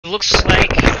looks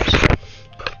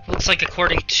like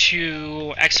according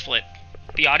to XSplit,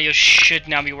 the audio should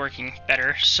now be working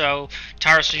better. So,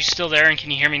 Taurus, are you still there and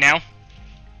can you hear me now?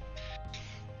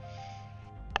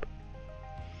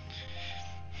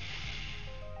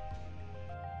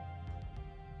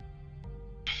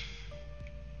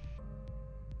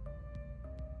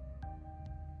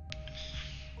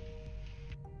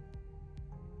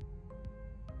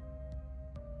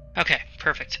 Okay,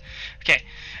 perfect. Okay,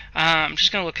 I'm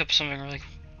just gonna look up something really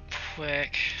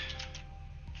quick.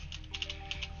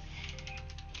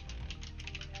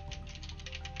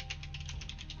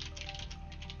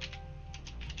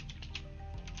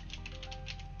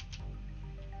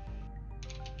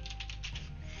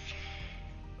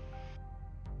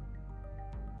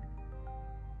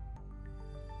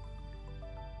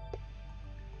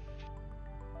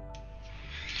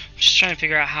 Just trying to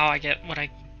figure out how I get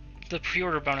the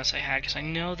pre-order bonus I had, because I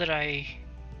know that I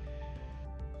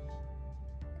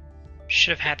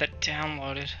should have had that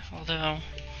downloaded. Although, I'm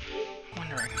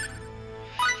wondering,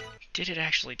 did it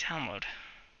actually download?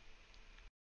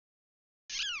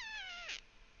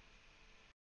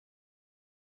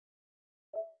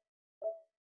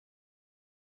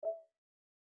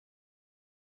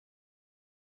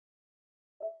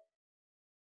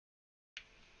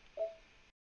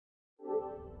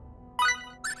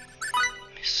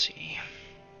 Let me see.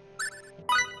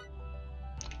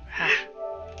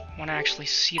 I want to actually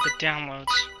see the downloads.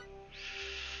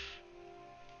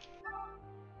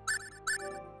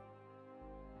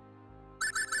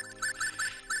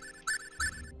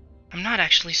 I'm not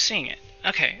actually seeing it.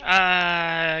 Okay,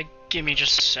 give me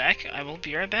just a sec. I will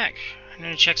be right back. I'm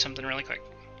gonna check something really quick.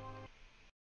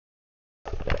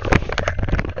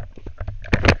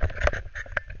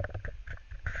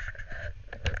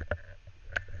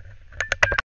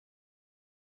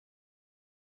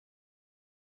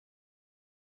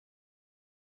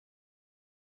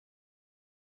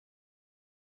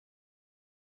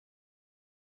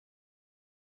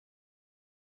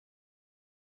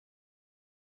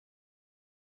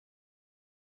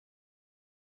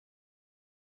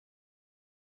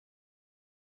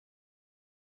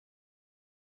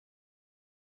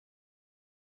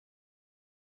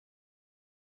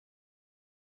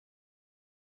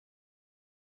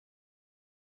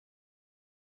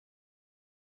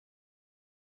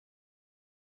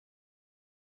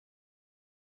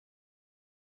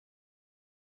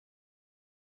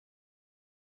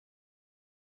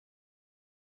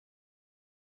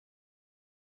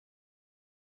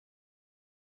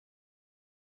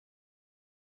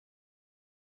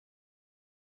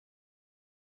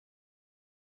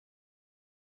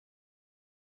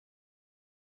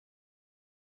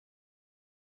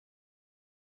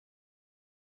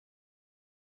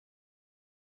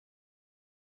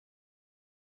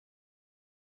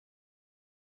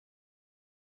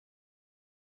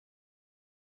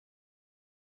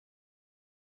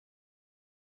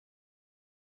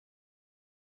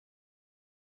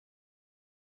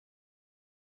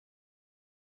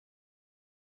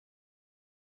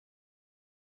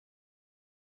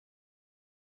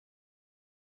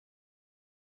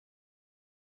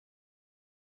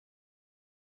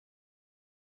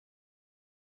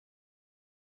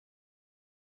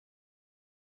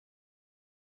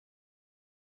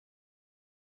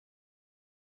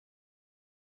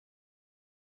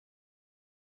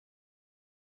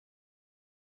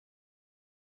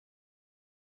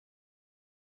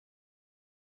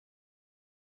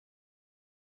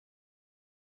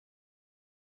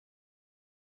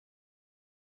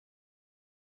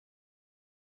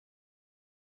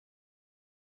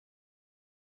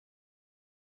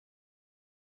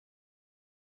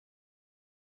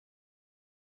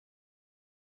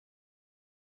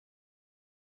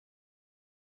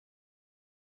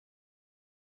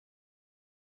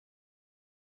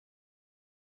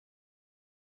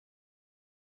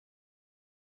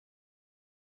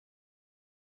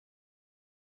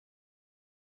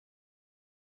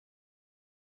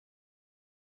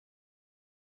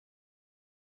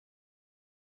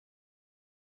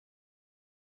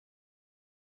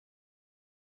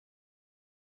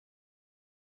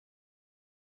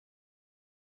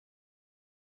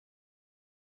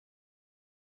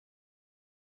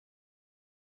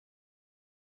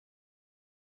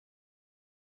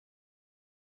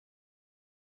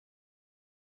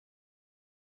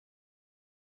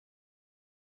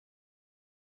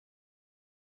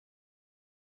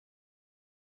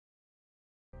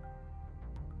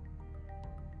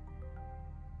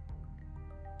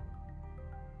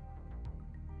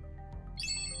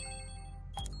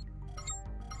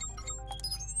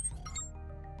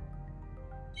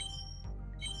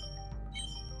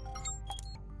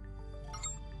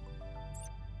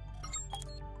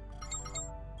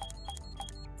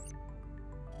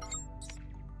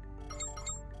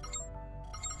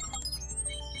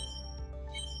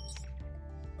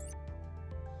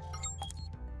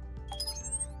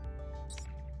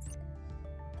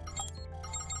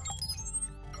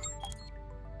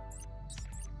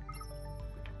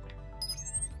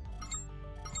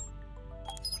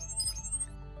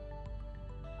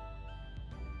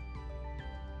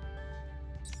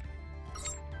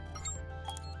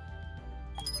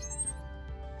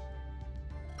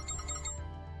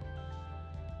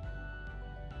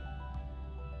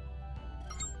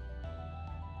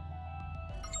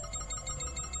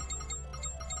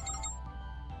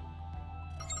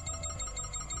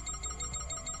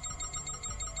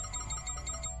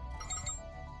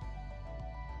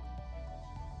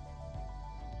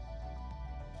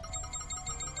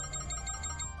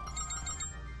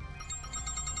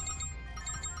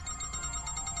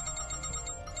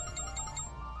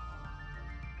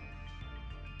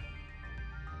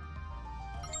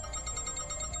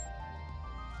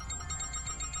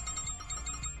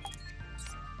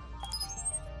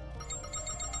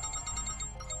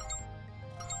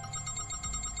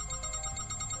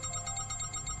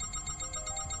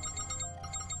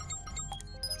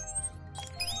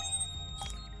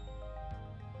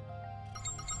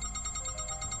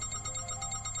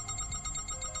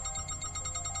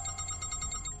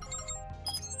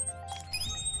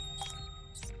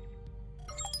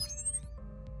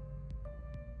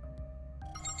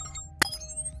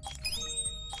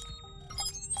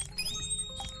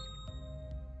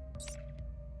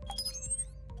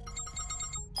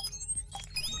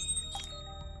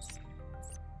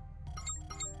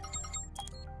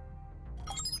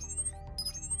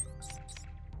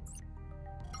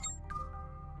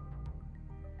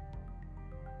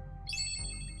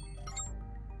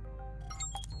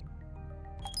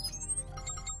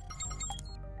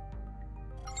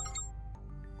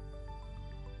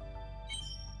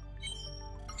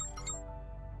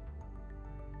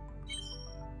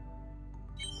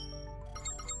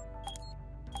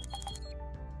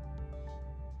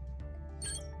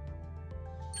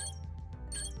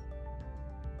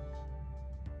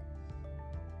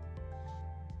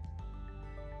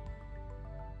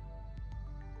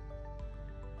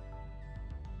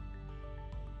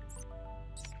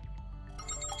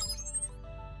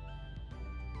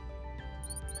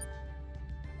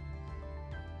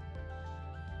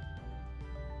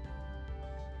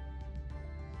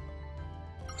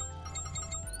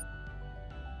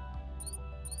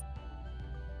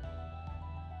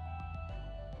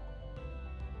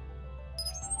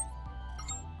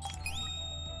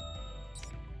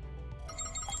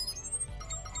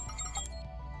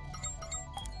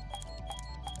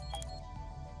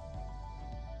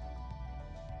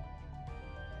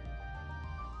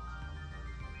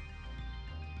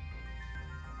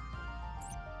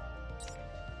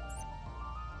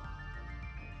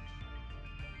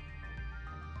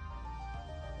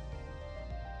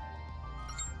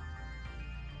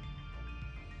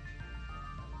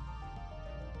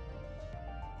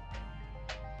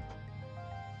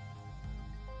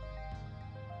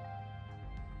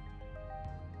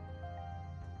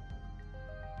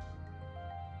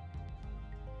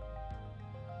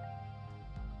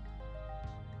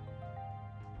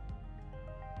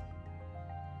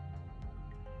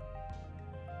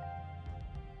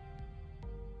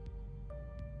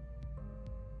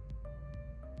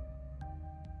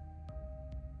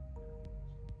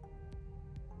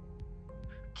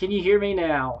 Can you hear me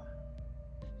now?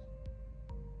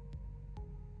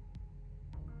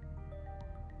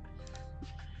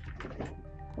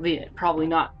 Probably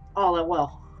not all that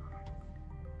well.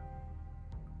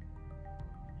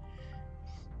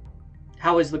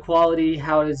 How is the quality?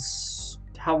 How is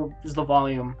the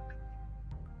volume?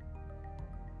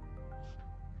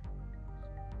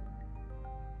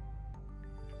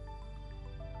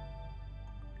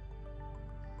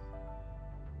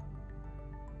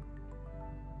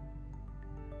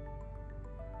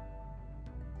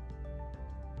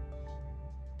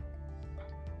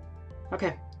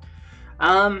 Okay.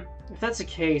 If that's the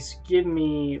case, give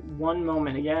me one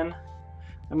moment again.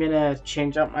 I'm gonna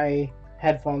change up my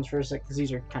headphones for a sec because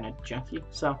these are kind of junky.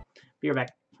 So, be right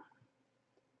back.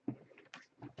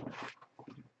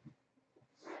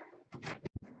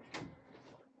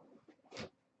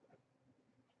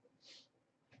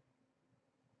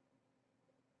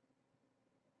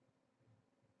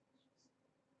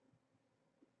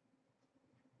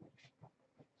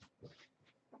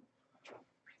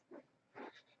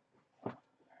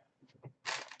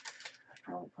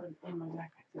 I'll put it in my backpack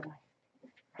today.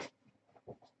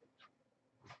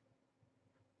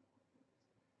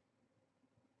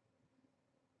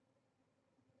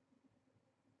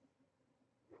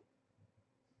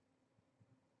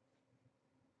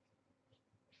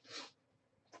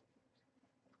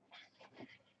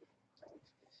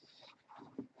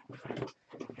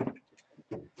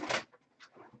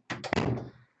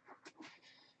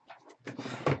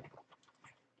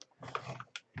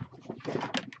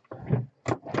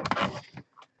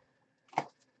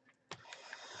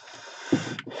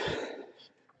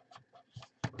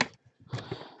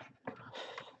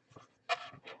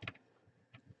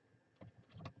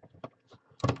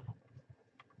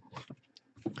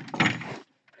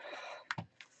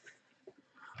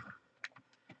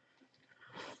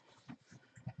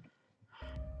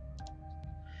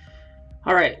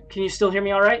 Alright, can you still hear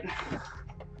me alright?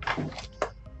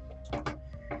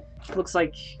 Looks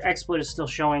like XSplit is still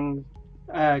showing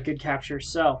good capture,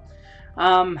 so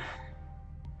we'll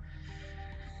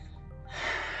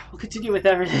continue with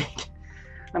everything.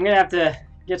 I'm gonna have to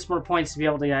get some more points to be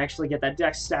able to actually get that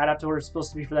dex stat up to where it's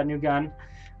supposed to be for that new gun.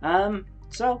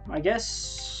 So I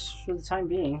guess for the time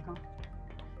being,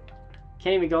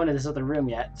 can't even go into this other room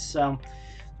yet, so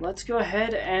let's go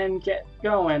ahead and get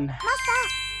going.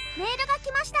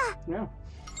 No.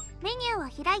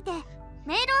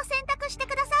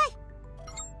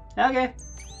 Okay.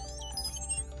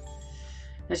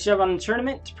 Nice job on the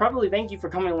tournament. To probably thank you for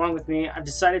coming along with me, I've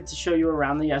decided to show you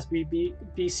around the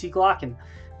SBC Glocken.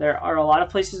 There are a lot of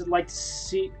places I'd like to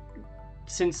see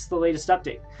since the latest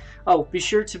update. Oh, be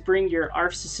sure to bring your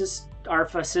ARF too.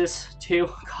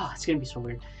 God, it's gonna be so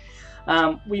weird.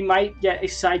 We might get a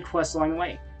side quest along the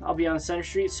way. I'll be on Center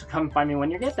Street, so come find me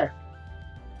when you get there.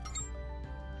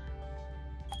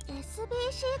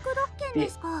 SBC Glocken で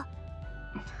すか。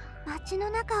街の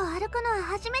中を歩くのは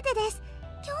初めてです。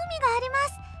興味がありま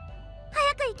す。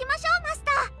早く行きましょう、マス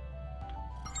タ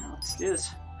ー。 Let's do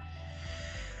this.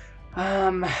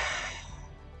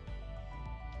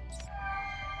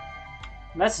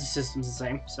 Message system's the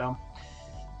same, so.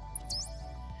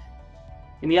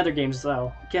 In the other games,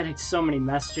 though, getting so many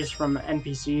messages from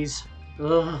NPCs,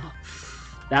 ugh,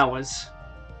 that was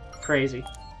crazy.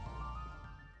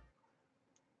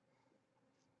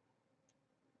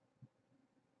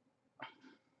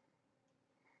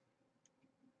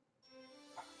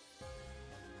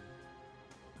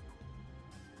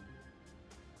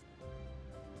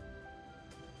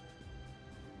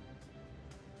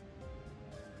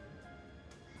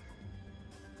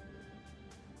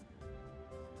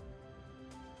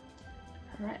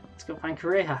 Alright, let's go find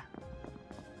Kureha.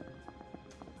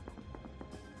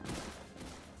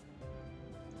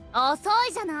 遅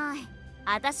いじゃない。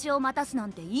私を待たすな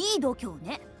んていい度胸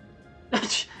ね。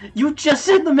You just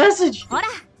sent the message! ほら、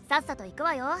さっさと行く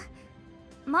わよ。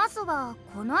まずは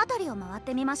この辺りを回っ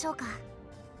てみましょうか。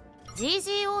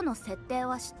GGO の設定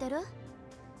は知ってる？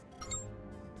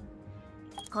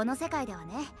この世界では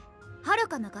ね、はる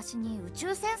か昔に宇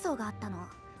宙戦争があったの。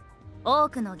多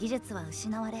くの技術は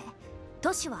失われ、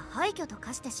都市は廃墟と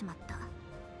化してしまった。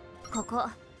ここ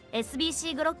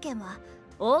SBC グロッケンは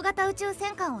大型宇宙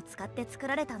戦艦を使って作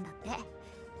られたんだって。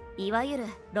いわゆる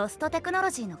ロストテクノロ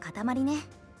ジーの塊ね。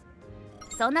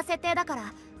そんな設定だか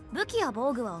ら武器や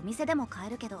防具はお店でも買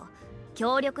えるけど、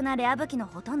強力なレア武器の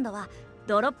ほとんどは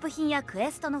ドロップ品やク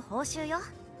エストの報酬よ。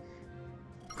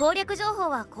攻略情報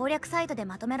は攻略サイトで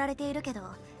まとめられているけど、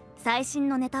最新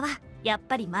のネタはやっ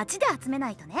ぱり街で集め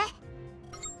ないとね。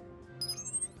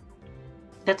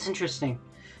That's interesting.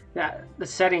 That the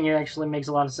setting actually makes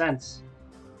a lot of sense.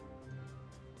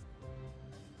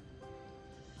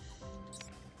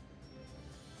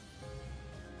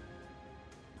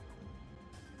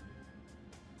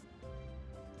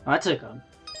 That took a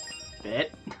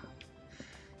bit.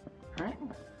 Alright.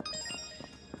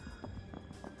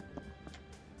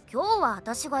 今日は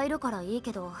私がいるからいい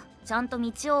けど、ちゃんと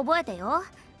道を覚えてよ。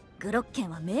グロッケン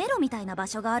は迷路みたいな場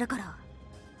所があるから。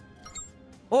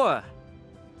おい、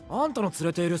あんたの連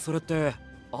れているそれって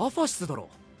アファシスだろ。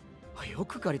よ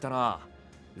く借りたな。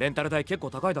レンタル代結構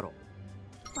高いだろ。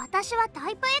私はタ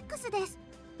イプ X です。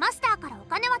マスターからお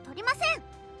金は取りません。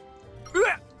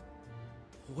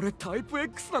俺タイプ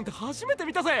X なんて初めて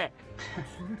見たぜ。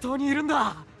本当にいるん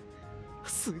だ。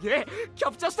すげえ、キ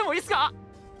ャプチャーしてもいいっすか？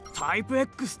タイプ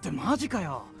X ってマジか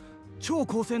よ。超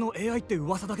高性能 AI って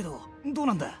噂だけど、どう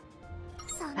なんだ？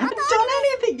その I haven't 通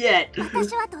done anything yet! り、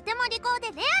私はとても利口で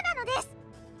レアなのです。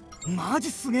マジ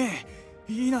すげえ。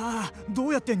いいな。ど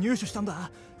うやって入手したん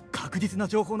だ？確実な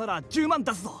情報なら10万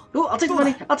出すぞ。 Oh, I'll take the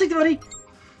money! I'll take the money!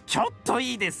 ちょっと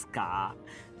いいですか？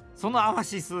そのアファ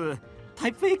シスタ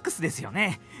イプ X ですよ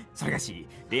ね。それがし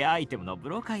レアアイテムのブ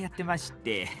ローカーやってまし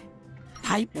て、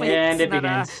タイプ X な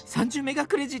ら30メガ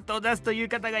クレジットを出すという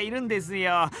方がいるんです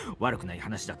よ。悪くない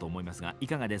話だと思いますがい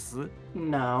かがです？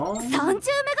 No. 30メ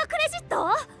ガクレジット？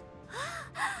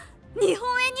日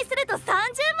本円にすると30万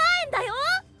円だよ。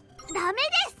ダメで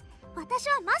す。私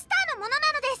はマスターのもの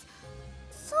なのです。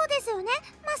そうですよね、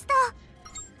マスタ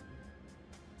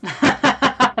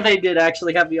ー。 They did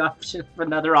actually have the option for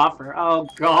another offer. Oh,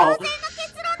 God. 当然の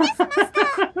結論です、マス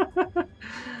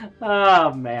ター。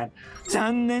Oh, man.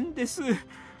 残念です。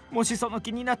もしその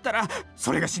気になったら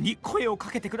それがしに声をか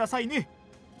けてくださいね。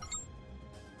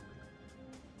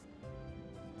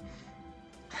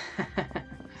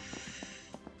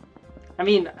I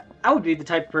mean, I would be the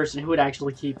type of person who would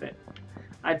actually keep it.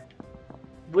 I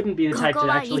wouldn't be the こ type こ to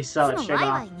はい actually つ sell も it ワ straight イ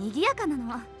ワ off. イ賑やかな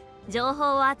の。情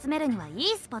報を集めるにはいい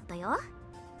スポットよ。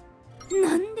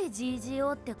なんで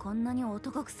GGO ってこんなに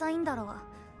男臭いんだろう。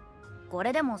こ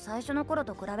れでも最初の頃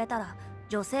と比べたら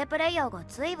女性プレイヤーが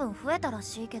随分増えたら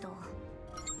しいけど。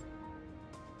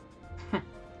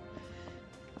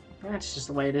That's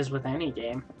just the way it is with any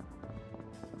game.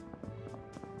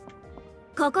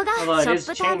 ここがシ Although ョ it ッ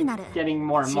is プターミナル。 getting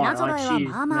more and more, 品揃 like えは she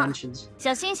まあまあ。 mentions.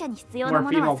 初心者に必要な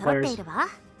ものは揃っているわ。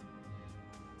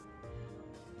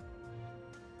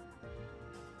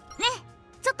ね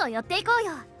え、ちょっと寄っていこう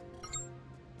よ。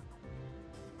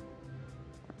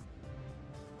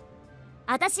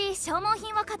私消耗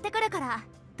品を買ってくるから、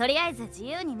とりあえず自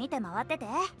由に見て回ってて。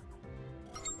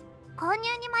購入に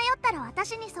迷ったら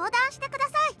私に相談してくだ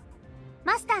さい。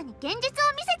マスターに現実を見せて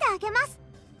あげます。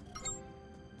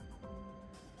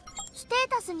ステー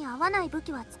タスに合わない武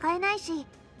器は使えないし、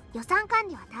予算管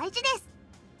理は大事です。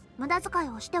無駄遣い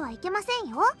をしてはいけません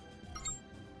よ。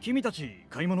君たち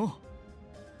買い物？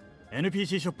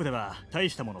 NPC ショップでは大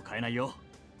したもの買えないよ。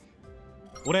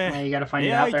俺 Yeah, you gotta find it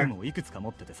レアア out イテ there. ムをいくつか持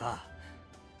っててさ、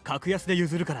格安で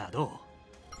譲るからどう？い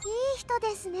い人で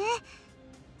すね。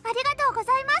ありがとうご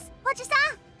ざいます、おじさ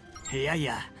ん。いやい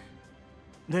や。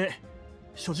で、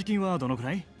所持金はどのく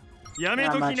らい？やめ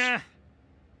ときな。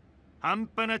半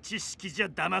端な知識じゃ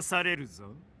騙されるぞ。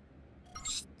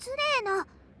失礼な。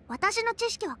私の知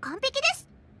識は完璧です。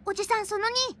おじさんその2。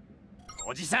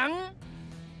おじさん？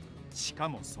しか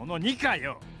もその2か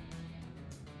よ。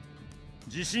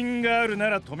自信があるな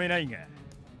ら止めないが、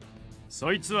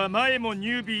そいつは前もニ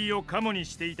ュービーをカモに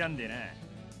していたんでな。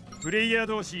プレイヤー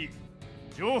同士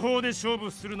情報で勝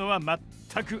負するのは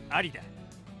全くありだ。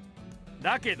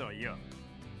だけどよ、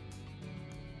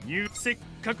せっ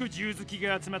かく銃好き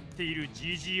が集まっている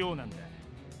GGO なんだ。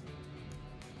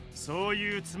そう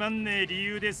いうつまんねえ理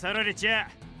由で去られちゃ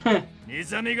目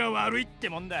覚めが悪いって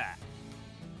もんだ。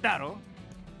だろ？は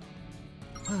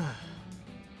あ、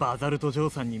バザルト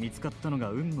嬢さんに見つかったのが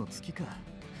運の尽きか。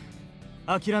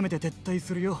諦めて撤退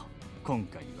するよ、今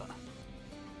回は。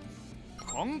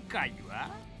今回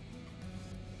は？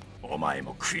お前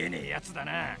も食えねえやつだ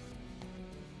な。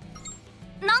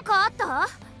なんかあった？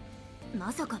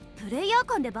まさかプレイヤー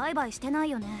間でバイバイしてない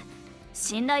よね。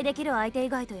信頼できる相手以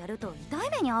外とやると痛い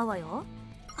目に遭うわよ。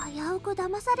危うく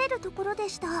騙されるところで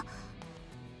した。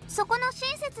そこの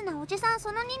親切なおじさん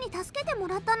その2に助けても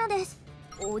らったのです。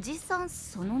おじさん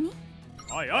その 2？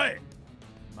 おいおい、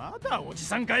まだおじ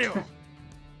さんかよ。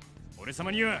俺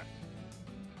様には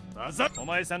お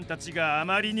前さんたちがあ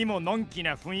まりにものんき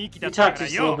な雰囲気だ You った talk か too ら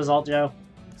slow, よ。 Basalt Joe.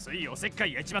 ついおせっか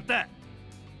いやっちまった。だ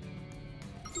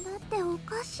ってお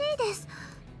かしいです。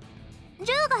銃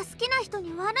が好きな人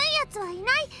に悪いやつはいない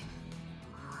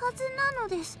はずなの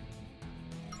です。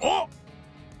お、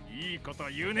いいこと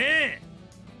言うね。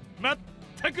まっ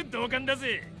たく同感だ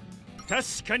ぜ。確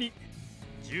かに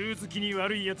銃好きに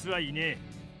悪いやつはいねえ。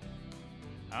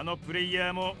あのプレイ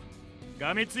ヤーも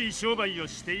がめつい商売を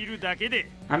しているだけで。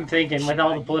 I'm thinking with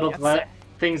all the political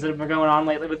things that have been going on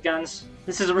lately with guns,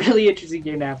 this is a really interesting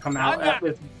game to have come out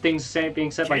with things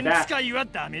being said like 剣 that. 使いは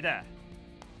ダメだ。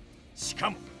しか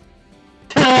も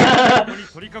I ここに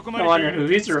取り囲ま wonder れて who い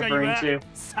る he's 剣使い referring は to.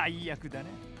 最悪だな。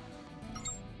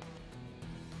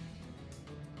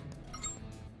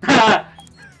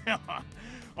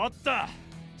おっと、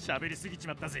喋りすぎち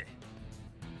まったぜ。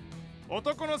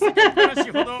男の世間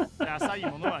話ほどダサい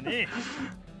ものはねえ。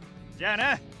じゃあ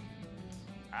な、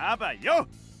あばよ。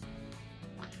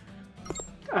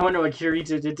 I wonder what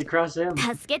Kirito did to cross him.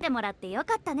 助けてもらってよ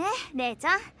かったね、レイち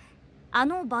ゃん。あ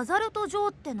のバザルト・ジョ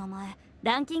ーって名前、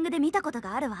ランキングで見たこと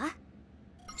があるわ。 GGO ら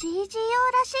しい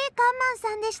カンマン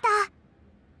さんでした。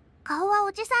顔は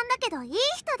おじさんだけどいい人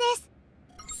です。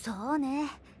そうね、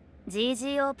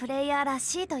 GGO プレイヤーら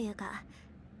しいというか、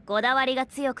こだわりが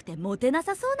強くてモテな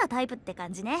さそうなタイプって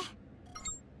感じね。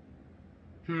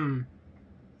Hmm.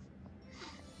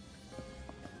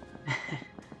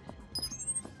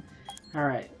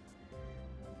 Alright.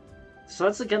 So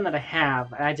that's the gun that I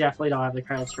have. I definitely don't have the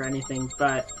credits for anything,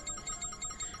 but...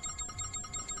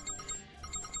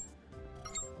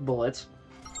 bullets.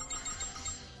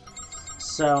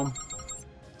 So...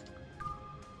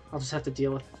 I'll just have to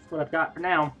deal with what I've got for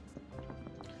now.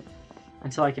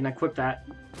 Until I can equip that.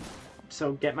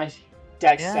 So get my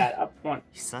dex stat up one.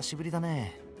 久しぶりだ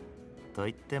ね。と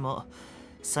言っても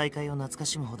再会を懐か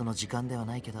しむほどの時間では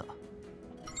ないけど。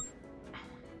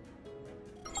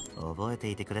覚え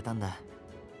ていてくれたんだ。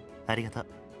ありがとう。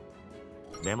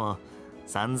でも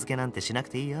さん付けなんてしなく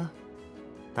ていいよ。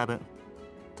多分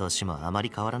年もあま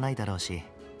り変わらないだろうし。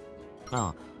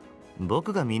ああ、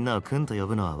僕がみんなを君と呼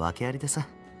ぶのは訳ありでさ。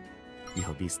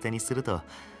呼び捨てにすると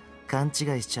勘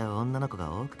違いしちゃう女の子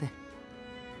が多くて。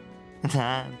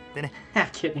なんてね。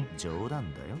Half kidding. 冗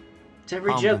談だよ。To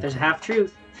every joke, there's half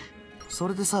truth. そ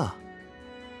れでさ、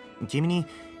君に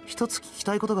一つ聞き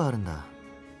たいことがあるんだ。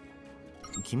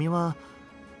君は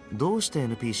どうして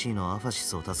NPC のアファシ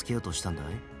スを助けようとしたんだい？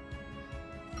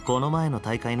この前の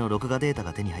大会の録画データ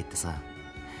が手に入ってさ、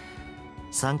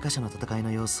参加者の戦い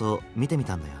の様子を見てみ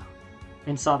たんだよ。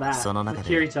And saw that その中 with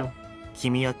で Kirito.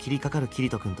 君は切りかかるキリ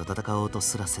ト君と戦おうと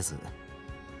すらせず、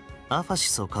アファシ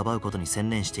スをかばうことに専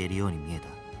念しているように見えた。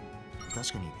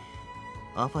確かに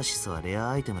アファシスはレ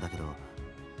アアイテムだけど、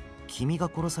君が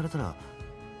殺されたら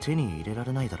手に入れら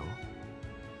れないだろ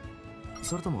う。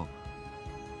それとも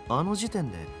あの時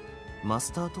点でマ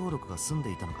スター登録が済ん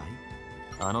でいたのかい？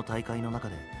あの大会の中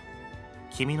で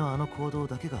君のあの行動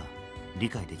だけが理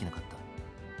解できなかっ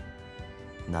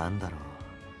た。なんだろう、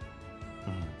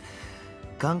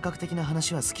感覚的な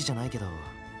話は好きじゃないけど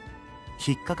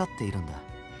引っかかっているんだ。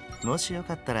もしよ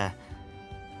かったら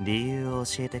理由を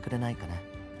教えてくれないかな。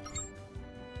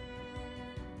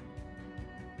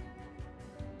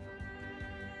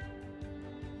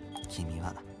君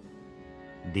は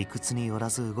理屈によら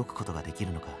ず動くことができ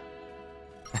るのか？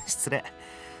失礼。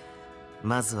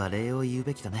まずは礼を言う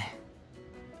べきだね。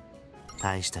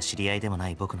大した知り合いでもな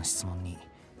い僕の質問に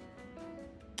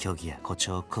虚偽や誇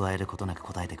張を加えることなく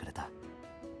答えてくれた。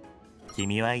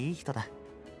君はいい人だ。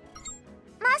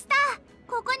マスター、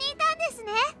ここにいたんです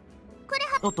ね。これ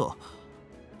はおっと、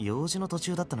用事の途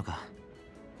中だったのか。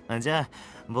じゃあ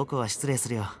僕は失礼す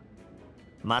るよ。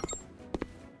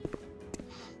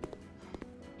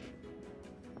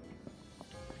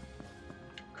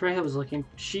Kreha was looking.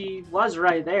 She was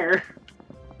right there.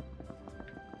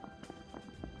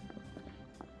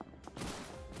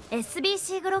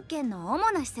 SBC グロッケンの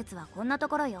主な施設はこんなと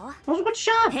ころよ。 That was a good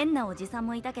shot. 変なおじさん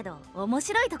もいたけど面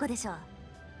白いとこでしょ。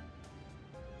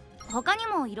他に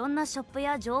もいろんなショップ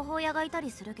や情報屋がいたり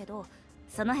するけど、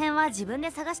その辺は自分で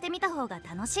探してみた方が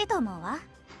楽しいと思うわ。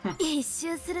一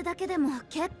周するだけでも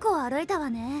結構歩いた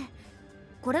わね。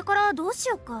これからどうし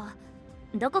よっか。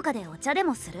どこかでお茶で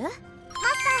もする？マスター、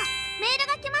メー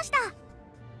ルが来ました。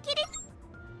キリ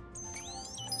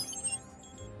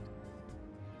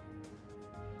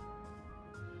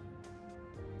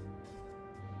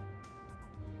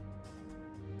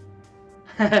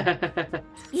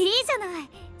いいじゃない。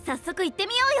早速行って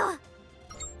みようよ。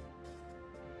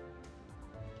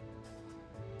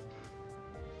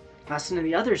Us and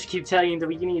the others keep telling you that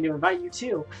we need to invite you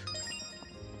too.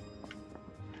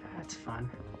 That's fun.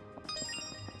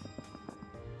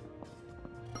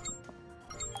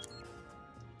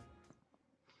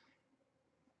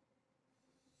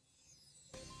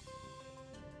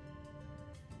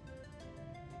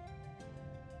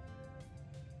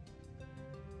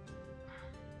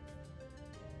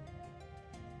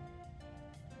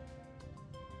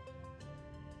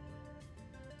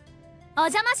お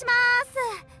邪魔しま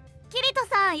す。キリト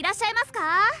さんいらっしゃいますか？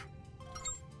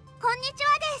こんにち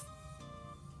は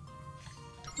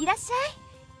です。いらっしゃ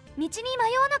い。道に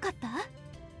迷わなかった？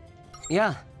い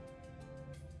や、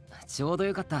ちょうど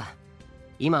よかった。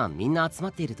今みんな集ま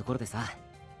っているところでさ。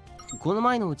この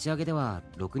前の打ち上げでは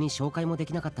ろくに紹介もで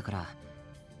きなかったか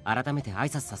ら、改めて挨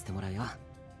拶させてもらうよ。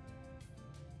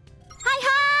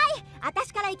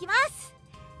私から行きます。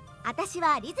私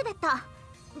はリズベット。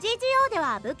 GGO で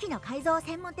は武器の改造を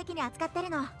専門的に扱ってる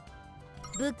の。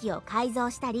武器を改造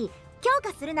したり強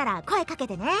化するなら声かけ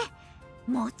てね。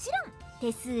もちろん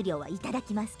手数料はいただ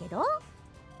きますけど。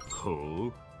ほ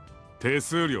う、手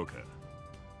数料か。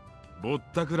ぼっ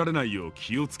たくられないよう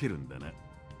気をつけるんだな。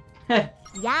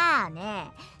いやー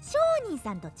ね、商人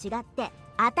さんと違って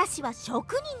私は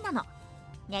職人なの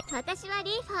ね。私は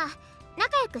リーファー、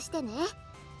仲良くしてね。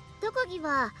特技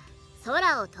は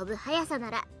空を飛ぶ速さな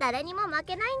ら誰にも負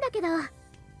けないんだけど。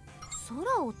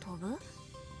空を飛ぶ？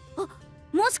あ、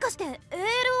もしかして ALO？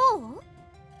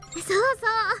 そうそう、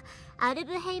アル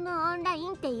ブヘイムオンライ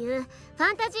ンっていうフ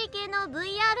ァンタジー系の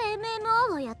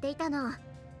VRMMO をやっていたの。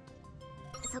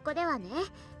そこではね、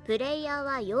プレイヤー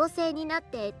は妖精になっ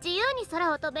て自由に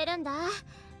空を飛べるんだ。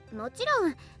もちろ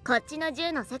んこっちの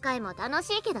銃の世界も楽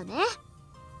しいけどね。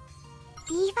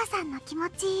リーファさんの気持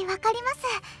ちわかります。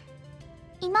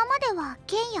今までは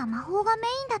剣や魔法がメイ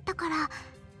ンだったから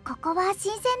ここは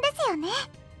新鮮ですよね。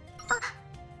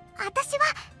私は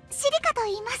シリカと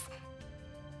言います。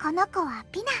この子は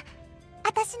ピナ、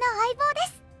私の相棒で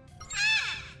す。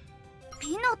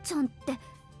ピナちゃんって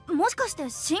もしかして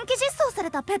新規実装され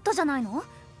たペットじゃないの？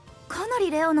かなり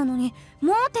レアなのに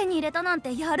もう手に入れたなん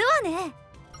てやるわね。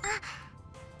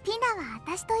ピナは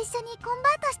私と一緒にコンバ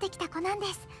ートしてきた子なんで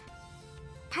す。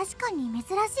確かに珍し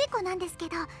い子なんですけ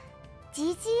ど GGO 生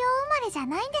まれじゃ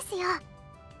ないんですよ。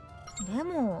で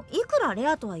もいくらレ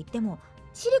アとは言っても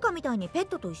シリカみたいにペッ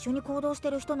トと一緒に行動し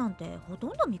てる人なんてほと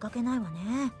んど見かけないわ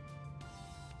ね。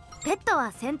ペット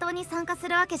は戦闘に参加す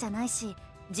るわけじゃないし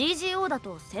GGO だ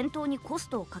と戦闘にコス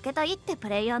トをかけたいってプ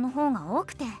レイヤーの方が多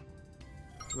くて。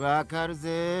わかる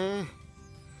ぜ。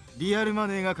リアルマ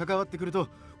ネーが関わってくると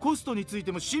コストについ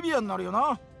てもシビアになるよ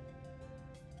な。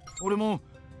俺も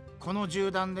この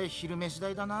銃弾で昼飯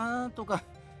代だなとか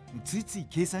ついつい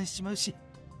計算しちまうし。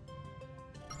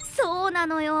そうな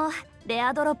のよ。レ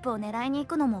アドロップを狙いに行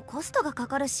くのもコストがか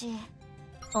かるし、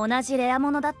同じレア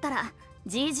ものだったら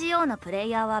GGO のプレ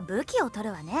イヤーは武器を取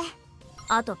るわね。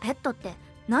あとペットって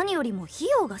何よりも費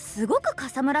用がすごくか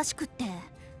さむらしくって、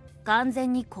完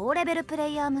全に高レベルプ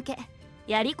レイヤー向け、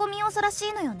やり込み要素らし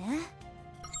いのよね。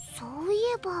そうい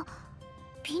えば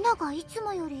ピナがいつ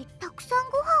もよりたくさん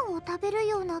ご飯を食べる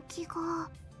ような気が。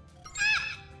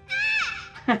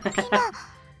ピナ、も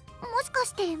しか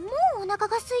してもうお腹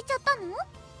が空いちゃったの？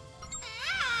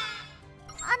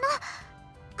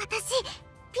私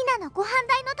ピナのご飯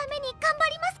代のために頑張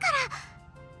りますか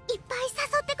ら、いっぱい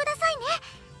誘ってくださいね。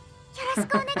よろし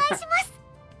くお願いします。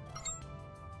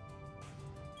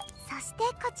そして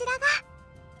こちらが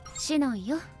シノン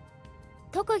よ。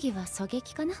特技は狙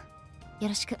撃かな。よ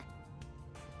ろしく。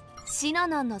シノ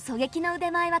ノンの狙撃の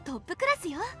腕前はトップクラス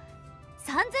よ。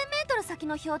3000メートル先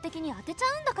の標的に当てち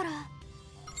ゃうんだから。3000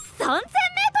メー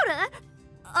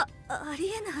トル？あ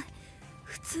りえない。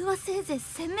普通はせいぜい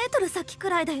1000メートル先く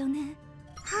らいだよね。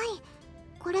はい、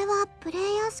これはプレ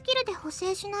イヤースキルで補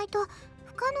正しないと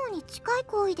不可能に近い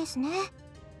行為ですね。かわいい。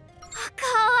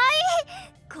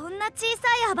こんな小さ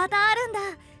いアバターあるんだ。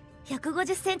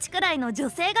150センチくらいの女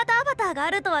性型アバターが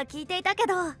あるとは聞いていたけ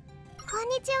ど。こんにちは、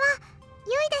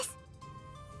ゆいです。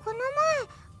この前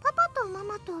パパとマ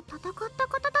マと戦った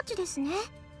方たちですね。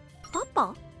パ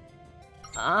パ？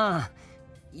ああ、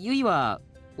ユイは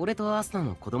俺とアスナ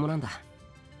の子供なんだ。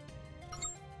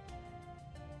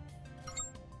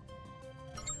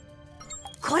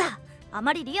こら、あ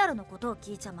まりリアルのことを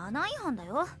聞いちゃマナー違反だ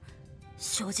よ。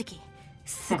正直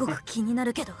すごく気にな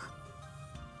るけど。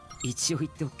一応言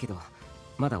っておくけど、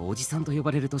まだおじさんと呼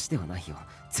ばれる年ではないよ、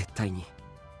絶対に。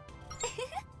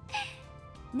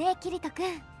ねえキリト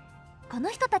君、この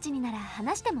人たちになら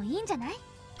話してもいいんじゃない？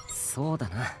そうだ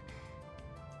な。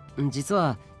実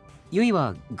はユイ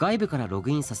は外部からログ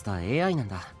インさせた AI なん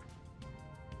だ。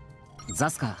ザ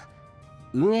スカ、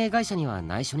運営会社には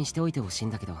内緒にしておいてほしい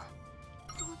んだけど。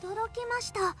驚きま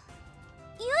した。ゆいは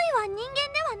人間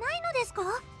ではないのですか？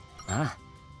ああ、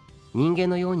人間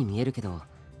のように見えるけど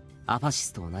アファシ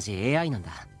スと同じ AI なん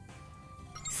だ。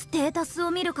ステータス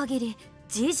を見る限り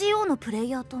GGO のプレイ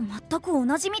ヤーと全く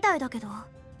同じみたいだけど。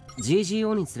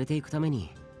 GGO に連れて行くため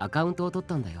にアカウントを取っ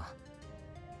たんだよ。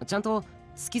ちゃんと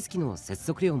月々の接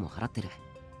続料も払ってる。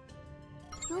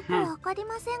よくわかり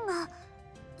ませんが、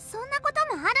そんなこ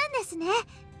ともあるんですね。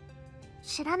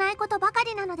知らないことばか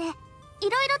りなのでい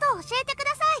ろいろと教えてく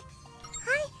ださい。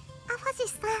はい、アファシ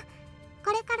スさん、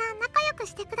これから仲良く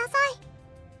してくださ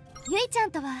い。ゆいちゃ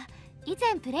んとは以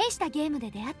前プレイしたゲーム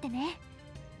で出会ってね。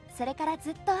それから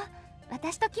ずっと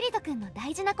私とキリト君の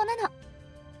大事な子なの。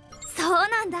そう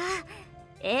なんだ。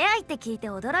 AI って聞いて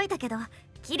驚いたけど、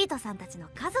キリトさんたちの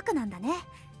家族なんだね。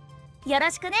よろ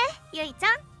しくね、ゆいちゃ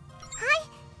ん。は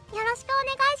い、よろしくお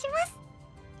願いし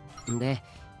ます。で、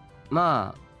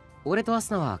まあ俺とア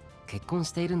スナは結婚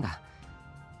しているんだ。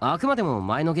あくまでも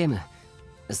前のゲーム、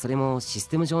それもシス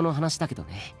テム上の話だけど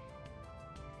ね。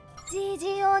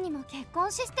 GGO にも結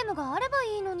婚システムがあれば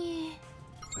いいのに。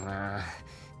まあ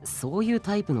そういう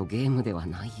タイプのゲームでは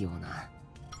ないような。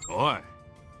おい、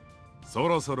そ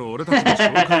ろそろ俺たちも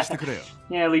紹介してくれよ。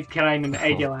Yeah, leave Karain and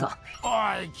Agil out.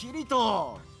 おいキリ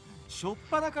ト、しょっ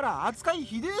ぱだから扱い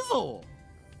ひでえぞ。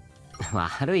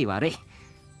悪い悪い。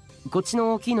こっち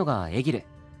の大きいのがエギル。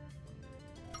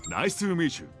ナイスミー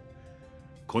チュー。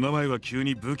この前は急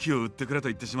に武器を売ってくれと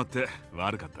言ってしまって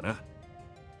悪かったな。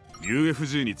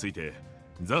 UFG について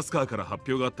ザスカーから発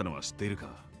表があったのは知っているか？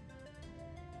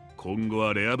今後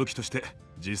はレア武器として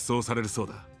実装されるそう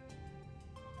だ。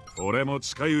俺も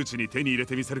近いうちに手に入れ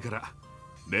てみせるから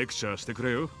レクチャーしてく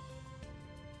れよ。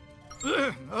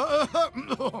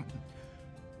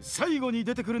最後に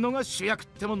出てくるのが主役っ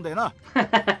てもんだよな。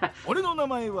俺の名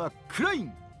前はクライ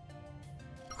ン。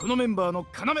このメンバーの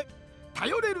要、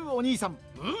頼れるお兄さん、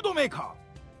ムードメーカ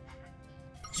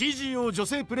ー。GGO 女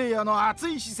性プレイヤーの熱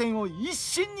い視線を一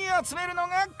身に集めるの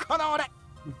がこの俺。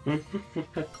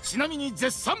ちなみに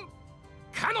絶賛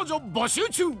彼女募集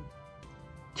中。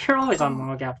 You're always on the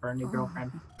lookout for a new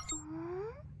girlfriend.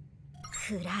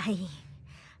 クライン、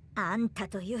あんた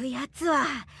というやつは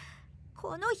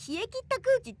この冷え切った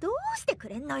空気どうしてく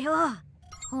れんのよ。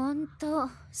ほんと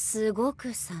すご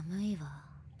く寒いわ。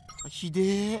ひで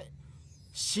え。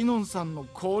シノンさんの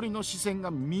氷の視線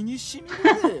が身にしみる。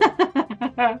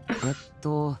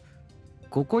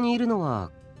ここにいるの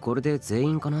はこれで全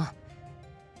員かな。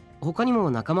他に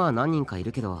も仲間は何人かい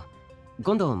るけど、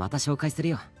今度また紹介する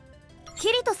よ。キ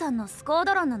リトさんのスコー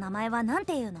ドロンの名前は何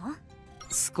ていうの？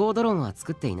スコードロンは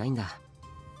作っていないんだ。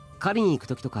狩りに行く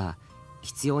時とか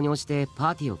必要に応じてパ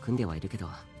ーティーを組んではいるけど、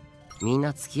みん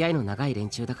な付き合いの長い連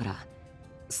中だから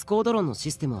スコードロンの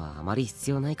システムはあまり必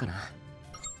要ないかな。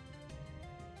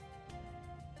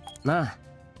まあ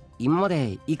今ま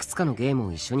でいくつかのゲーム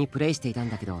を一緒にプレイしていた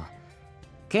んだけど、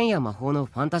剣や魔法の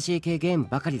ファンタジー系ゲーム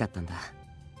ばかりだったんだ。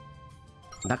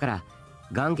だから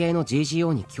ガンゲーの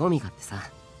GGO に興味があってさ、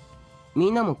み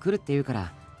んなも来るって言うか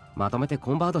らまとめて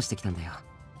コンバートしてきたんだよ。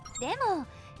でも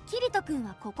キリト君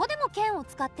はここでも剣を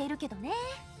使っているけどね。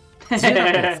銃だ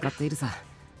って使っているさ。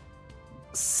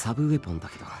サブウェポンだ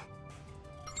けど。は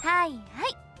いはい、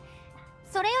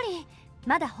それより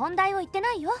まだ本題を言って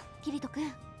ないよキリト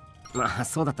君。まあ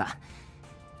そうだった。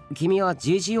君は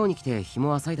GGO に来て日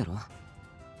も浅いだろ。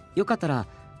よかったら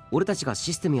俺たちが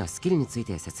システムやスキルについ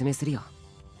て説明するよ。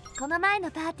この前の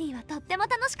パーティーはとっても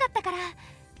楽しかったから、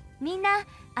みんな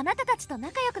あなたたちと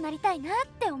仲良くなりたいなっ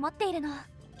て思っているの。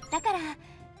だから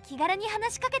気軽に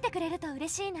話しかけてくれると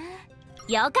嬉しいな。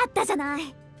よかったじゃな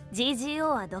い。 GGO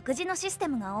は独自のシステ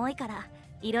ムが多いから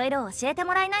いろいろ教えて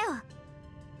もらいなよ。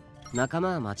仲間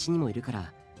は町にもいるか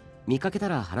ら見かけた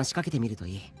ら話しかけてみると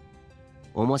いい。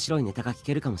面白いネタが聞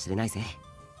けるかもしれないぜ。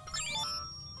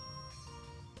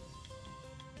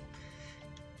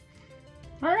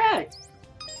Alright.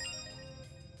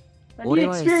 俺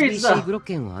は SBC グロッ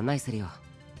ケンを案内するよ。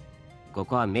こ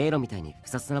こは迷路みたいに複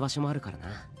雑な場所もあるからな。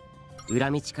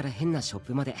裏道から変なショッ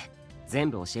プまで全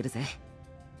部教えるぜ。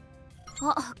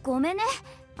あ、ごめんね。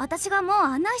私がもう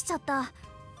案内しちゃった。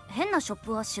変なショッ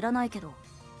プは知らないけど。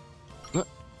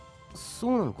そ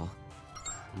うなのか。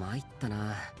参った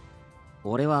な。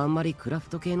俺はあんまりクラフ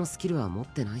ト系のスキルは持っ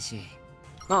てないし。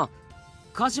あ、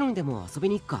カジノにでも遊び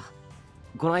に行くか。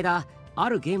この間あ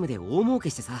るゲームで大儲け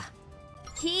してさ。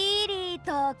キリ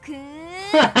ト君、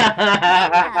変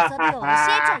な遊びを教え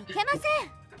ちゃいけま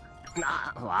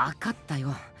せん。わかった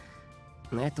よ。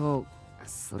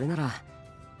それなら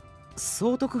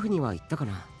総督府には行ったか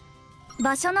な。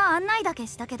場所の案内だけ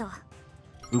したけど。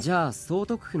じゃあ総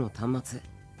督府の端末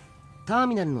ター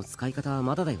ミナルの使い方は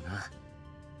まだだよな。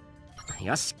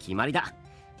よし、決まりだ。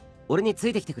俺につ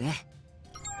いてきてくれ。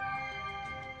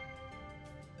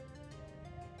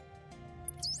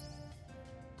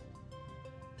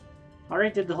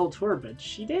Alright, did the whole tour, but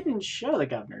she didn't show the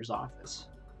governor's office.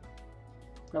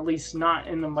 At least not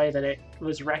in the way that it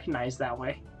was recognized that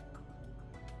way.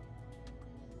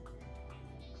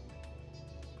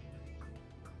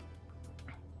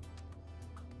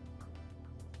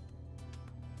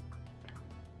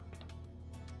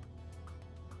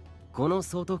 この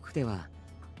総督区では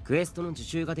クエストの受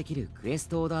注ができるクエス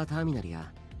トオーダーターミナル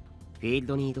やフィール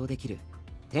ドに移動できる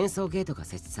転送ゲートが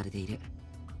設置されている。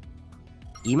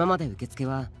今まで受付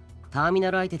はターミ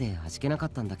ナル相手で味気なか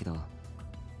ったんだけど、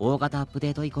大型アップ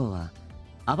デート以降は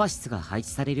アバシスが配置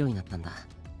されるようになったんだ。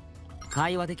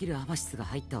会話できるアバシスが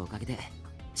入ったおかげで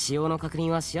使用の確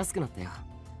認はしやすくなったよ。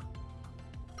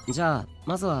じゃあ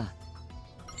まずは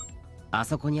あ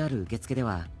そこにある受付で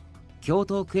は共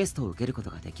闘クエストを受けること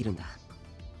ができるんだ。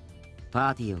パ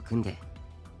ーティーを組んで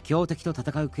強敵と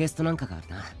戦うクエストなんかがある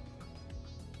な。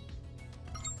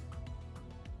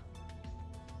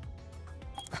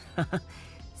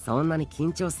そんなに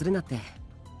緊張するなって。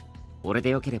俺で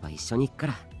よければ一緒に行くか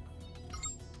ら。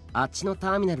あっちの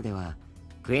ターミナルでは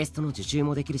クエストの受注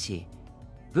もできるし、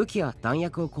武器や弾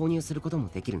薬を購入することも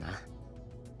できるな。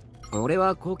俺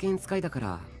は貢献使いだか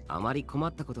らあまり困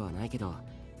ったことはないけど、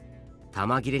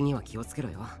弾切れには気をつけろ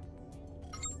よ。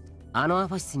あのア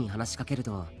ファシスに話しかける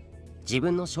と自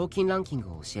分の賞金ランキン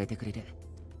グを教えてくれる。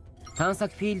探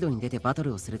索フィールドに出てバト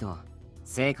ルをすると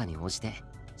成果に応じて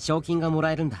賞金がも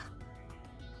らえるんだ。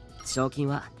賞金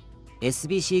は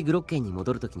SBC グロッケンに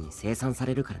戻るときに生産さ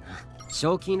れるからな。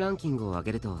賞金ランキングを上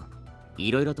げると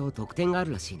色々と得点があ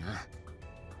るらしいな。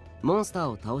モンスター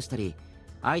を倒したり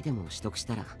アイテムを取得し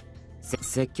たら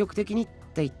積極的にっ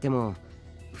て言っても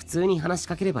普通に話し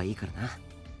かければいいからな。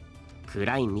ク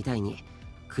ラインみたいに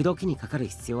口説きにかかる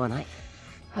必要はない。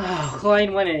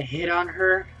Klein went and hit on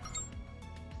her.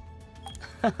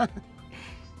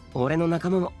 俺の仲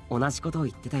間も同じことを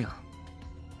言ってたよ。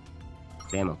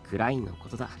でもクラインのこ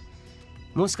とだ。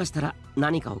もしかしたら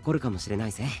何か起こるかもしれな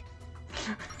いぜ。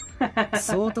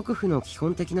総督府の基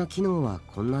本的な機能は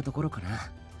こんなところかな。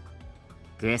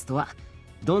クエストは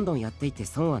どんどんやっていって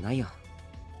損はないよ。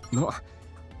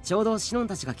ちょうどシノン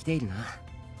たちが来ているな。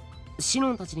シ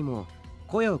ノンたちにも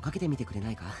声をかけてみてくれ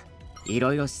ないか。い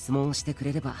ろいろ質問をしてく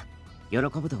れれば喜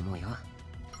ぶと思うよ。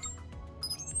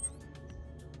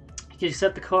You can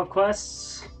accept the co-op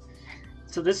quests.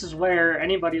 So this is where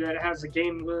anybody that has a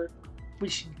game, we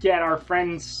should get our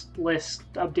friends list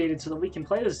updated so that we can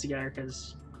play this together,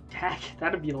 because heck,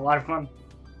 that'd be a lot of fun.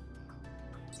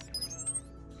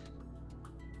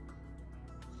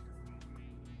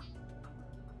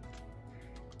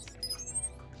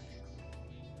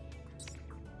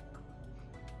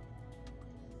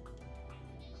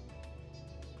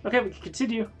 Okay, we can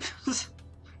continue.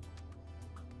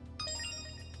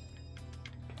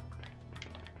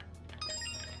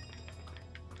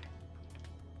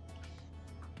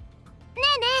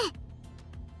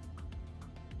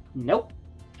 Nope.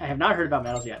 I have not heard about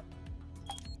medals yet.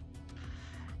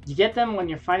 You get them when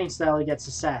your fighting style gets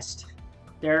assessed.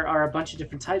 There are a bunch of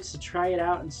different types, so try it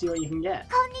out and see what you can get.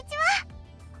 Konnichiwa.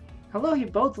 Hello, you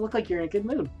both look like you're in a good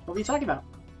mood. What were you talking about?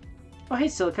 Oh, hey,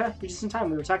 Silica. You're just in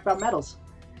time. We were talking about medals.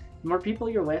 The more people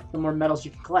you're with, the more medals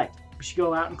you can collect. We should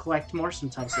go out and collect more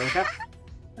sometime, Silica.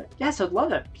 Yes, I'd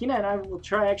love it. Pina and I will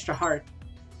try extra hard.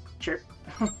 Sure.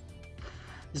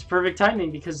 It's perfect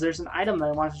timing because there's an item that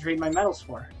I wanted to trade my medals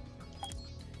for.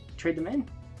 Trade them in?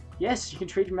 Yes, you can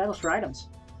trade your medals for items.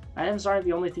 Items aren't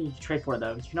the only thing you can trade for,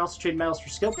 though. You can also trade medals for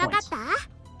skill points.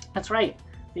 That's right.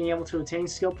 Being able to obtain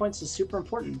skill points is super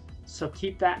important, so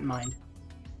keep that in mind.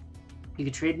 You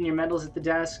can trade in your medals at the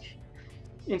desk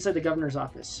inside the governor's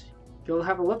office. Go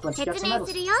have a look once you got some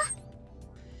medals.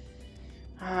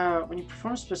 When you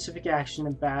perform a specific action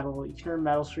in battle, you can earn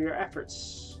medals for your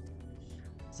efforts.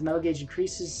 As the medal gauge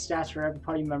increases, stats for every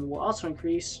party member will also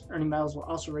increase. Earning medals will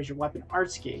also raise your weapon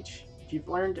arts gauge. If you've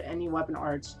learned any weapon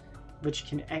arts, which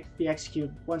can be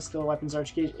executed once the weapon's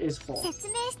arts gauge is full.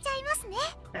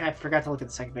 I forgot to look at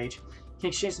the second page. You can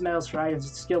exchange the medals for items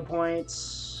and skill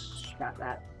points. Got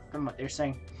that from what they're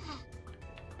saying.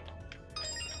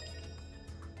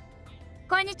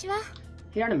 Konnichiwa.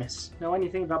 Hey Artemis, know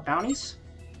anything about bounties?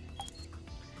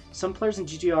 Some players in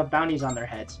GGO have bounties on their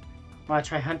heads. Want to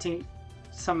try hunting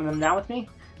some of them down with me?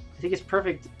 I think it's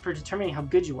perfect for determining how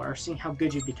good you are, or seeing how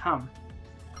good you become.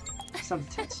 Sounds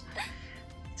intense.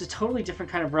 It's a totally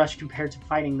different kind of rush compared to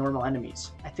fighting normal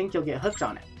enemies. I think you'll get hooked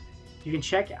on it. You can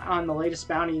check on the latest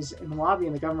bounties in the lobby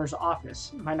in the governor's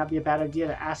office. It might not be a bad idea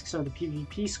to ask some of the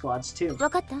PvP squads too.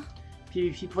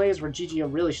 PvP play is where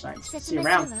GGO really shines. See you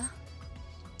around.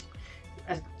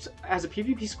 As a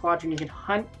PvP squadron, you can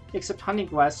hunt, accept hunting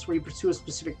quests where you pursue a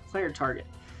specific player target,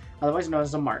 otherwise known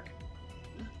as a mark.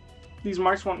 These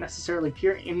marks won't necessarily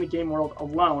appear in the game world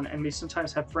alone, and may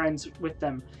sometimes have friends with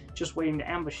them just waiting to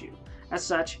ambush you. As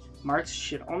such, marks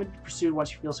should only be pursued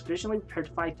once you feel sufficiently prepared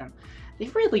to fight them.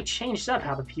 They've really changed up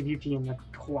how the PvP and the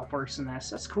co-op works in this.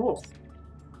 That's cool.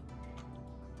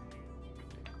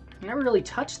 I never really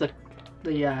touched the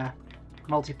the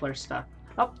multiplayer stuff.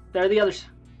 Oh, there are the others.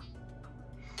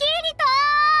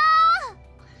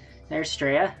 There's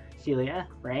Straya, Philia,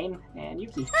 Rain, and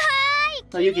Yuki.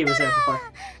 Oh, Yuki was there before.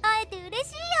 会えて嬉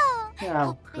しいよ。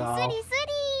 Oh ス god. リス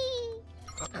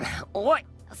おい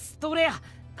ストレア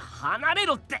離れ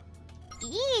ろって。リ。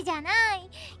いいじゃない。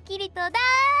キリト大好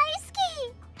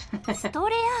き。スト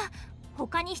レア、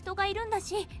他に人がいるんだ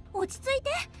し、落ち着いて。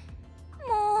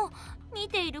もう見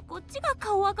ているこっちが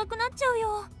顔赤くなっちゃう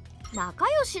よ。仲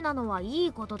良しなのはい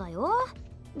いことだよ。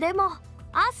でも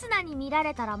アスナに見ら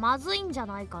れたらまずいんじゃ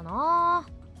ないかな。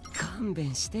勘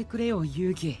弁してくれよ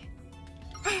ユキ。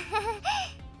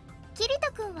キリ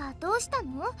ト君はどうした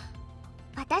の？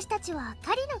私たちは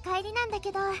狩りの帰りなんだ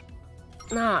けど。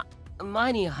なあ、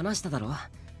前に話しただろ。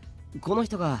この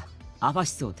人がアファ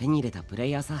シスを手に入れたプレ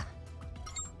イヤーさ。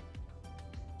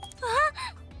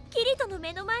キリトの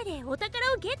目の前でお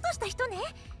宝をゲットした人ね。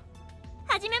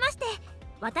はじめまして、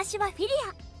私はフィリ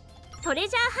ア。トレ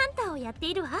ジャーハンターをやって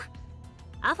いるわ。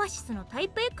アファシスのタイ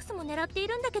プ X も狙ってい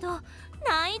るんだけど、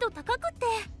難易度高くって。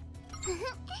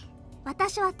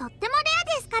私はとってもレ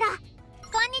アですから。こ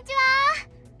んにちは。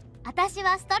私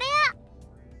はストレア。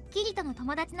キリトの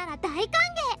友達なら大歓迎。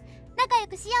仲良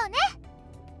くしようね。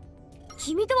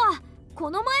君とは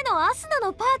この前のアスナ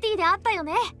のパーティーで会ったよ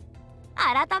ね。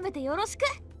改めてよろしく。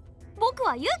僕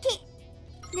はユ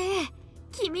キ。ねえ、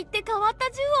君って変わった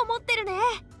銃を持ってるね。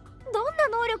どんな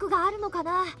能力があるのか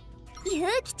な。ユ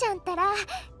キちゃんったら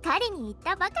狩りに行っ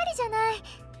たばかりじゃない。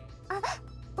あ、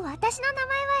私の名前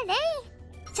はレ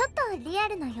イ。ちょっとリア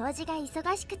ルの表示が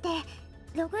忙しくて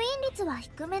ログイン率は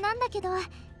低めなんだけど、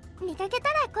見かけた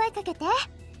ら声かけて。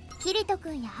キリト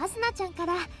君やアスナちゃんか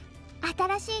ら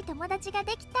新しい友達が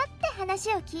できたって話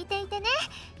を聞いていてね。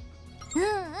そう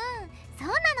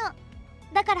なの。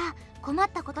だから困っ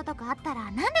たこととかあったら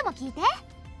何でも聞いて。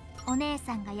お姉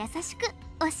さんが優しく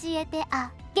教えて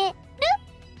あげる。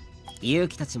ユ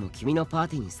キたちも君のパー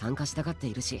ティーに参加したがって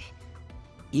いるし、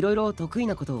いろいろ得意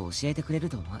なことを教えてくれる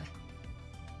と思う。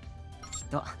きっ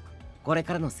とこれ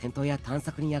からの戦闘や探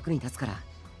索に役に立つから、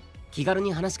気軽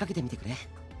に話しかけてみてくれ。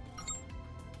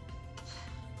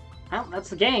Well, that's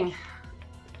the gang.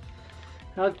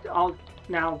 I'll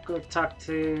now go talk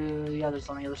to the others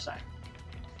on the other side.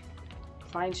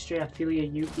 Klein, Straya, Philia,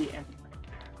 Yuki, and...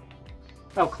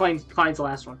 Oh, Klein's the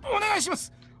last one. お願いしま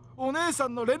す。お姉さ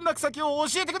んの連絡先を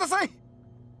教えてください。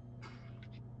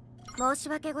申し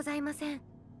訳ございません。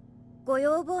ご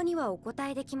要望にはお答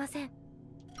えできません。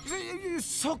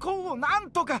そこをなん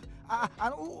とか。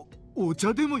お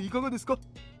茶でもいかがですか？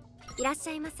いらっし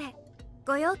ゃいませ。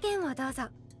ご用件をどうぞ。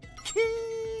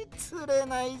釣れ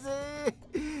ないぜ。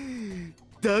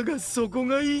だがそこ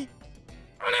がいい。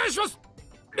お願いします。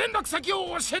連絡先を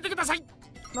教えてください。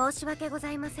申し訳ご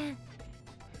ざいません。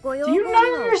ご要 Do 望 you に not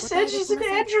はお答えで understand? き She's ま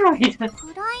an せん。 android!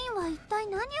 クラインは一体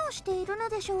何をしているの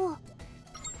でしょ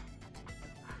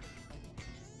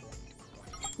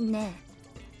う。ね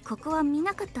え、ここは見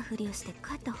なかったふりをして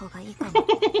帰った方がいいかも。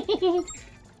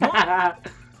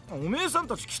おめえさん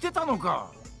たち来てたの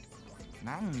か。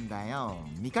なんだよ、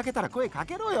見かけたら声か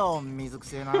けろよ、水く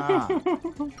せえな。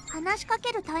話しか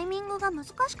けるタイミングが難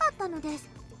しかったのです。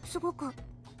すごく。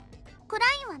クラ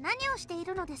インは何をしてい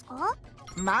るのですか？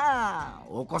まあ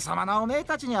お子様のおめえ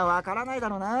たちにはわからないだ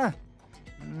ろうな。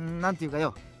なんていうか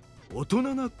よ、大人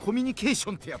なコミュニケーシ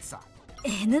ョンってやつさ。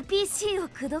 NPC を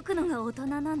口説くのが大人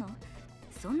なの？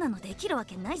そんなのできるわ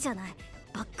けないじゃない。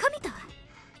ばっかみたい。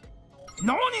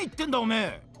何言ってんだおめ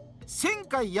え。1000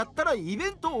回やったらイベ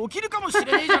ント起きるかもし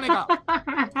れねえじゃねえか。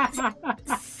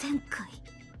1000回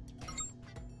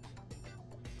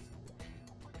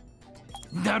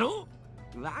だろ。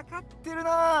分かってる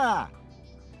な。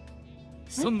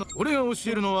そんな俺が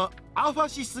教えるのはアファ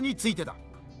シスについてだ。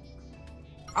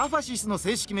アファシスの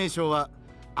正式名称は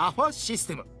アファシス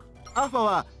テム。アファ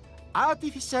はアーテ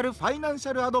ィフィシャル・ファイナンシ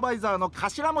ャル・アドバイザーの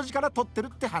頭文字から取ってる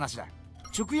って話だ。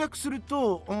直訳する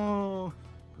と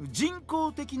人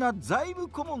工的な財務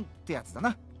顧問ってやつだ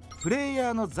な。プレイ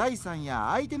ヤーの財産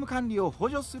やアイテム管理を補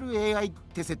助する AI っ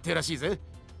て設定らしいぜ。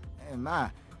ま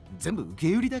あ全部受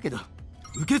け売りだけど、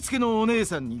受付のお姉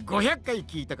さんに500回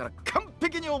聞いたから完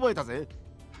璧に覚えたぜ。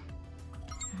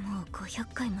もう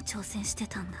500回も挑戦して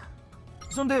たんだ。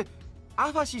そんで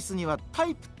アファシスにはタ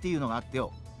イプっていうのがあって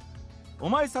よ。お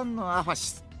前さんのアファ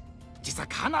シス実は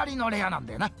かなりのレアなん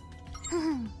だよな。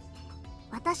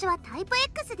私はタイプ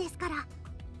X ですから、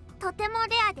とても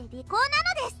レアで利口な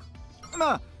のです。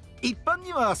まあ一般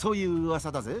にはそういう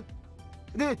噂だぜ。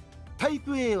でタイ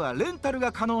プ A はレンタル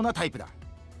が可能なタイプだ。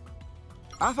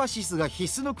アファシスが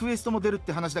必須のクエストも出るっ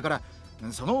て話だから、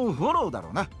そのフォローだ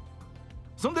ろうな。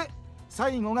そんで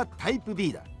最後がタイプ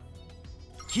B だ。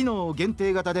機能限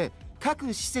定型で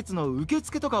各施設の受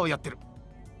付とかをやってる。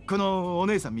このお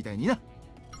姉さんみたいにな。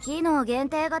機能限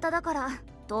定型だから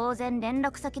当然連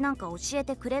絡先なんか教え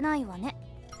てくれないわね。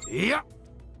いや、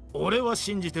俺は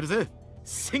信じてるぜ。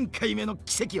1000回目の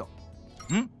奇跡を。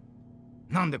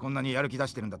なんでこんなにやる気出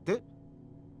してるんだって？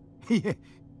いえ、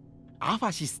アフ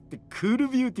ァシスってクール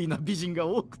ビューティーな美人が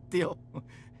多くってよ。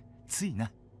つい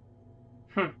な。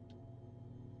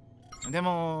で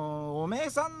もおめえ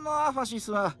さんのアファシ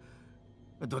スは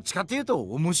どっちかっていうと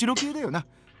面白系だよな。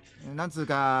なんつう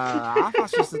かアファ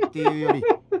シスっていうより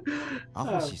アフ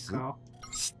ァシス？失礼な。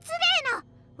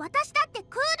私だって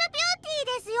クールビューティー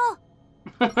ですよ。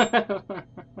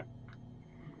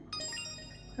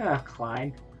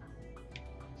Klein.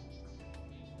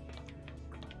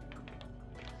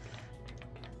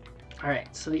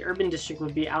 Alright, so the urban district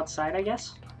would be outside, I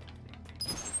guess?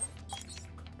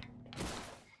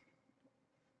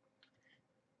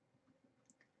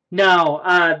 No,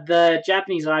 the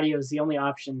Japanese audio is the only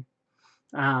option.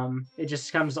 It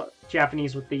just comes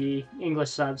Japanese with the English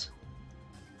subs.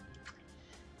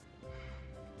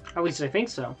 At least I think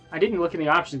so. I didn't look in the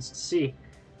options to see.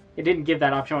 It didn't give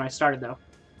that option when I started, though.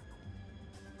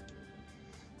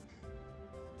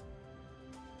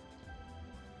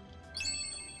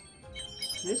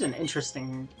 It is an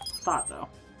interesting thought, though.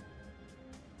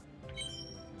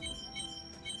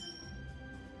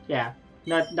 Yeah,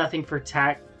 nothing for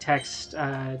text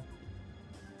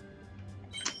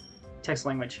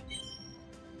language.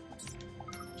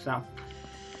 So,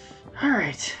 all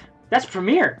right, that's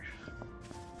Premiere.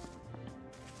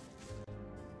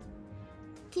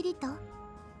 キリト。あ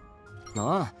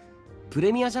あ、プ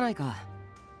レミアじゃないか。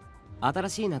新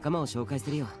しい仲間を紹介す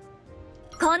るよ。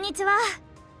こんにちは。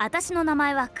私の名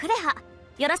前はクレハ。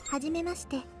よろしく。はじめまし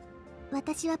て。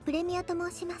私はプレミアと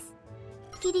申します。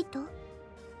キリト。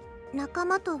仲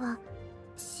間とは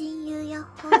親友や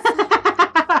本妻、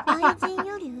愛人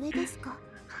より上ですか？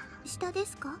下で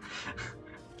すか？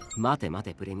待て待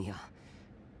てプレミア。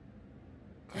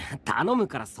頼む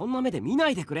からそんな目で見な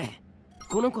いでくれ。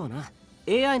この子はな、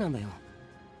AI なんだよ。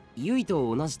ユイ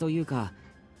と同じというか、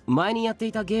前にやって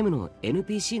いたゲームの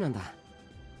NPC なんだ。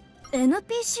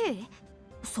NPC？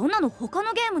 そんなの他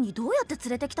のゲームにどうやって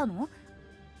連れてきたの？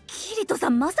キリトさ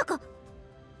んまさか。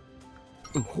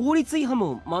法律違反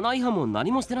もマナー違反も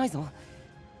何もしてないぞ。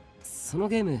その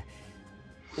ゲーム、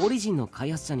オリジンの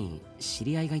開発者に知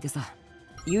り合いがいてさ、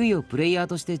ユイをプレイヤー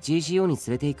として GCO に連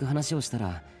れて行く話をした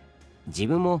ら、自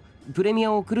分もプレミ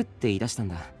アを送るって言い出したん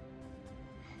だ。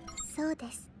そう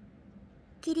です。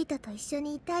キリトと一緒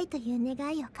にいたいという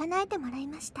願いを叶えてもらい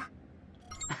ました。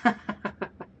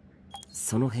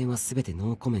その辺は全て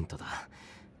ノーコメントだ。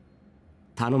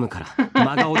頼むから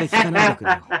真顔で聞かないでく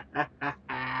れよ。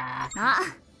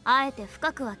あえて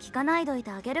深くは聞かないどい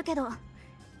てあげるけど、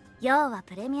要は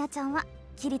プレミアちゃんは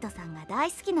キリトさんが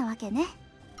大好きなわけね。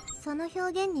その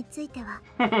表現については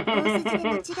大筋で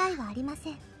間違いはありま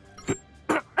せん。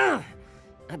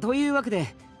というわけ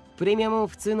でプレミアも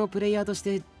普通のプレイヤーとし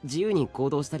て自由に行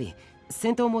動したり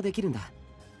戦闘もできるんだ。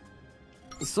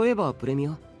そういえばプレミ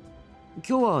ア、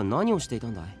今日は何をしていた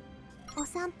んだい？お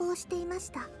散歩をしていま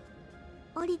した。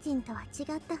オリジンとは違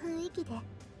った雰囲気で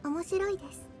面白い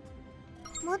です。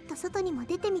もっと外にも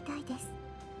出てみたいです。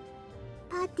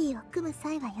パーティーを組む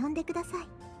際は呼んでください。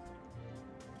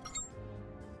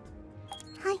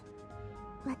はい、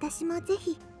私もぜ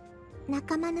ひ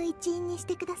仲間の一員にし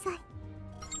てください。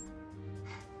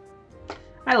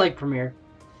I like Premiere.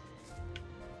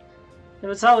 It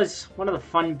was always one of the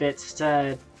fun bits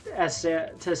to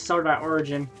sort out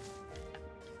Origin.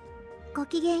 ご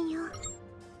きげんよう。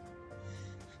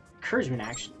Encouragement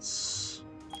actions.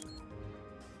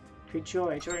 Create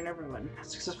joy in everyone.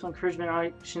 Successful encouragement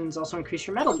actions also increase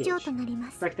your metal 以上 gauge. となり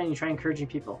ます。 Recommend you try encouraging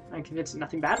people. I'm convinced that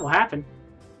nothing bad will happen.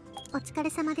 お疲れ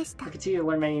様でした。 You continue to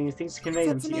learn many new things to convey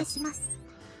them 説 to you. 明します。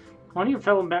One of your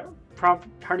fellow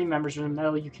party members with a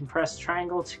medal, you can press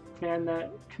triangle to commend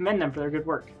them for their good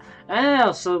work.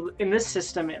 Oh, so in this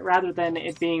system, rather than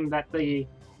it being that the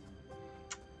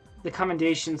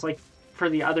commendations, like for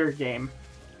the other game,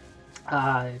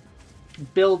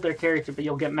 build their character, but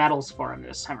you'll get medals for them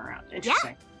this time around.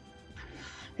 Interesting. Yeah.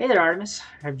 Hey there, Artemis.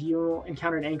 Have you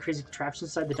encountered any crazy contraptions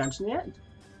inside the dungeon yet?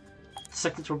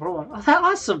 Second to roll. Oh, that's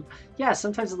awesome! Yeah,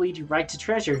 sometimes it'll lead you right to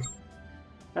treasure.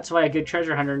 That's why a good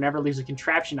treasure hunter never leaves a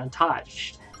contraption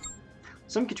untouched.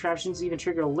 Some contraptions even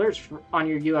trigger alerts on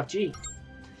your UFG.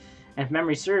 And if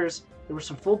memory serves, there were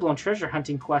some full-blown treasure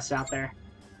hunting quests out there.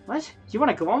 What? You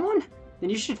want to go on one? Then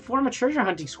you should form a treasure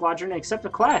hunting squadron and accept a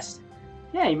quest.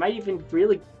 Yeah, you might even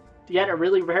get a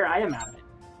really rare item out of it.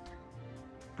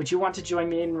 Would you want to join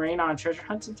me and Rain on a treasure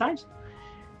hunt sometimes?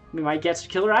 We might get some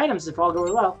killer items if all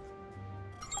goes well.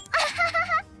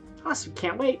 Awesome,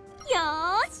 can't wait.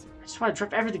 I just want to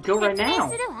drop everything, go right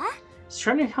now. As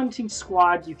treasure hunting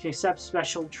squad, you can accept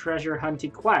special treasure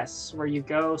hunting quests, where you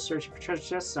go searching for treasure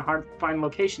chests in hard-to-find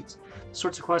locations. The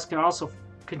sorts of quests can also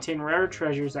contain rare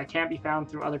treasures that can't be found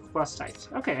through other quest types.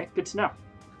 Okay, good to know.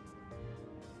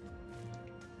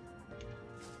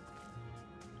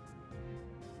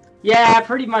 Yeah,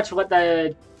 pretty much what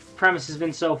the premise has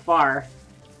been so far.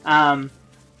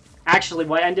 Actually,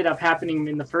 what ended up happening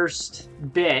in the first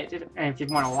bit, and if you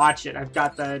want to watch it, I've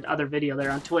got the other video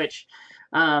there on Twitch.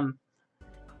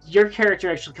 Your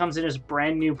character actually comes in as a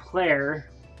brand new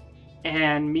player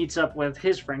and meets up with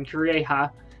his friend, Kureha.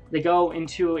 They go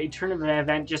into a tournament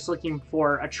event just looking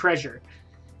for a treasure.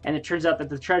 And it turns out that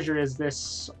the treasure is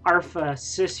this Alpha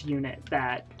Cis unit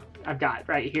that I've got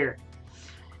right here.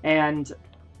 And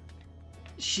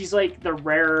she's like the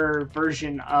rarer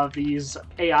version of these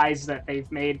AIs that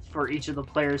they've made for each of the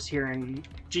players here in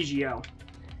GGO.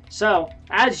 So,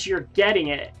 as you're getting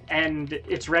it, and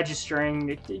it's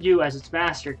registering you as its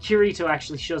master, Kirito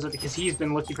actually shows up because he's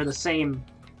been looking for the same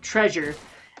treasure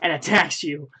and attacks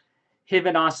you, him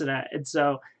and Asuna. And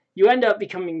so, you end up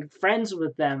becoming friends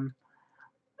with them,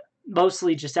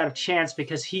 mostly just out of chance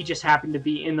because he just happened to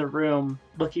be in the room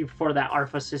looking for that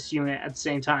Alpha Cis unit at the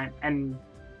same time, and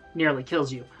nearly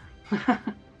kills you.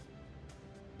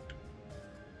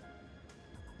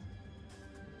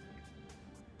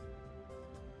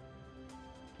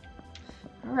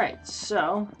 Alright,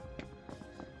 so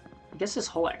I guess this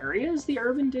whole area is the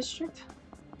urban district.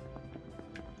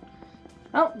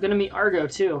 Oh, gonna meet Argo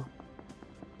too.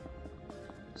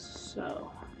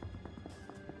 So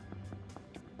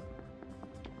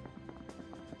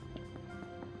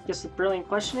I guess the brilliant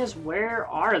question is, where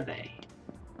are they?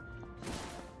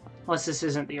 Unless this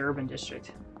isn't the urban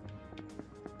district.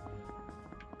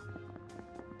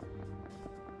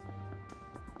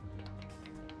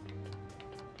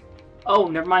 Oh,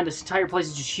 never mind. This entire place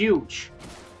is just huge.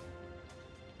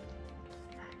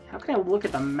 How can I look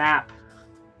at the map?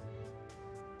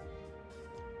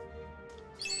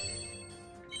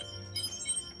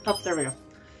 Oh, there we go.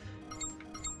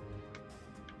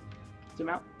 Zoom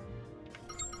out.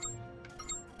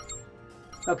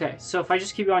 Okay, so if I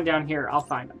just keep going down here, I'll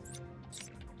find them.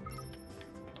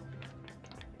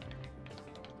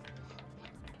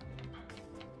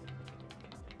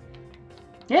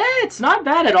 Yeah, it's not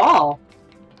bad at all.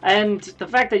 And the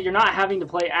fact that you're not having to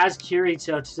play as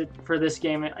Kirito for this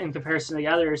game in comparison to the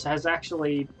others has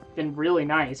actually been really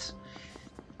nice.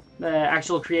 The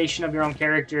actual creation of your own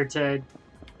character to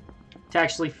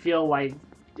actually feel like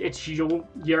it's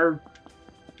your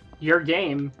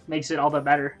game makes it all the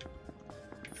better.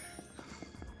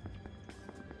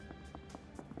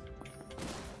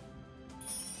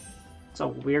 It's a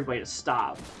weird way to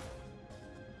stop.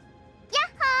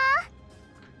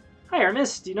 Hi,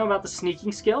 Artemis. Do you know about the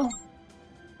sneaking skill?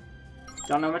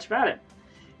 Don't know much about it.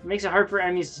 It makes it hard for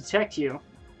enemies to detect you.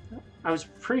 I was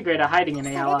pretty great at hiding in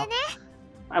Ayala.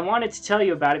 I wanted to tell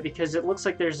you about it because it looks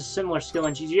like there's a similar skill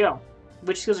in GGO.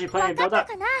 Which skills are you planning to build up?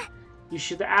 You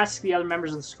should ask the other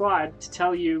members of the squad to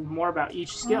tell you more about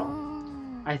each skill.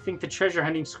 I think the treasure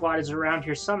hunting squad is around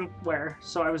here somewhere,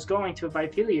 so I was going to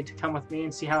invite Philia to come with me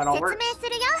and see how it all works.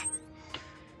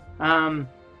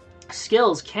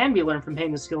 Skills can be learned from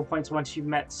paying the skill points once you've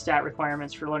met stat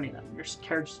requirements for learning them. Your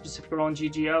character's specific role in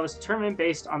GGO is determined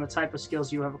based on the type of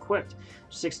skills you have equipped.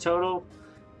 6 total: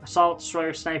 Assault,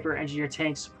 Destroyer, Sniper, Engineer,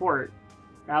 Tank, Support.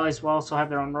 Allies will also have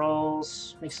their own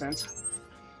roles. Makes sense.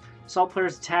 Assault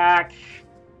players attack.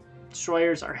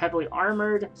 Destroyers are heavily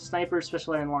armored. Snipers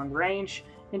specialize in long range.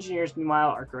 Engineers, meanwhile,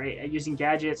 are great at using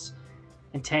gadgets.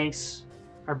 And tanks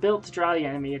are built to draw the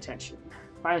enemy attention.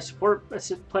 Finally, support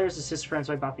players assist friends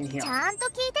by buffing heal.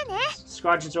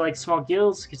 Squadrons are like small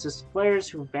guilds, consist of players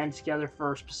who have banded together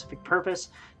for a specific purpose.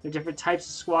 There are different types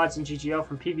of squads in GGO,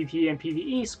 from PvP and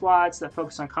PvE squads that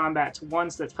focus on combat to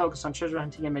ones that focus on treasure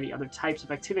hunting and many other types of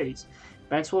activities.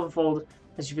 Events will unfold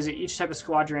as you visit each type of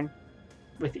squadron,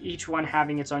 with each one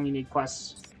having its own unique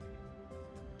quests.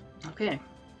 Okay.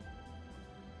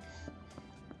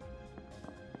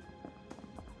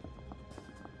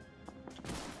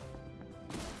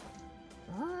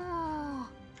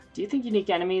 Do you think unique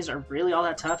enemies are really all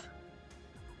that tough?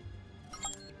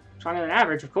 Stronger than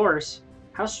average, of course.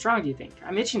 How strong do you think?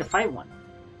 I'm itching to fight one.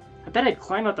 I bet I'd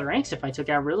climb up the ranks if I took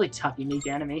out a really tough unique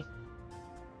enemy.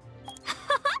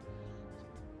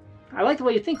 I like the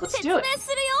way you think. Let's do it.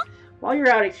 While you're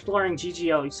out exploring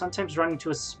GGO, you sometimes run into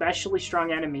especially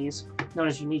strong enemies known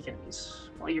as unique enemies.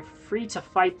 While you're free to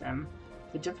fight them,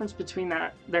 The difference between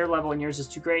their level and yours is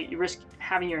too great. You risk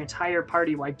having your entire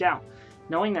party wiped out.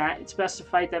 Knowing that, it's best to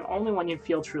fight them only when you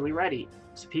feel truly ready.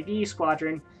 It's a PvE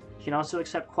squadron. You can also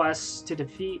accept quests to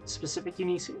defeat specific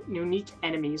unique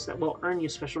enemies that will earn you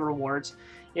special rewards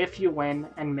if you win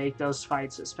and make those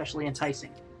fights especially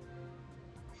enticing.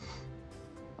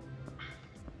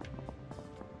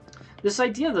 This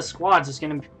idea of the squads is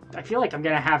going to... I feel like I'm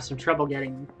going to have some trouble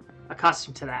getting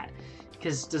accustomed to that.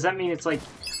 Because does that mean it's like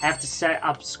I have to set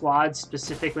up squads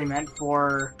specifically meant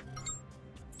for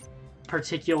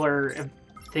particular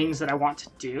things that I want to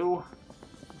do?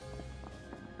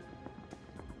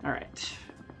 Alright.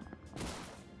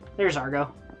 There's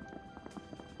Argo.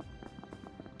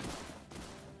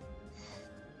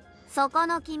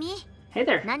 Hey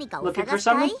there. Looking for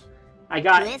something? I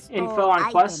got info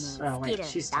on quests. Oh wait,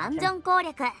 she's talking.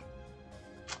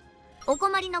 お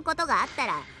困りのことがあった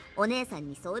らお姉さん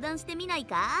に相談してみない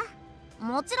か？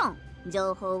もちろん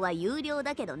情報は有料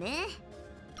だけどね。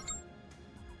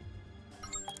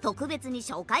特別に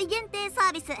初回限定サ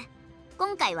ービス。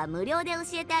今回は無料で教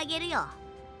えてあげるよ。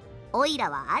おいら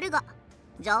はアルゴ、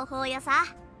情報屋さ。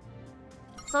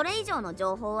それ以上の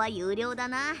情報は有料だ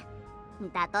な。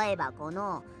例えばこ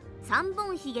の3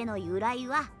本ひげの由来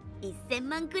は1000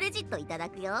万クレジットいただ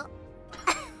くよ。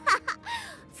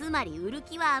つまり売る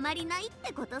気はあまりないっ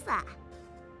てことさ。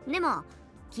でも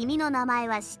君の名前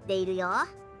は知っているよ。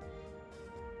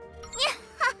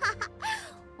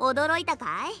驚いた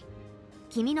かい？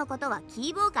君のことは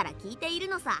キーボーから聞いている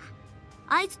のさ。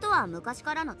あいつとは昔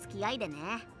からの付き合いでね。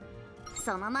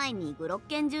その前にグロッ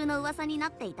ケン中の噂にな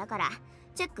っていたから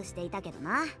チェックしていたけど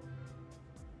な。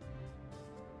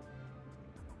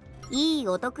いい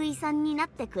お得意さんになっ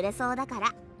てくれそうだか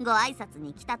らご挨拶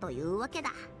に来たというわけ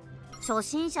だ。初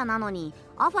心者なのに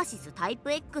アファシスタイ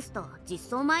プ X と実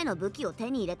装前の武器を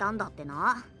手に入れたんだって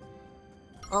な。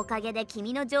おかげで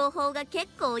君の情報が結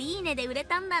構いいねで売れ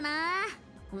たんだな。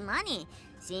何？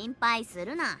心配す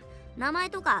るな。名前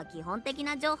とか基本的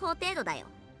な情報程度だよ。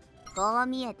こう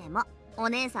見えてもお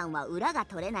姉さんは裏が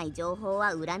取れない情報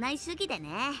は売らない主義でね。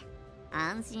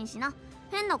安心しな。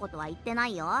変なことは言ってな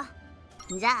いよ。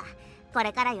じゃあこ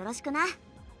れからよろしくな。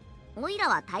おいら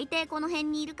は大抵この辺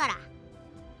にいるから。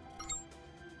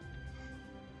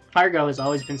Argo has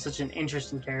always been such an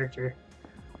interesting character.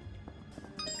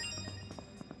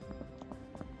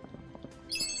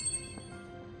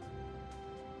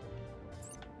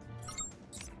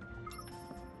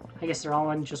 I guess they're all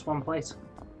in just one place.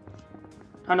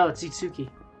 Oh no, it's Itsuki.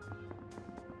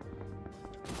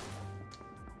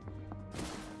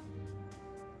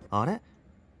 あれ？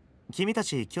君た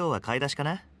ち今日は買い出しか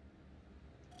な？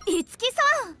いつきさ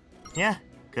ん。いや、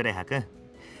クレハ君。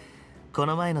こ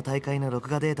の前の大会の録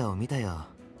画データを見たよ。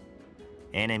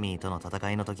エネミーとの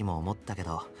戦いの時も思ったけ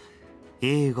ど、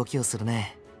いい動きをする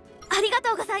ね。ありが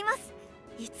とうございます。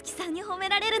いつきさんに褒め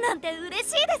られるなんて嬉し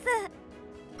いです。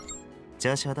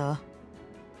調子はどう？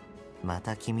ま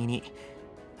た君に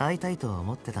会いたいと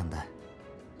思ってたんだ。あ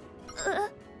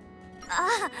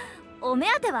あ、お目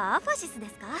当てはアファシスで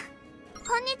すか？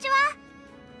こんにち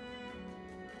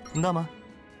は。どうも。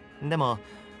でも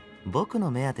僕の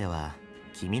目当ては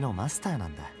君のマスターな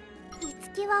んだ。い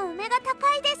つきはお目が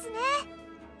高いですね。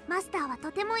マスターは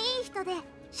とてもいい人で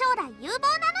将来有望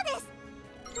なのです。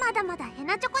まだまだヘ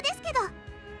ナチョコですけど、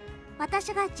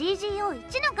私が GGO1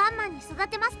 のガンマンに育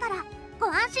てますからご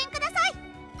安心ください。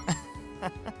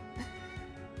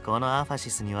このアファシ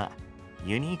スには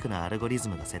ユニークなアルゴリズ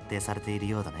ムが設定されている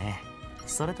ようだね。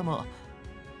それとも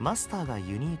マスターが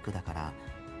ユニークだから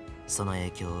その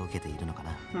影響を受けているのか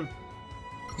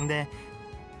な。で、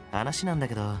話なんだ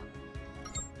けど、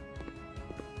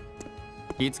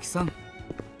いつきさん、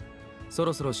そ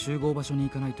ろそろ集合場所に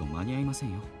行かないと間に合いませ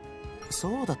んよ。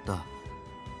そうだった。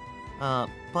あ、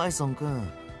パイソン君、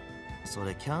そ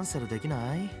れキャンセルでき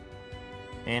ない？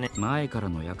前から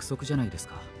の約束じゃないです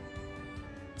か。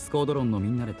スコードロンのみ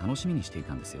んなで楽しみにしてい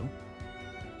たんですよ。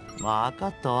わか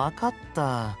ったわかっ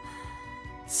た。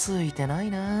ついてな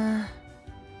いな。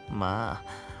ま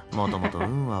あもともと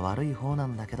運は悪い方な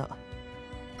んだけど。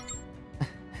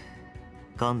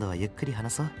今度はゆっくり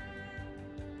話そう。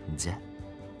じゃ。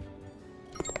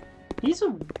He's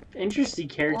an interesting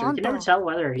character. You can never tell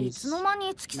whether he's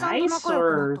nice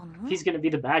or he's gonna be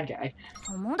the bad guy.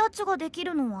 友達ができ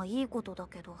るのはいいことだ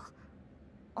けど、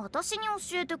私に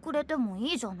教えてくれても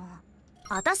いいじゃない。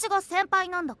私が先輩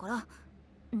なんだから、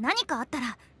何かあった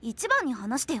ら一番に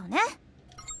話してよね。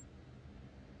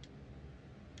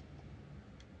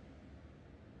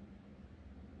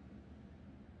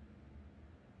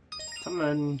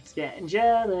Someone's getting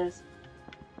jealous.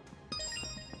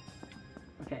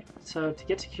 Okay, so to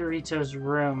get to Kirito's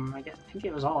room, I think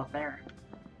it was all up there.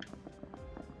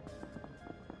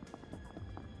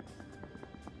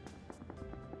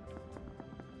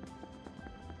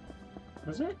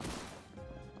 Was it?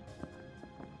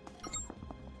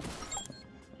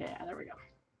 Yeah, there we go.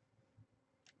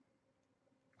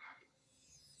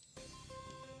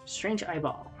 Strange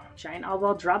eyeball. Giant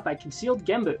eyeball dropped by concealed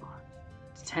Genbu.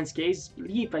 Its tense gaze is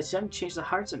believed by some to change the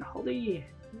hearts and wholly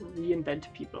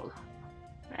reinvent people.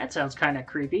 That sounds kind of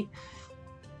creepy.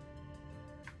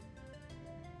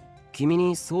 君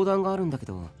に相談があるんだけ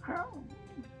ど、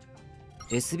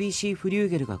SBC フリュー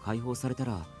ゲルが解放された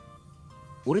ら、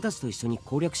俺たちと一緒に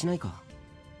攻略しないか？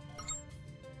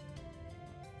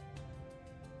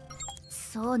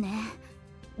そうね。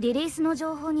リリースの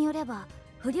情報によれば、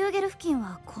フリューゲル付近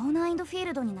は高難易度フィー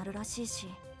ルドになるらしいし、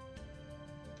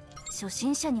初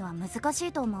心者には難し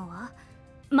いと思うわ。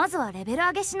まずはレベル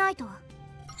上げしないと。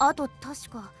あと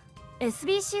確か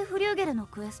SBC フリューゲルの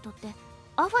クエストって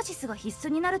アファシスが必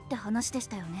須になるって話でし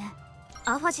たよね。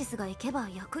アファシスが行けば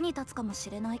役に立つかも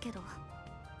しれないけど、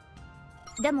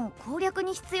でも攻略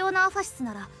に必要なアファシス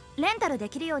ならレンタルで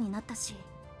きるようになったし、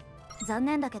残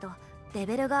念だけどレ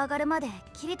ベルが上がるまで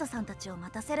キリトさんたちを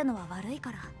待たせるのは悪い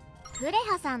から。クレ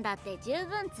ハさんだって十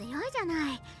分強いじゃ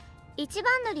ない。一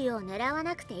番乗りを狙わ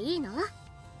なくていいの？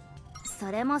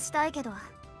それもしたいけど、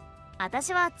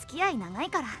私は付き合い長い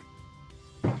から。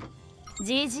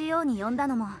GGO に呼んだ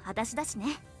のも私だし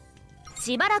ね。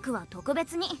しばらくは特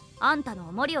別にあんたの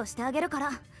お守りをしてあげるか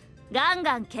ら、ガン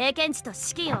ガン経験値と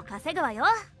資金を稼ぐわよ。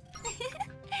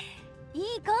いい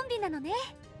コンビなのね。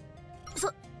そ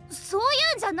うい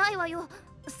うんじゃないわよ。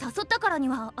誘ったからに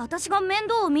は私が面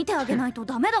倒を見てあげないと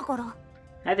ダメだから。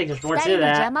I think there's 二 more 人 to の that.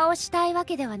 邪魔をしたいわ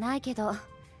けではないけど、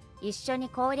一緒に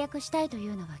攻略したいとい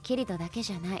うのはキリトだけ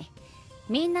じゃない。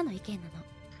みんなの意見なの。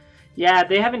Yeah,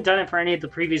 they haven't done it for any of the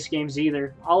previous games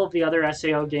either. All of the other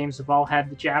SAO games have all had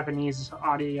the Japanese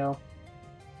audio.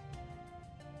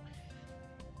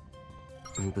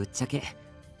 ぶっちゃけ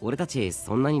俺たち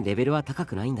そんなにレベルは高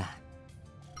くないんだ。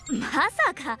ま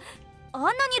さかあん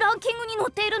なにランキングに載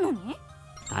っているのに？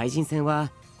対人戦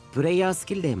はプレイヤース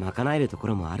キルで賄えるとこ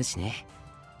ろもあるしね。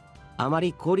あま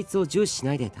り効率を重視し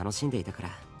ないで楽しんでいたから。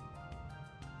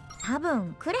多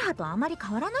分クレハとあまり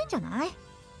変わらないんじゃない？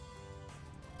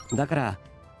だから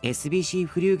SBC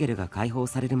フリューゲルが解放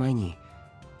される前に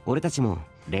俺たちも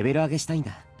レベル上げしたいん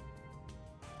だ。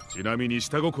ちなみに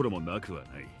下心もなくは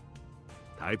ない。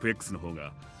タイプ X の方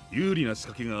が有利な仕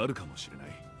掛けがあるかもしれない。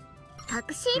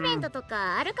隠しイベントと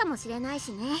かあるかもしれない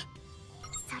しね。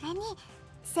それに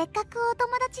せっかくお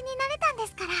友達になれたんで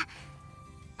すか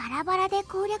ら、バラバラで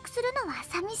攻略するのは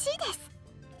寂しいです。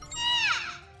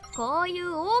こうい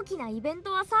う大きなイベン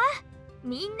トはさ、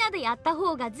みんなでやった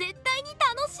方が絶対に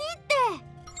楽しいっ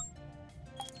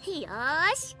て。よ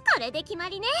ーし、これで決ま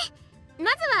りね。ま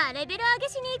ずはレベル上げ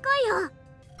しに行こうよ。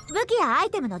武器やアイ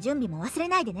テムの準備も忘れ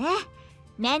ないでね。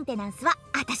メンテナンスは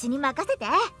私に任せて。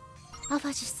アフ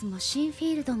ァシスも新フ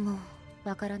ィールドも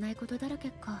わからないことだらけ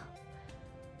か。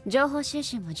情報収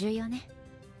集も重要ね。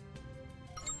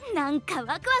なんか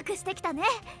ワクワクしてきたね。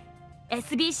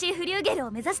 SBC フリューゲル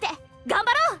を目指して頑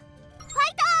張ろう。ファイ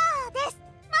トーです、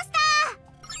マス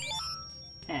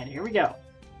ター。 And here we go.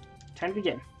 Time to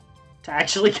begin. To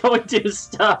actually go and do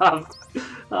stuff.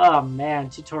 Oh man,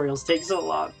 tutorials take so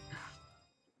long.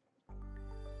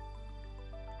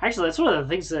 Actually, that's one of the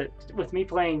things that, with me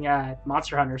playing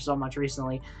Monster Hunter so much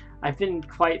recently, I've been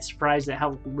quite surprised at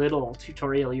how little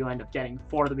tutorial you end up getting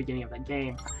for the beginning of the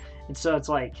game. And so it's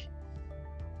like,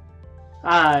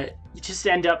 you just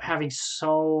end up having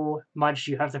so much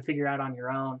you have to figure out on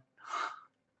your own.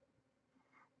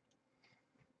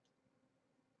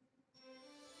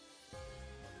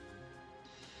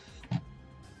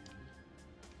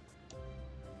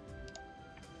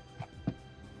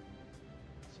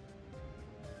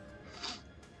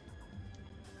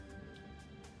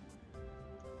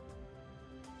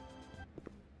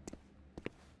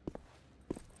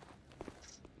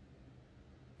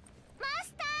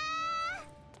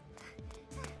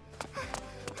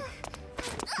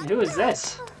 Who is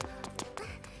this?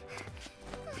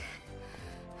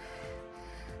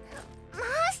 マ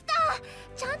スター、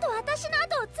ちゃんと私の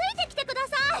後をついてきてくだ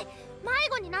さい。迷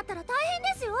子になったら大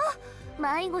変ですよ。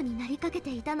迷子になりかけ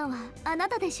ていたのはあな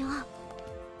たでしょう。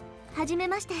はじめ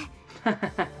まして。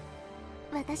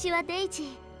私はデイジ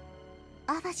ー。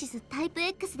アファシスタイプ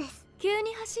X です。急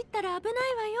に走ったら危ないわ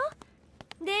よ。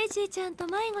デイジーちゃんと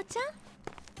迷子ちゃ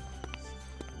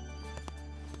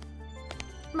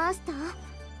ん。マスター、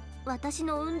私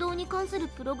の運動に関する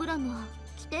プログラムは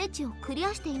規定値をクリ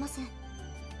アしています。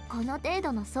この程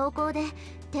度の走行で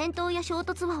転倒や衝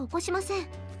突は起こしません。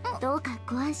どうか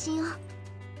ご安心を。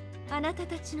あなた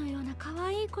たちのような可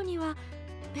愛い子には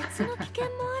別の危険も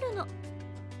あるの。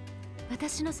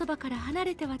私のそばから離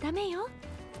れてはダメよ。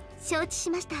承知し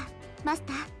ました、マス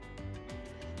ター。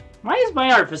Why is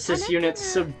my Arphasis unit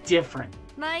so different?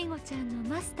 迷子ちゃんの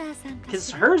マスターさんか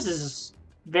し Because ら。 hers is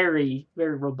very,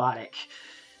 very robotic.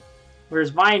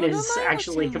 Whereas mine is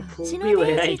actually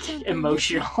completely like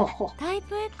emotional. タイ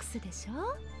プ X でしょ。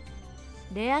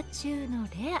レア中の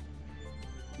レア。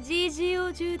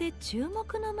GGO 中で注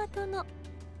目の的の。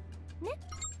ね。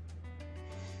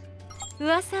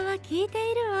噂は聞い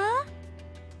ているわ。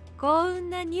幸運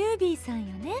なニュービーさん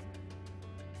よね。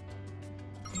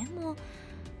でも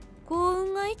幸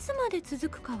運がいつまで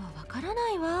続くかはわから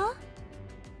ないわ。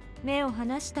目を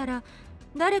離したら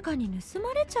誰かに盗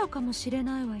まれちゃうかもしれ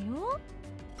ないわよ。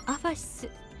アファシス、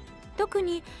特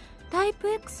にタイプ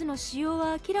X の使用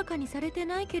は明らかにされて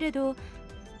ないけれど、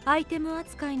アイテム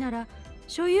扱いなら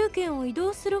所有権を移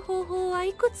動する方法は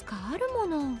いくつかあるも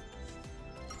の。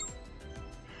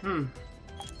本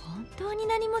当に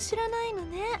何も知らないの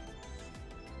ね。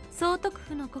総督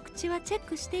府の告知はチェッ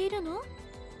クしているの？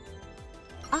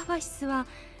アファシスは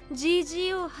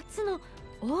GGO 初の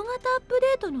大型アップデ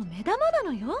ートの目玉な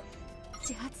のよ。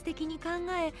自発的に考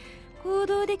え行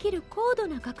動できる高度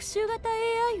な学習型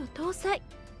AI を搭載。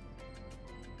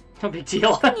No big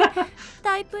deal. 特に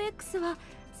タイプ X は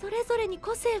それぞれに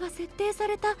個性が設定さ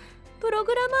れたプロ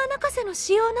グラマー泣かせの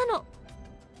仕様なの。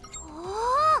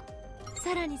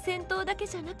さらに戦闘だけ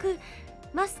じゃなく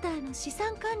マスターの資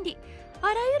産管理、あ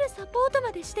らゆるサポート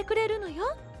までしてくれるの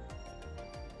よ。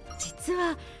実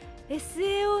は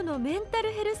SAO のメンタ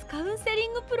ルヘルスカウンセリ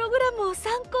ングプログラムを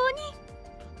参考に。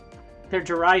 They're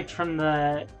derived from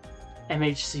the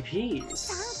MHCPs.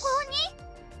 参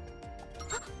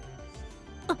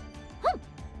考に？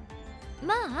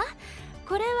まあ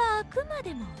これはあくま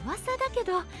でも噂だけ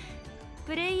ど、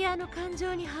プレイヤーの感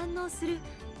情に反応する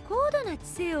高度な知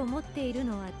性を持っている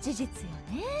のは事実よ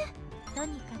ね。と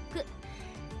にかく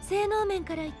性能面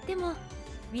から言っても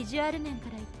ビジュアル面か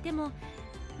ら言っても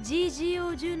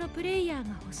GGO 中のプレイヤーが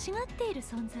欲しがっている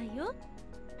存在よ。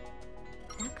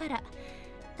だから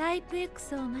タイプ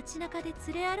X を街中で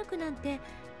連れ歩くなんてよ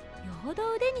ほ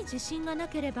ど腕に自信がな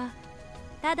ければ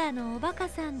ただのおバカ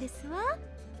さんですわ。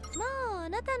まああ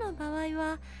なたの場合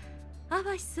はアフ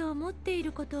ァシスを持ってい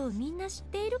ることをみんな知っ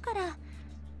ているから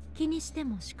気にして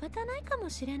も仕方ないかも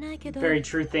しれないけど、 Very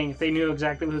true thing. If they knew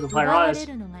exactly who the 奪 player わ was. れ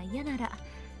るのが嫌なら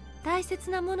大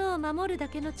切なものを守るだ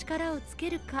けの力をつ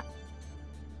けるか、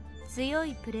強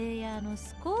いプレイヤーの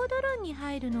スコードロンに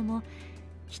入るのも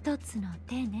一つの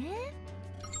手ね。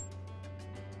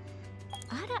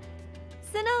あら、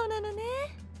素直なのね。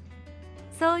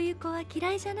そういう子は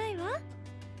嫌いじゃないわ。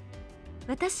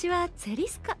私はゼリ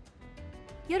スカ。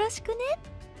よろしくね。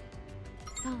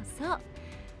そうそう、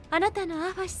あなたの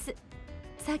アファシス、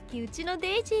さっきうちの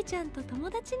デイジーちゃんと友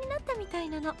達になったみたい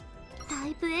なの。タ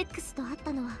イプ X と会っ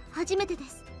たのは初めてで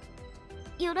す。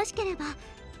よろしければ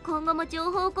今後も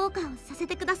情報交換をさせ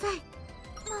てください。も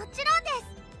ちろんで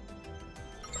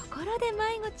す。ところで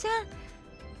迷子ちゃん、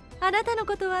あなたの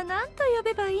ことは何と呼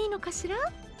べばいいのかしら？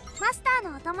マスタ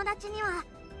ーのお友達には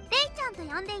レイちゃんと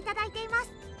呼んでいただいています。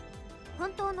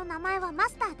本当の名前はマ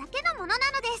スターだけのものなの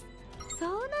です。そ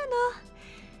うな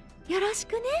の。よろし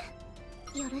くね。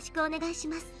よろしくお願いし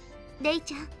ます、レイ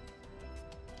ちゃん。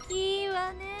いい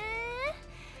わね。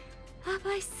アフ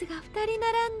ァシスが2人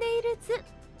並んでいる図。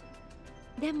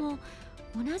でも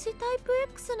同じタイプ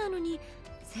X なのに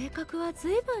性格は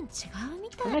随分違うみ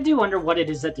たい。 I do wonder what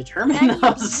it is that determines 何よりマ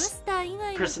those スター以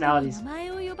外の人に personalities. 名前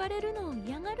を呼ばれるのを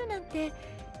嫌がるなんて、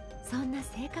そんな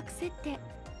性格設定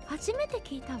初めて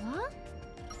聞いたわ。な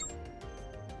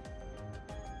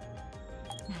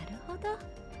るほど、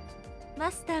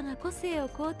マスターが個性を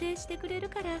肯定してくれる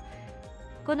から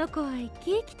この子は生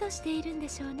き生きとしているんで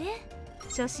しょうね。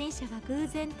初心者が偶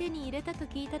然手に入れたと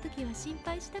聞いた時は心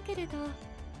配したけれど。よ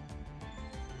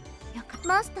かった。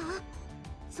マスター、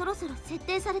そろそろ設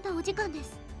定されたお時間で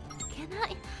す。いけな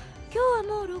い。今日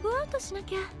はもうログアウトしな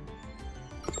きゃ。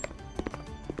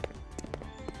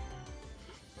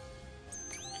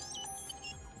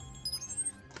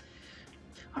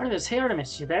Artemis, hey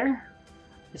Artemis, you there?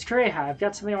 It's Kureha. I've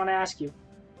got something I want to ask you.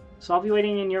 So I'll be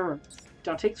waiting in your room.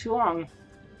 Don't take too long.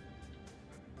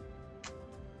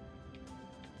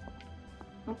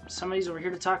 Oh, somebody's over here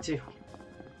to talk to.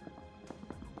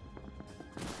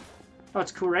 Oh,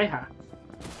 it's Kureha.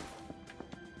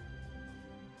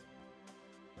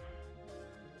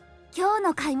 今日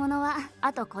の買い物は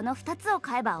あとこの2つを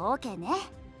買えば OK ね。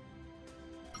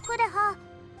クレハ、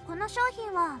この商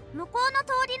品は向こうの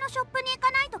通りのショップに行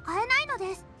かないと買えないの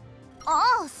です。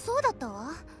ああ、そうだった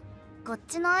わ。こっ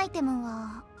ちのアイテム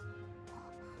は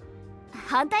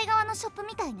反対側のショップ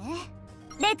みたいね。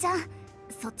レイちゃん、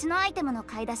そっちのアイテムの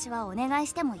買い出しはお願い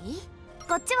してもいい？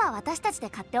こっちは私たちで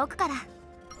買っておくから。了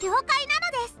解な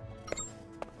のです。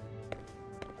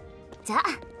じゃあ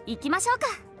行きましょうか。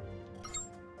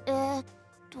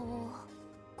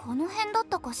この辺だっ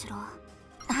たかしら。あ、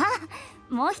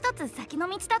もう一つ先の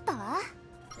道だったわ。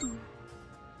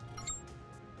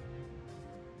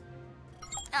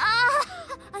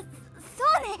そ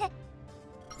うね。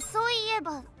そういえ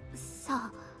ば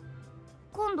さ、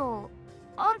今度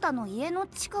あんたの家の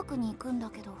近くに行くんだ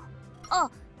けど。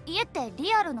あ、家って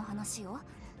リアルの話よ。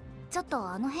ちょっと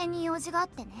あの辺に用事があっ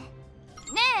てね。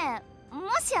ねえ、も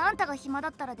しあんたが暇だ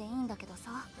ったらでいいんだけど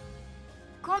さ。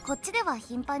こっちでは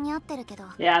頻繁に会ってるけど。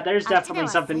Yeah, there's definitely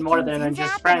something more than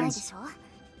just friends.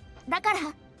 だから。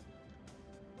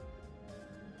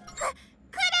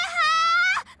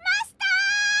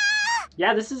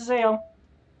Yeah, this is SAO. お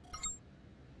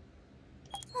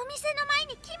店の前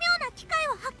に奇妙な機械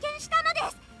を発見したので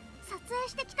す。撮影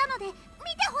してきたので見て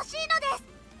ほしいので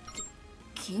す。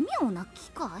奇妙な機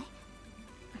械？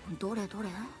どれどれ？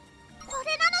こ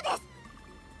れなので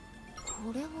す。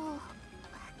これは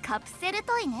カプセル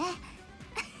トイね。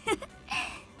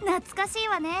懐かしい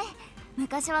わね。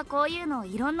昔はこういうの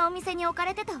いろんなお店に置か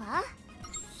れてたわ。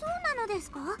そうなのです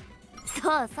か？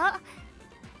そうそう。あ、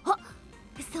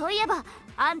そういえば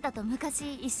あんたと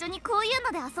昔一緒にこういう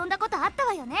ので遊んだことあった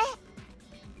わよね。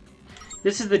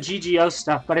This is the GGO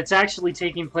stuff, but it's actually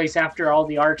taking place after all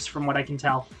the arcs from what I can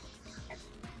tell.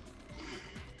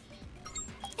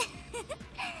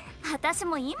 私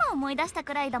も今思い出した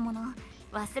くらいだもの。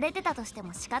忘れてたとして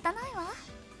も仕方ないわ。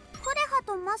クレハ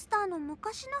とマスターの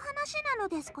昔の話なの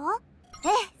ですか？え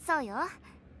え、そうよ。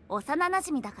幼な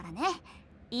じみだからね。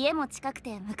家も近く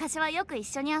て昔はよく一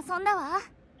緒に遊んだわ。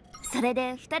それ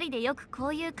で2人でよくこ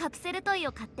ういうカプセルトイ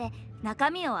を買って中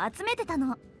身を集めてた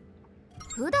の。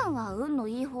普段は運の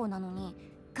いい方なのに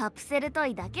カプセルト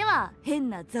イだけは変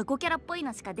な雑魚キャラっぽい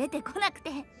のしか出てこなくて。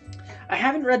I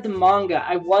haven't read the manga.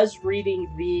 I was reading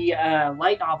the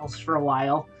light novels for a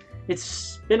while.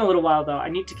 It's been a little while though. I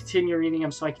need to continue reading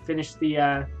them so I can finish the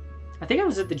I think I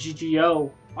was at the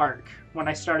GGO arc when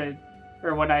I started,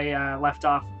 or when I left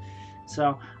off.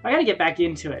 So I gotta get back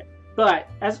into it. But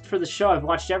as for the show, I've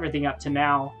watched everything up to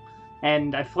now,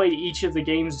 and I've played each of the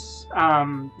games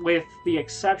with the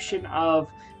exception of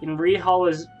in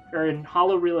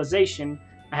Hollow Realization.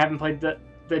 I haven't played the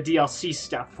DLC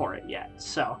stuff for it yet.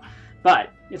 So,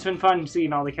 but it's been fun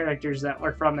seeing all the characters that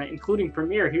are from it, including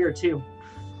Premiere here too.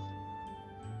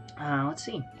 Let's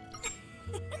see.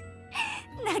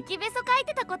 泣きべそ書い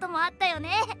てたこともあったよね。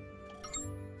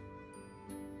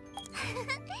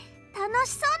楽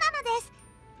しそうなので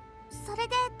す。それ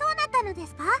でどうなったので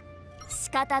すか？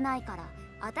仕方ないから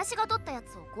私が取ったや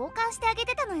つを交換してあげ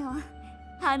てたのよ。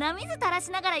鼻水垂ら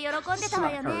しながら喜んでた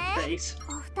わよね。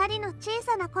お二人の小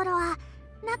さな頃は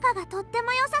仲がとって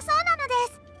も良さそうなので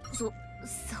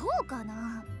す。そうか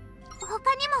な。他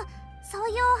にもそう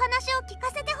いうお話を聞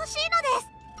かせてほしいので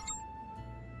す。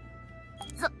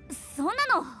そんな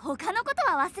の他のこと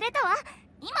は忘れたわ。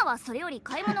今はそれより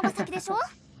買い物が先でしょ。ほ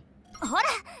ら、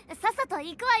さっさと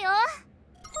行くわよ。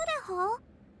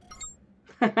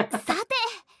クレハ？さて、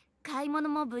買い物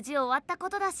も無事終わったこ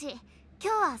とだし、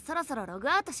今日はそろそろログ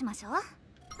アウトしましょう。マ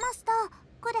スター、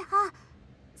クレハ、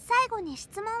最後に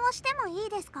質問をしてもいい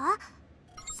ですか？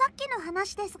さっきの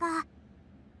話ですが。そうなの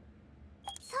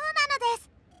です。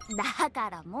だか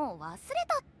らもう忘れ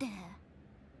たって。は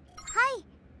い。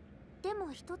で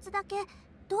も一つだけ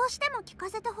どうしても聞か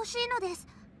せてほしいのです。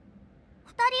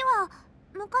二人は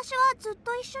昔はずっ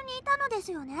と一緒にいたので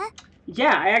すよね。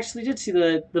Yeah, I actually did see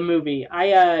the movie.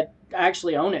 I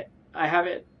actually own it. I have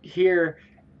it here.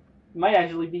 It might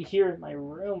actually be here in my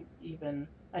room even.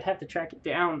 I'd have to track it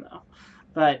down though.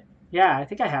 But yeah, I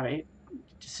think I have it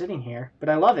just sitting here. But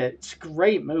I love it. It's a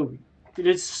great movie. They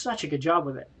did such a good job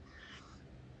with it.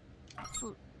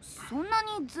 そんな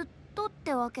にずっとっ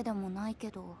てわけでもないけ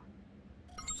ど。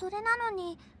それなの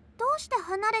にどうして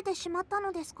離れてしまった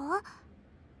のですか？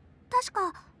確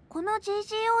かこの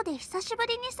GGO で久しぶ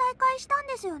りに再会したん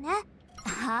ですよね。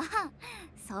ああ、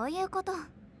そういうこと。も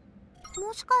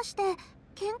しかして喧嘩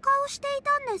をしてい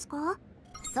たんですか？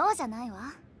そうじゃない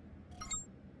わ。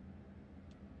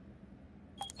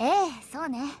ええ、そう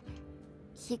ね。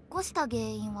引っ越した原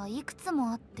因はいくつ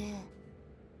もあって、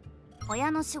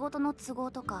親の仕事の都合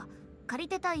とか借り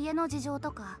てた家の事情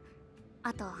とか、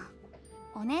あと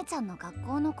お姉ちゃんの学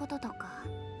校のこととか。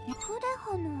クレ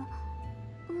ハの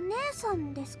お姉さ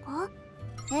んですか？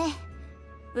え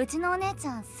え、うちのお姉ち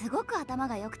ゃんすごく頭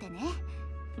が良くてね、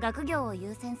学業を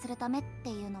優先するためって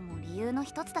いうのも理由の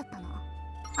一つだったの。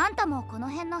あんたもこの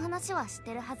辺の話は知っ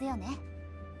てるはずよね。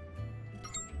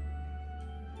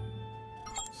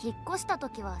引っ越した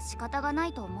時は仕方がな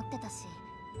いと思ってたし、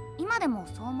今でも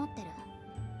そう思ってる。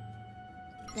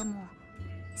でも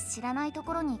知らないと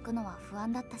ころに行くのは不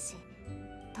安だったし、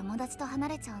友達と離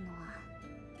れちゃうのは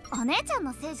お姉ちゃん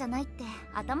のせいじゃないって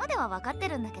頭では分かって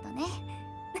るんだけどね。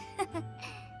ク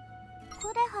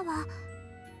レハは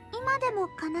今でも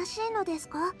悲しいのです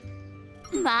か？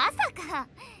まさか。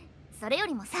それよ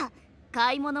りもさ、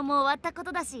買い物も終わったこ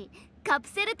とだし、カプ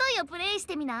セルトイをプレイし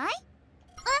てみない？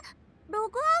ログア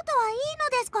ウトはいいの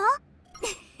ですか？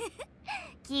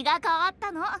気が変わっ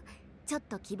たの。ちょっ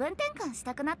と気分転換し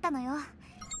たくなったのよ。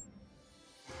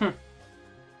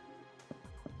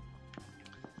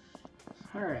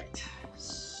Alright,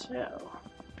 so...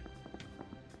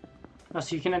 Oh,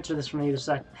 so you can enter this from either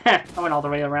side. I went all the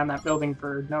way around that building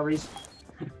for no reason.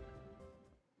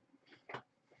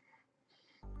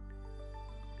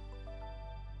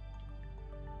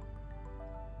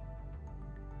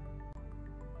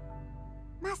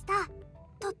 マスター、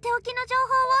とっておきの情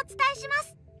報をお伝えしま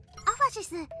す。アファシ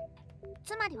ス、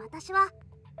つまり私は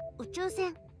宇宙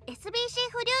船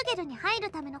SBC フリューゲルに入る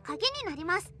ための鍵になり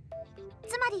ます。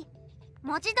つまり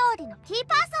文字通りのキー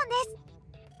パー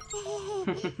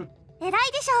ソンです。偉い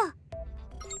でしょう。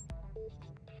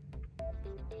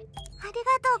あり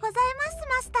がとうございます、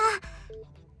マスタ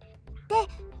ー。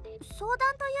で、相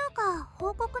談というか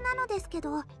報告なのですけ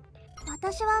ど、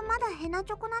私はまだヘナ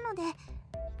チョコなので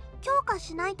強化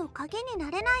しないと鍵にな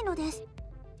れないのです。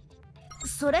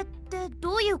それって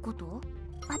どういうこと？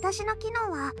私の機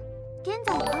能は現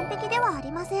在完璧ではあ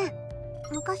りません。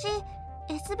昔 SBC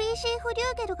フリ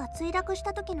ューゲルが墜落し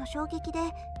た時の衝撃で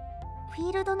フィ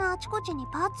ールドのあちこちに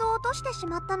パーツを落としてし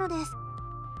まったのです。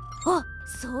あ、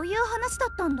そういう話だっ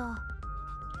たんだ。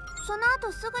その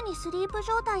後すぐにスリープ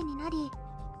状態になり、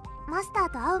マスタ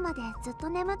ーと会うまでずっと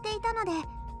眠っていたので、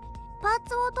パー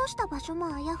ツを落とした場所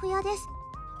もあやふやです。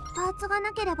パーツが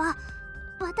なければ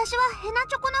私はヘナ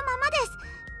チョコのままです。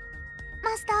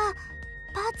マスター、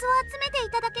パーツを集めてい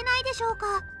ただけないでしょうか？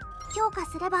強化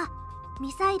すれば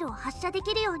ミサイルを発射で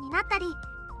きるようになったり、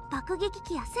爆撃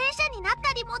機や戦車になっ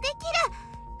たりもできる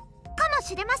かも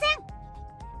しれませ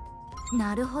ん。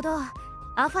なるほど、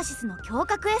アファシスの強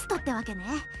化クエストってわけね。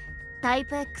タイ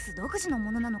プ X 独自の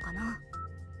ものなのかな。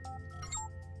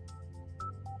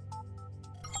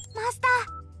マスタ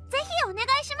ー、ぜひお願い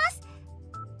します。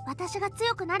私が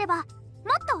強くなればもっ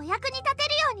とお役に立て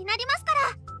るようになりますか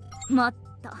ら。もっ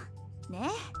とね。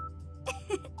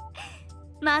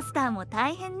マスターも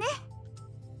大変ね。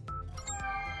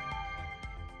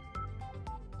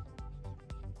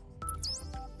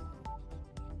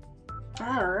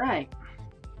Alright.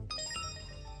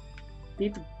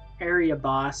 Beat the area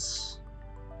boss.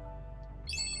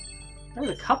 There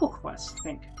was a couple quests, I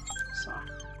think. Saw.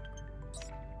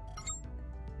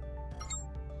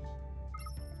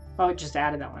 Oh, it just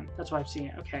added that one. That's why I'm seeing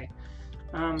it. Okay.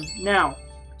 Now.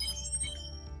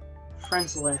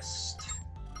 Friends list.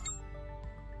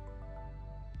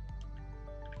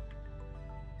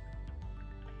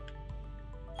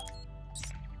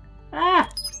 Ah!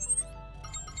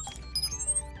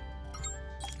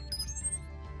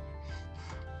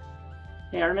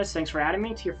 Hey Artemis, thanks for adding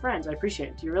me to your friends. I appreciate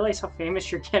it. Do you realize how famous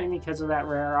you're getting because of that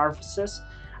rare artifice?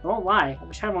 I won't lie, I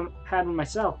wish I had one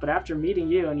myself, but after meeting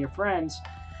you and your friends,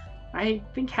 I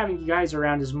think having you guys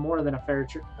around is more than a fair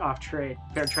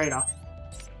trade-off.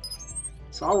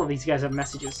 So all of these guys have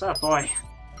messages. Oh boy.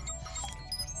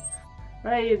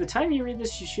 By the time you read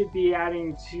this, you should be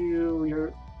adding to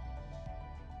your...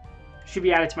 should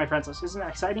be added to my friends list. Isn't that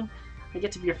exciting? I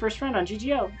get to be your first friend on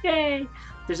GGO. Yay!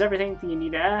 If there's everything you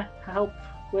need help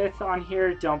with on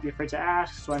here, don't be afraid to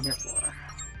ask. That's what I'm here for.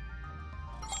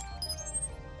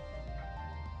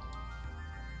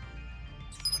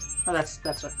 Oh, that's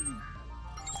what.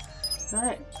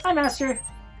 Alright. Hi, Master!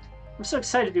 I'm so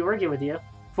excited to be working with you.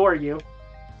 For you.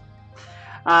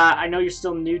 I know you're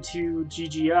still new to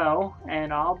GGO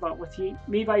and all, but with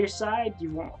me by your side,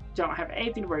 you don't have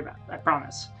anything to worry about. I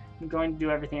promise. I'm going to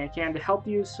do everything I can to help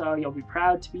you, so you'll be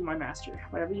proud to be my master.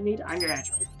 Whatever you need, I'm your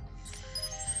android.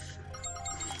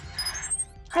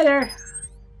 Hi there!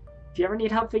 If you ever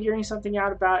need help figuring something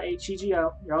out about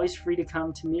GGO, you're always free to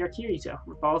come to me or Kirito.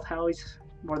 We're both always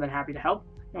more than happy to help.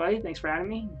 Anyway, thanks for adding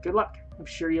me. Good luck. I'm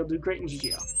sure you'll do great in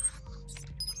GGO.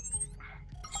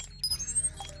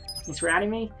 Thanks for adding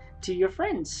me. to your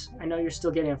friends. I know you're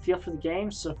still getting a feel for the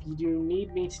game, so if you do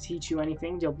need me to teach you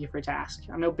anything, don't be afraid to ask.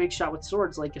 I'm no big shot with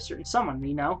swords like a certain someone,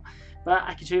 you know, but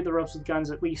I can show you the ropes with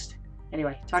guns at least.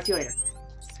 Anyway, talk to you later.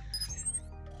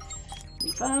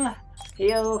 Leafa,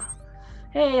 heyo.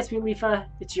 Hey, it's me, Leafa.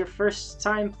 It's your first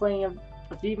time playing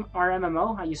a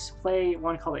MMO. I used to play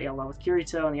one called ALO with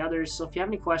Kirito and the others, so if you have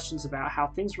any questions about how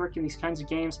things work in these kinds of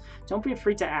games, don't be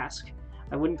afraid to ask.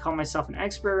 I wouldn't call myself an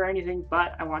expert or anything,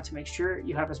 but I want to make sure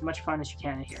you have as much fun as you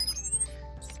can in here.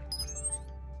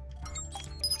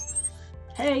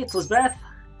 Hey, it's Lizbeth.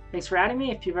 Thanks for adding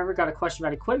me. If you've ever got a question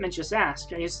about equipment, just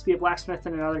ask. I used to be a blacksmith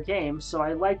in another game, so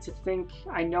I like to think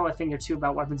I know a thing or two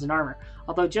about weapons and armor.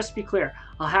 Although, just to be clear,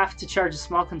 I'll have to charge a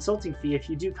small consulting fee if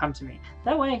you do come to me.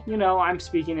 That way, you know, I'm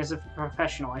speaking as a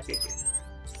professional, I figure.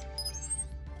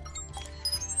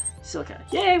 Silica.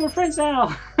 Yay, we're friends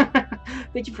now!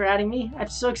 Thank you for adding me. I'm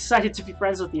so excited to be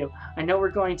friends with you. I know we're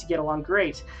going to get along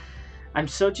great. I'm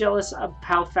so jealous of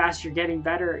how fast you're getting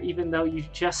better, even though you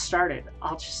just started.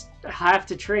 I'll just have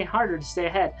to train harder to stay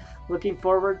ahead. Looking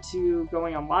forward to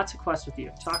going on lots of quests with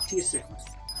you. Talk to you soon.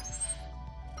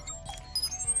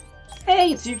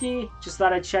 Hey, it's Yuki. Just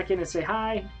thought I'd check in and say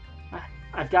hi.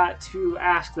 I've got to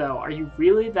ask, though, are you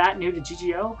really that new to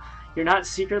GGO? You're not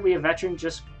secretly a veteran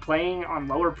just playing on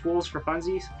lower pools for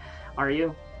funsies, are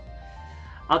you?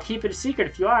 I'll keep it a secret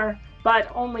if you are, but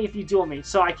only if you duel me,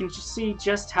 so I can just see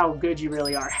just how good you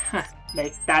really are.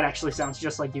 Mate, that actually sounds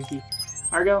just like Yuki.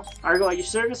 Argo at your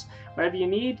service. Whatever you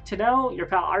need to know, your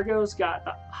pal Argo's got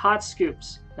the hot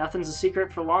scoops. Nothing's a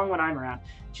secret for long when I'm around.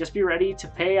 Just be ready to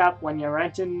pay up when you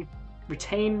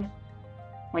retain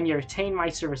my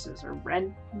services. Or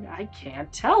rent. I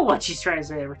can't tell what she's trying to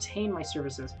say. Retain my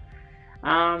services.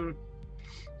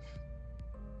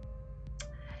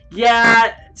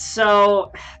 Yeah,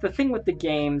 so the thing with the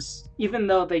games, even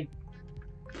though they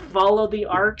follow the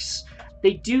arcs,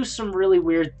 they do some really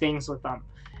weird things with them.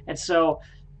 And so,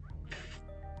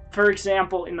 for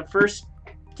example, in the first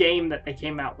game that they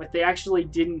came out with, they actually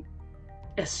didn't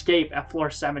escape at floor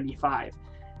 75.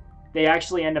 They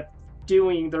actually end up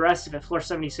doing the rest of it, floor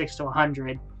 76 to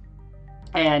 100.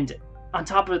 And on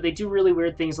top of it, they do really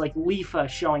weird things like Leafa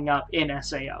showing up in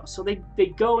SAO. So they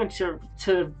go into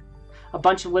a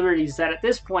bunch of liberties that at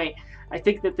this point, I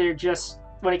think that they're just,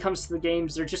 when it comes to the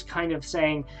games, they're just kind of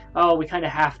saying, oh, we kind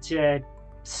of have to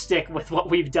stick with what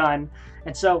we've done.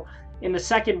 And so in the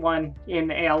second one,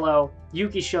 in ALO,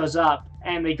 Yuki shows up,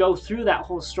 and they go through that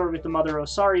whole story with the Mother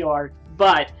Rosario arc,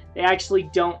 but they actually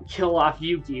don't kill off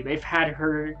Yuki. They've had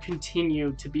her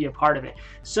continue to be a part of it.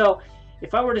 So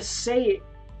if I were to say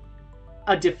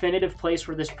a definitive place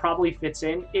where this probably fits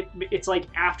in, it's like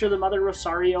after the Mother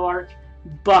Rosario arc,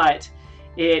 but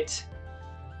it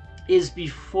is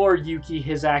before Yuki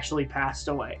has actually passed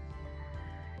away.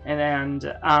 And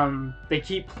they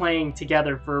keep playing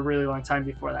together for a really long time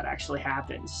before that actually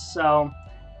happens. So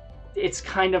it's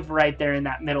kind of right there in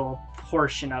that middle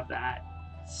portion of that.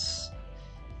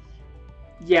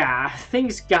 Yeah,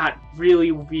 things got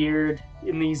really weird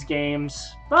in these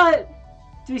games, but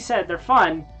to be said, they're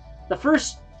fun. The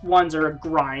first ones are a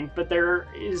grind, but there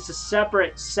is a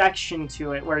separate section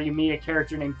to it where you meet a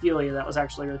character named Philia that was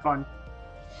actually really fun.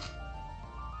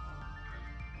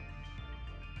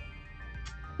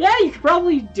 Yeah, you could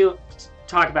probably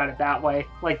talk about it that way,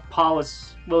 like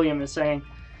William is saying.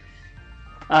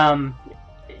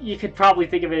 You could probably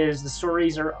think of it as the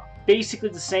stories are basically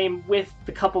the same with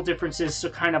the couple differences, so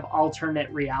kind of alternate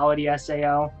reality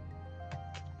SAO.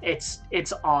 It's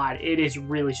odd. It is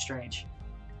really strange.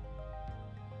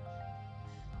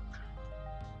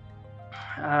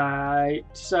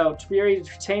 So to be ready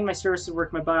to retain my services,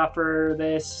 work my butt off for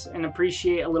this, and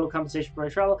appreciate a little compensation for my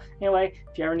travel. Anyway,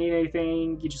 if you ever need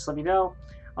anything, you just let me know.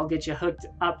 I'll get you hooked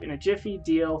up in a jiffy.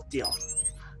 Deal.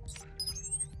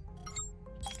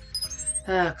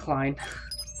 Klein.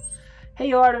 Hey,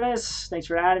 yo, Artemis. Thanks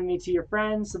for adding me to your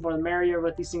friends. The more the merrier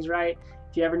with these things, right?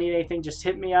 If you ever need anything, just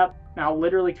hit me up, and I'll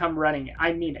literally come running.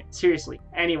 I mean it. Seriously.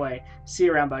 Anyway, see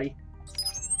you around, buddy.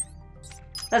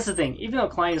 That's the thing. Even though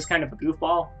Klein is kind of a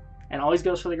goofball and always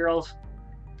goes for the girls,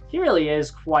 he really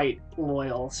is quite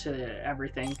loyal to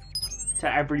everything,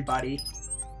 to everybody.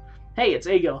 Hey, it's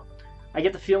Ego. I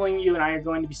get the feeling you and I are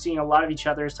going to be seeing a lot of each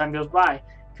other as time goes by.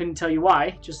 Couldn't tell you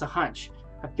why, just a hunch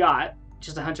I've got.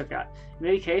 In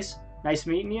any case, nice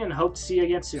meeting you and hope to see you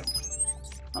again soon.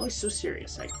 Always so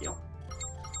serious, I feel.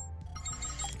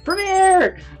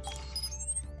 Premiere!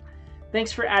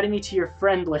 Thanks for adding me to your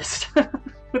friend list.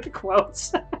 With the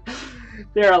quotes.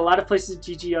 There are a lot of places at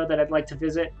GGO that I'd like to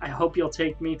visit. I hope you'll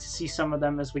take me to see some of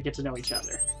them as we get to know each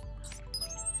other.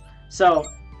 So,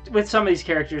 with some of these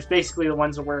characters, basically the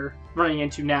ones that we're running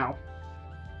into now.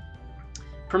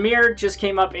 Premier just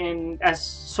came up in as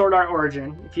Sword Art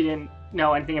Origin, if you didn't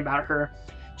know anything about her.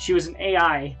 She was an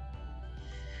AI.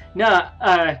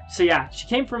 So yeah, she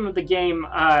came from the game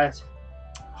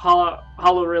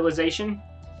Hollow Realization,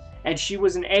 and she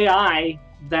was an AI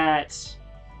that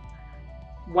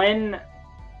when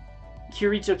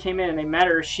Kirito came in and they met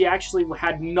her, she actually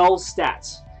had null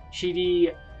stats.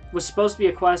 She was supposed to be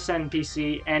a quest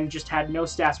NPC and just had no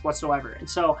stats whatsoever. And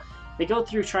so they go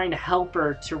through trying to help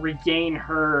her to regain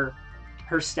her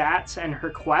stats and her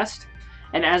quest.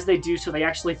 And as they do so, they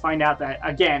actually find out that,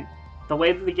 again, the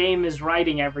way that the game is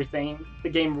writing everything, the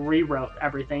game rewrote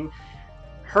everything.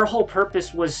 Her whole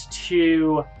purpose was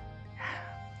to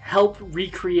help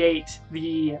recreate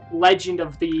the legend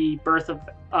of the birth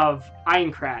of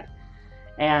Aincrad.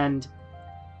 And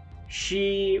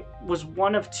she was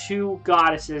one of two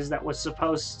goddesses that was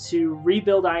supposed to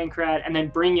rebuild Aincrad and then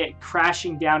bring it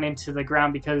crashing down into the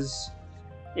ground because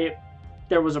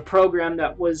there was a program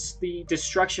that was the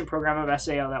destruction program of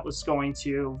SAO that was going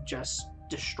to just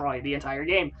destroy the entire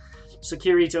game. So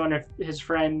Kirito and his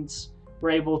friends were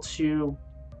able to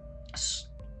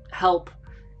help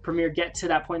Premier get to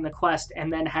that point in the quest,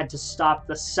 and then had to stop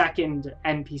the second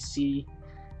NPC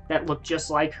that looked just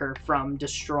like her from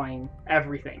destroying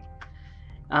everything.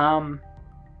 And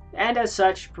as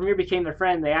such, Premier became their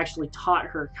friend. They actually taught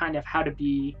her kind of how to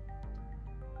be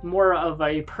more of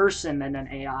a person than an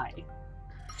AI.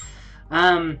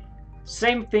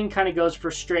 Same thing kind of goes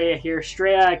for Straya here.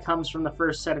 Straya comes from the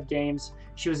first set of games.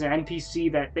 She was an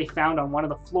NPC that they found on one of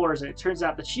the floors, and it turns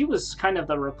out that she was kind of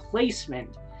the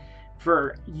replacement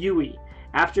for Yui.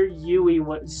 After Yui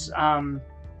was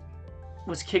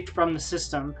kicked from the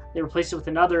system, they replaced it with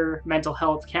another mental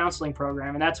health counseling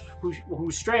program, and that's who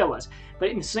Straya was. But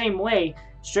in the same way,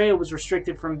 Straya was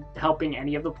restricted from helping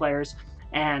any of the players,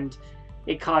 and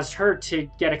it caused her to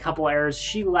get a couple errors.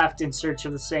 She left in search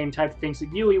of the same type of things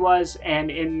that Yui was,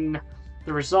 and in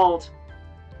the result,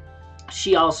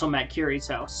 she also met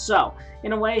Kirito. So,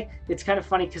 in a way, it's kind of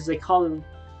funny because they call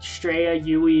Straya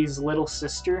Yui's little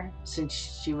sister, since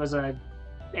she was a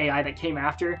AI that came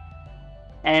after.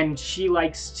 And she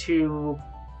likes to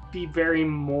be very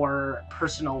more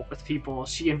personal with people.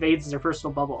 She invades their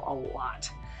personal bubble a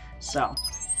lot. So,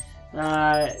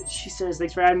 she says,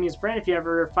 thanks for having me as a friend. If you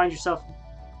ever find yourself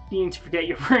needing to forget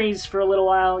your worries for a little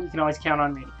while, you can always count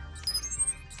on me.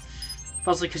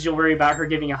 Mostly because you'll worry about her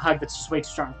giving a hug that's just way too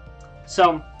strong.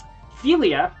 So,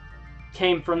 Philia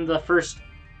came from the first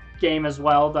game as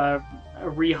well, the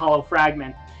Re-Hollow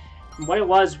Fragment. And what it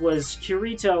was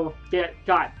Kirito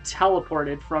got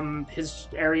teleported from his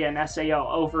area in SAO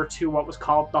over to what was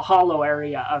called the Hollow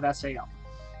area of SAO.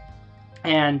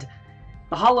 And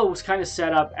the Hollow was kind of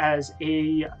set up as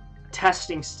a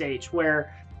testing stage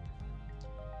where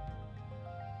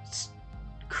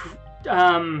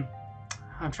I'm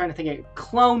trying to think of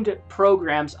cloned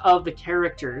programs of the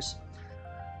characters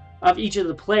of each of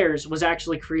the players was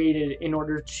actually created in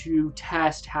order to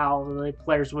test how the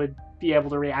players would be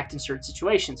able to react in certain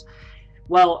situations.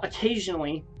 Well,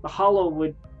 occasionally the Hollow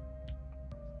would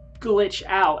glitch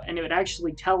out and it would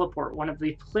actually teleport one of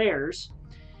the players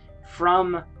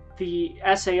from the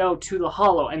SAO to the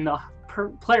Hollow, and the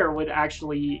player would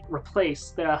actually replace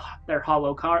their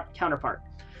Hollow counterpart.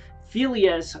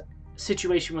 Philia's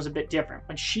situation was a bit different.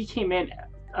 When she came in,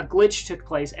 a glitch took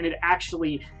place and it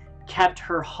actually kept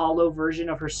her Hollow version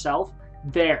of herself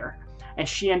there, and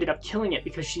she ended up killing it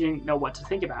because she didn't know what to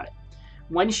think about it.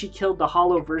 When she killed the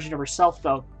Hollow version of herself,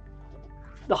 though,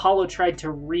 the Hollow tried to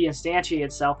reinstantiate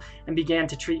itself and began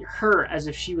to treat her as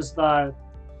if she was the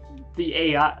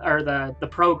AI or the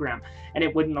program, and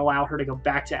it wouldn't allow her to go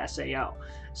back to SAO.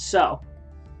 So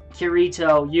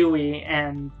Kirito, Yui,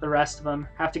 and the rest of them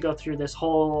have to go through this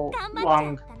whole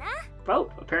long...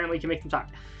 Oh, apparently you can make them talk.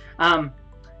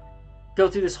 Go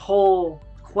through this whole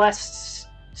quest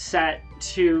set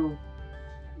to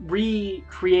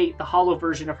recreate the Hollow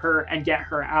version of her and get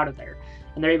her out of there.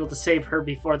 And they're able to save her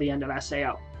before the end of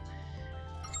SAO.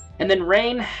 And then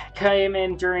Rain came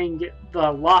in during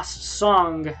the Lost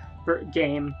Song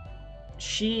game.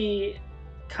 She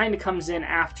kind of comes in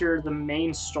after the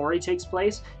main story takes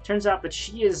place. Turns out that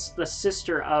she is the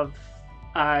sister of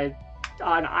an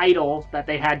idol that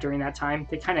they had during that time.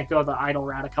 They kind of go the idol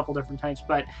route a couple different times,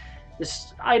 but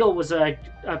this idol was a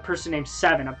person named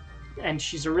Seven, and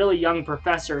she's a really young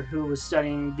professor who was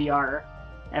studying VR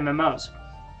MMOs.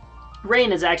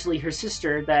 Rain is actually her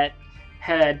sister that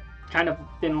had kind of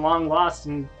been long lost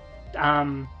and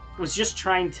was just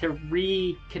trying to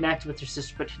reconnect with her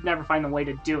sister, but could never find a way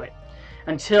to do it.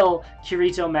 until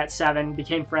Kirito met Seven,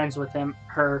 became friends with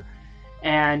her,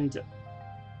 and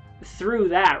through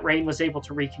that, Rain was able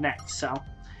to reconnect. So,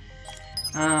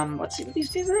 let's see what these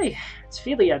do today. It's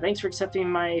Philia. Thanks for accepting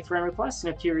my friend request.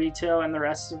 I know Kirito and the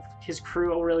rest of his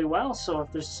crew really well, so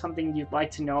if there's something you'd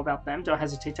like to know about them, don't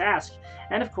hesitate to ask.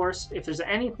 And of course, if there's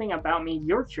anything about me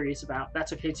you're curious about,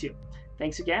 that's okay too.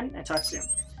 Thanks again, and talk soon.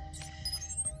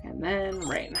 And then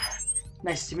Rain.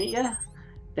 Nice to meet you.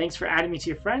 Thanks for adding me to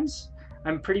your friends.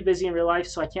 I'm pretty busy in real life,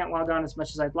 so I can't log on as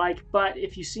much as I'd like, but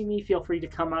if you see me, feel free to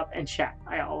come up and chat.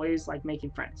 I always like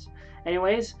making friends.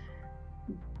 Anyways,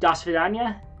 das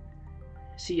vidanya.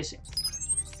 See you soon.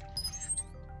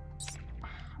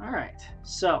 Alright,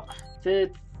 so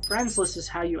the friends list is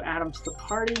how you add them to the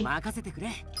party.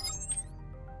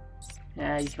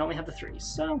 Yeah, you can only have the 3,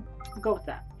 so we'll go with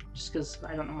that, just because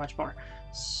I don't know much more.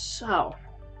 So,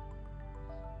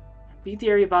 beat the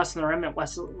area boss in the Remnant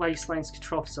Wastelands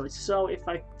control facility. So, if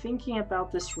I'm thinking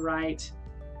about this right,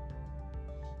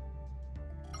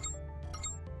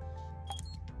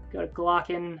 go to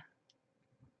Glocken.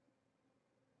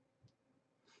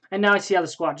 And now I see how the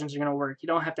squadrons are going to work. You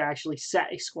don't have to actually set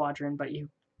a squadron, but you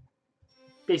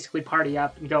basically party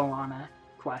up and go on a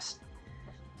quest.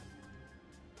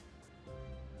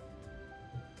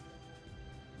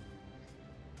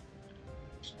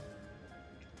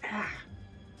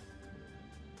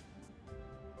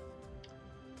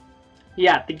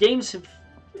 Yeah, the games have...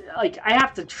 Like, I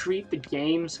have to treat the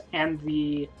games and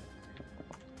the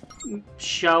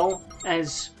show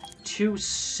as 2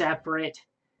 separate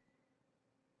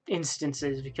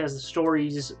instances because the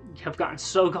stories have gotten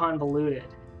so convoluted.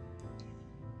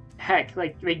 Heck,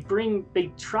 like,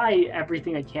 they try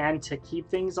everything they can to keep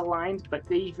things aligned, but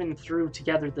they even threw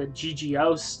together the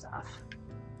GGO stuff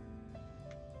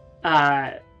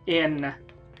in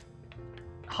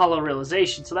Hollow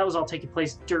Realization, so that was all taking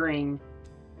place during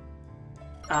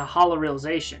Hollow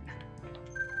Realization.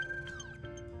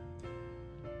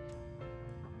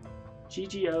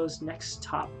 GGO's next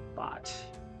top bot.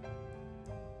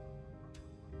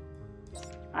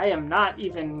 I am not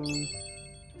even...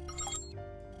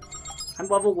 I'm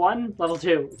level 1, level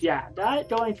 2. Yeah, not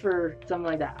going for something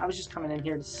like that. I was just coming in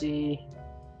here to see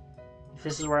if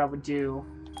this is where I would do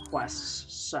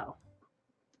quests, so...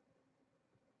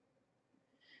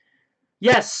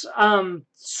 Yes,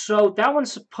 so that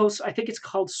one's supposed... I think it's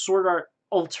called Sword Art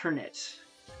Alternate.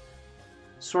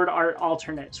 Sword Art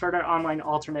Alternate. Sword Art Online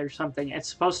Alternate or something. It's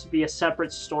supposed to be a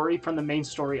separate story from the main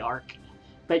story arc.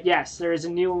 But yes, there is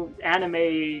a new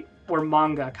anime or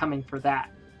manga coming for that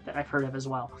I've heard of as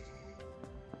well.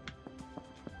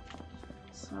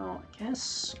 So, I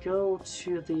guess go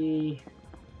to the...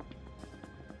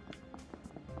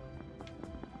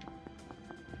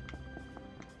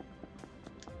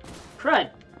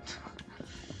 Crud!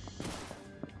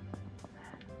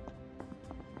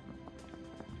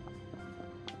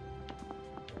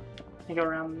 I go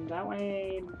around that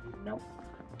way? Nope.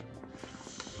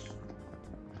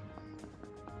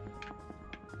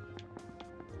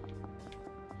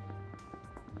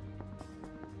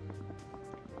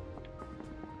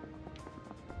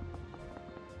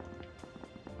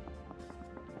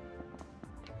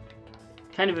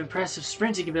 Kind of impressive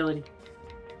sprinting ability.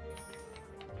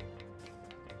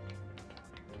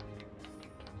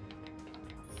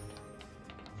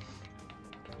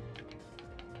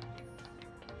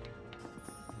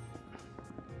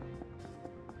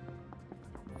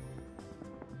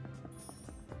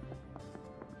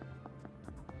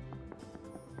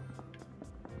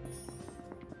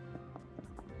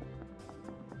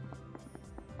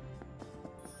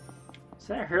 Is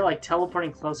that her, like,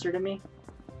 teleporting closer to me?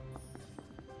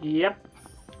 Yep.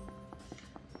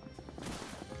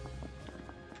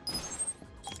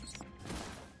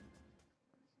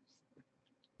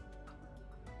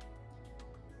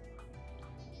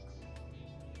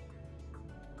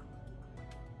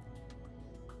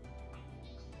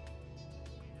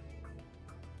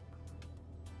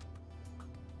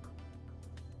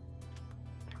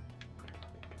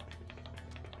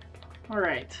 All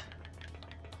right.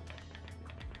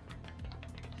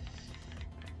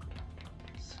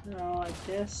 So I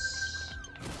guess...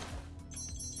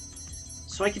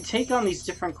 So I can take on these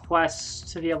different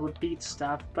quests to be able to beat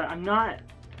stuff, but I'm not...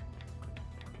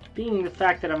 Being the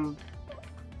fact that I'm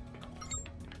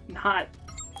not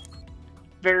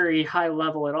very high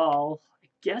level at all, I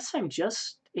guess I'm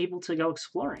just able to go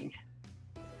exploring.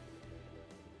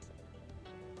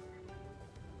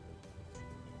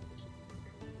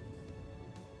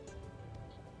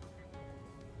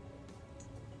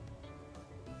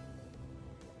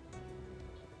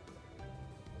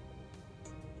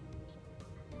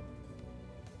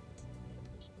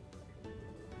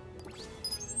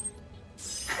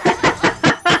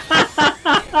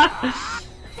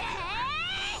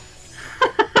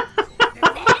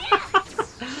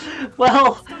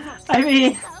 Well, I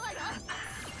mean,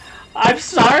 I'm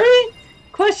sorry?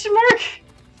 Question mark?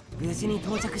 無事に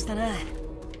到着したな。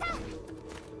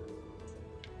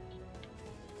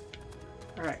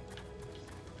Alright.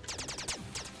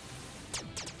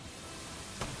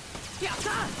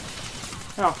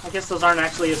 Oh, I guess those aren't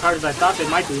actually as hard as I thought they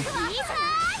might be.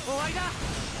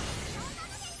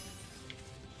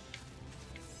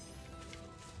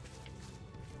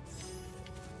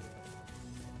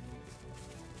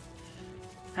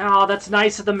 Oh, that's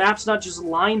nice that the map's not just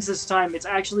lines this time, it's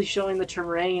actually showing the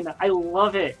terrain. I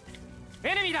love it.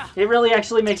 It really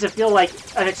actually makes it feel like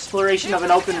an exploration of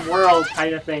an open world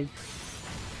kind of thing.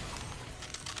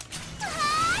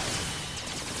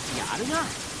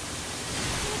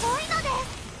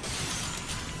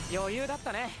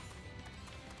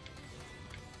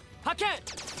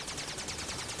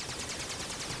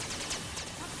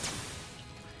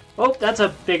 Oh, that's a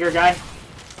bigger guy.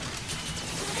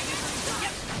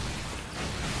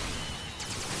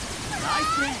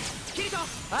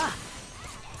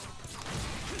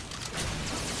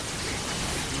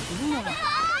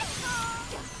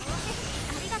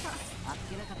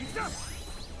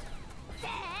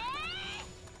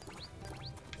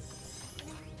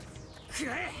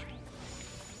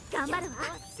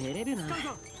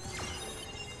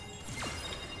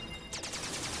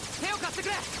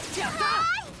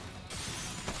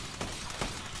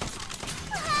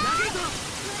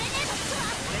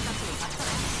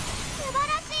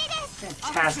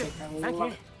 Fantastic. I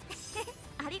love it.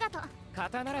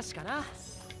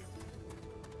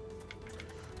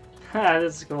 Ah,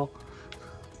 this is cool.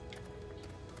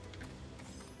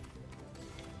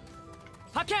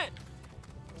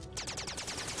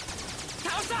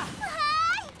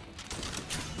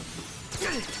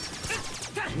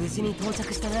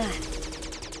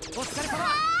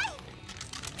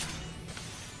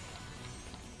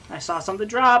 I saw something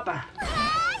drop.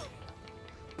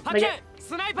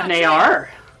 An AR.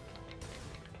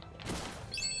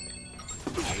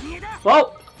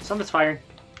 Whoa! Something's firing.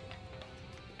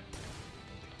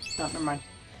 No, never mind.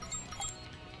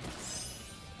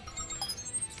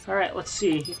 Alright, let's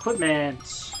see.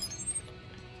 Equipment.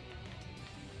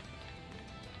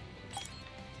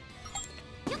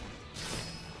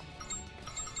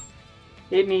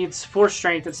 It needs 4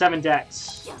 strength and 7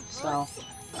 dex. So,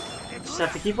 just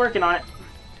have to keep working on it.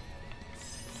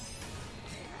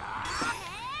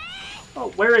 Oh,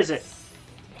 where is it?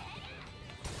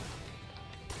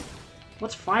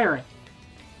 What's firing?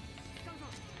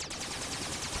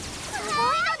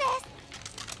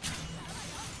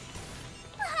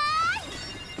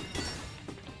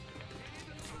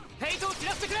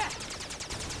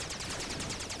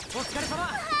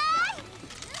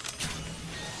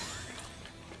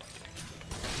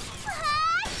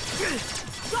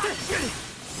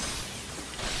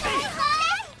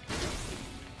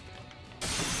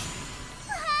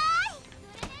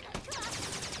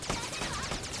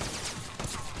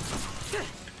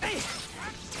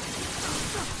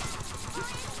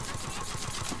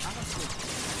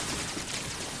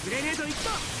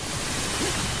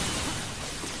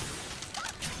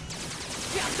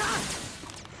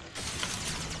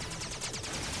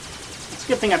 It's a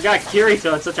good thing I've got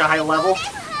Kirito at such a high level.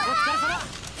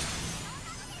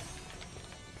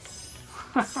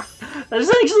 There's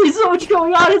actually so much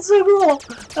going on, it's so cool!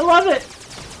 I love it!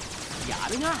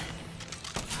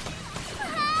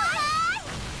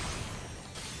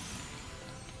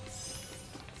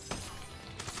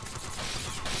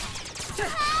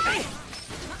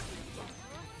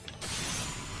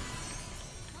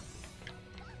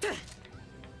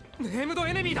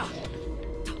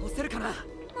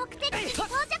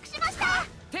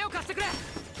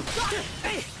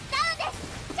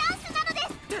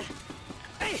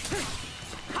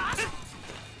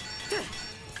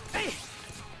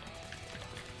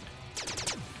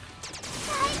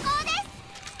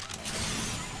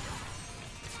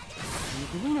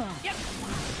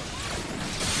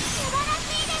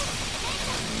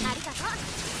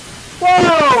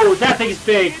 Whoa! That thing's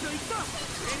big!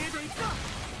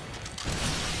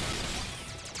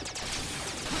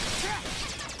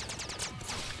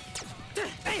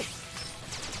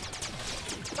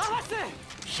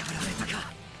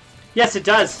 Yes, it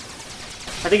does.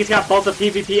 I think it's got both a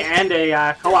PvP and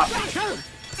a co-op.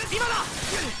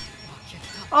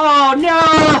 Oh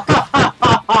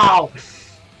no!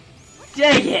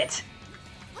 Dang it!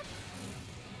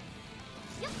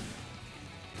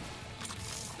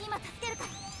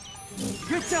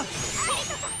 Good job.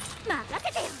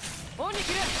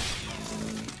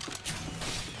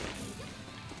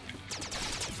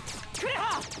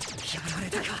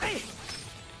 たか。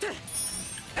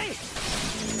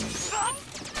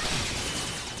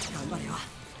頑張れよ。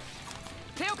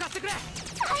手を貸してくれ。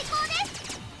最高で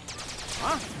す。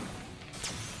あ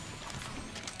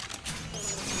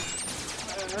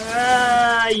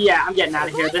Yeah, I'm getting out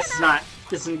of here. This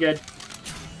isn't good.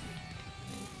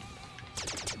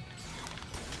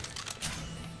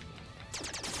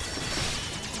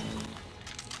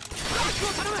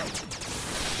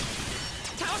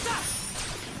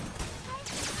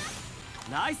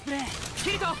 Nice play.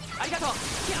 キリト、ありがとう。や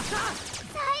った。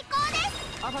最高で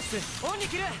す。アファシス、オンに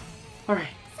切る。Alright.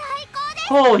 最高です。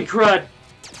Holy crud.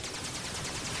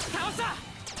 倒した。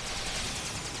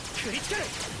クリティカル。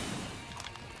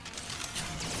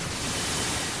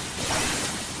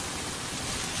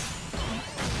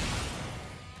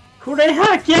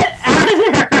Kureha, get out of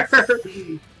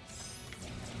there!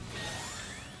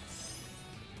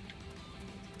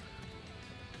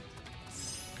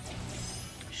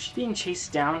 She's being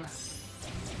chased down.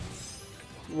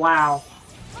 Wow.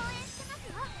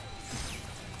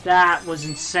 That was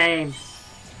insane.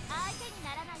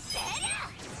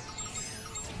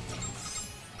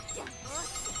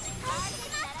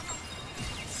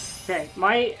 Okay,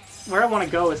 where I want to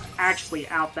go is actually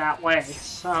out that way,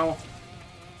 so...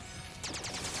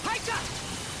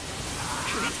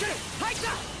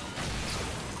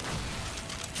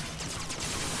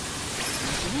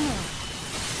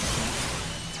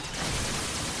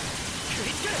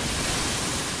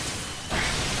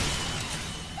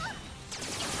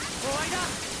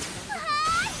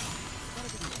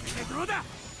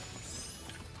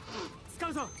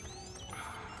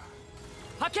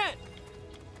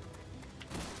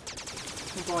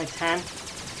 There's only 10.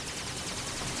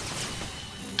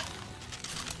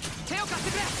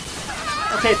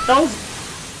 Okay, those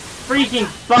freaking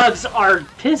bugs are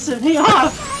pissing me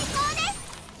off!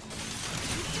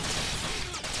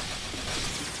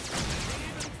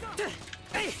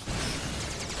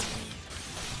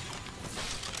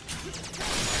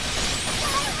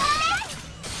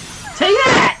 Take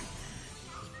that!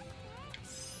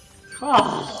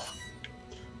 Oh.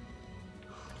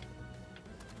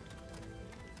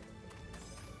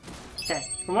 Okay,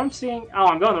 from what I'm seeing... Oh,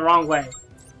 I'm going the wrong way.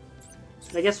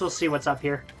 I guess we'll see what's up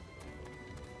here.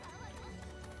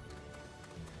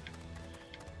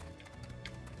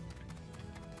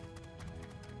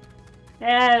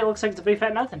 And it looks like it's a big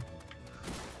fat nothing.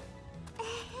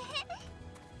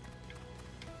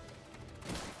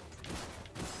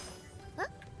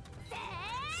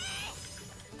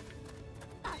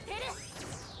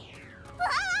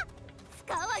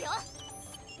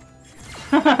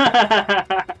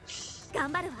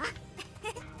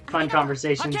 Fun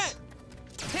conversations.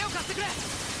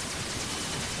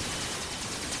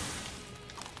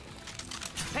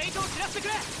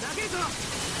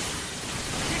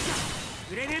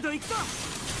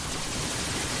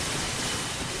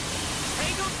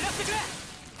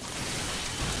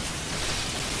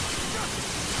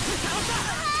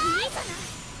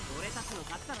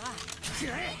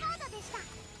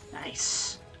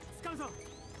 Nice.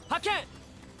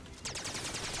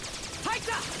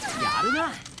 やるな。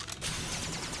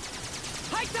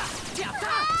入った。やった。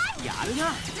やる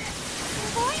な。す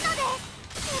ごいので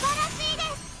す。素晴らしいで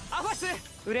す。アファシス、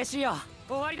嬉しいよ。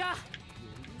終わりだ。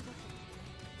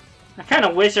I kind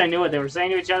of wish I knew what they were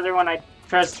saying to each other when I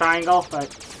pressed triangle, but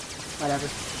whatever.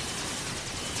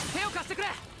 手を貸してくれ。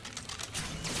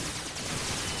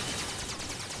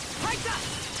入った。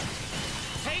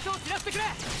フェイトを散らしてくれ。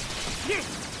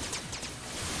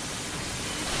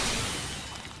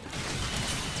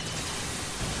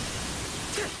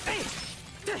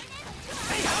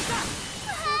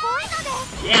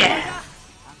Yeah!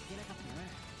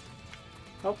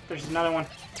 Oh, there's another one.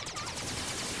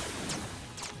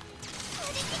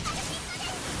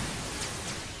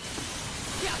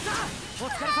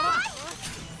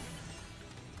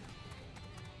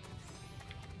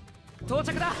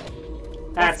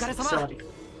 That's the facility.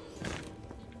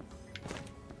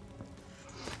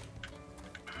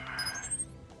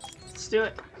 Let's do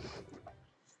it.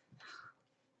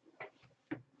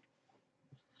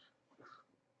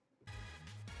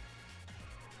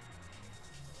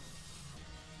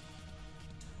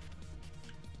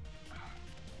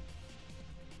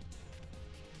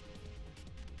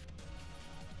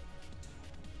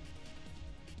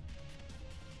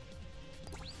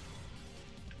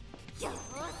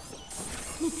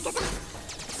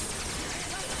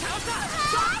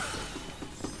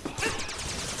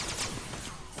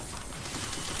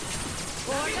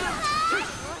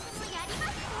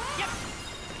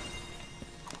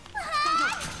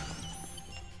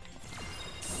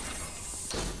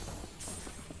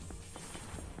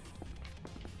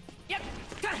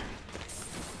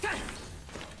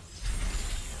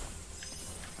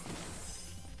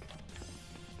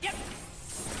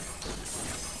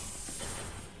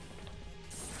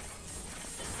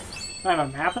 Do I have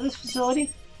a map of this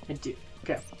facility? I do.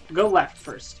 Okay, go left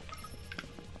first.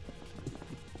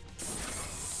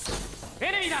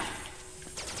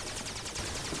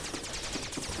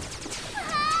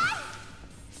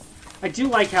 I do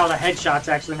like how the headshots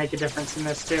actually make a difference in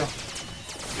this too.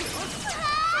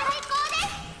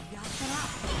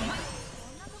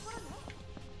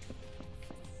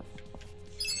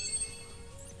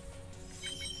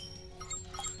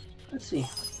 Let's see.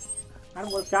 Out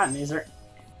of what I've gotten, is there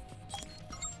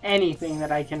anything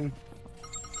that I can...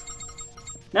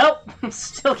 Nope!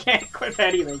 Still can't equip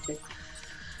anything.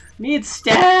 Need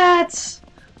stats!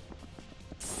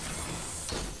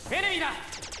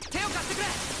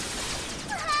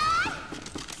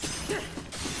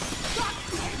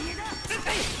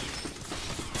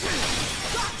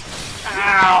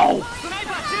 Ow!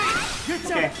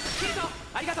 Okay.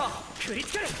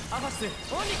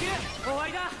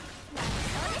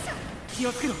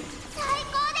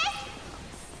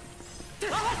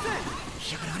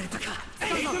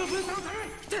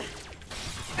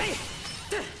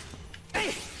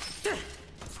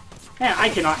 Man, I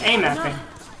cannot aim that thing.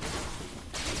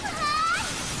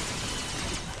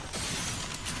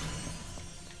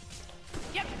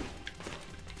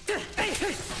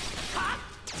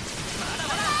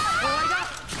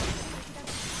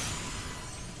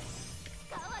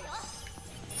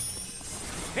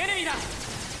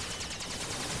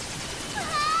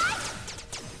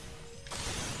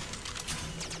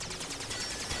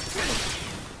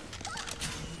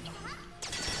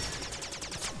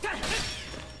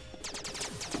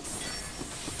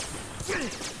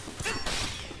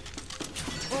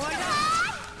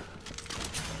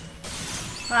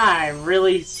 I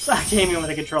really suck aiming with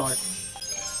a controller.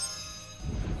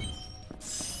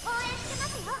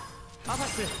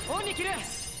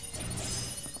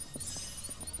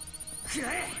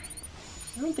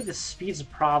 I don't think the speed's a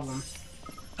problem.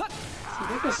 I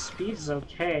think the speed's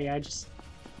okay, I don't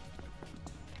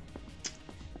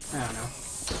know.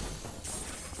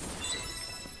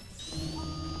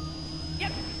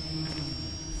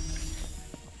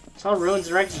 It's all ruins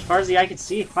and wreckage as far as the eye can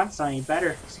see. Climate's not any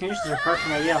better. These conditions are far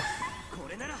from ideal.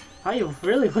 How you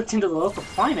really looked into the local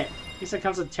climate? At least that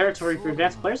comes with territory for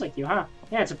advanced players like you, huh?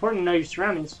 Yeah, it's important to know your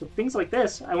surroundings. With things like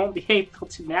this, I won't be able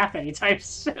to nap anytime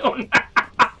soon.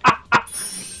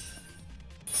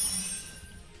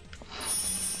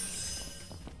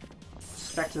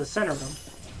 Back to the center room.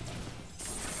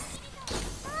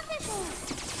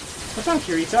 What's on,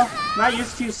 Kirito? Not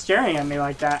used to you staring at me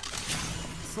like that.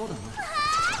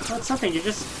 Well, it's something. You're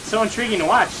just so intriguing to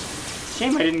watch. It's a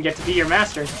shame I didn't get to be your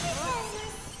master.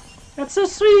 That's so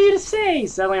sweet of you to say!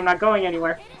 Sadly, I'm not going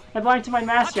anywhere. I belong to my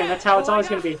master, and that's how it's always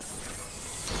going to be.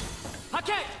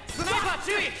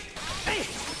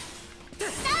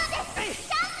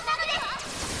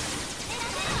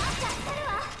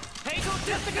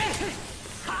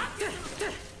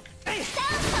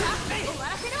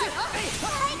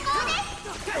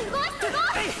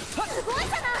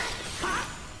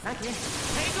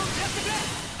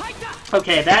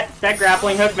 Okay, that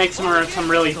grappling hook makes some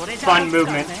really fun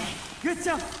movement. Good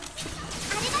job.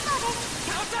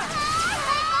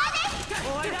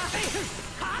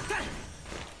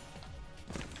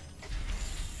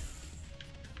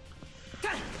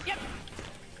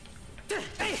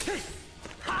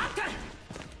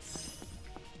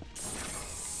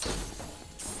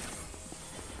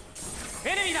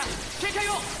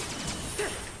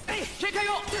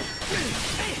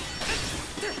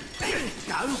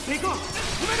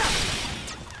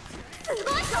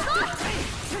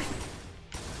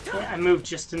 Yeah, I moved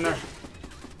just enough.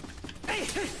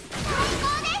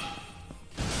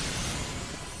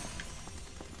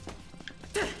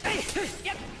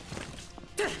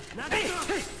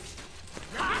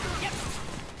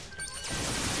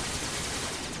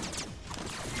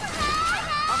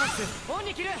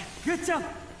 Good job.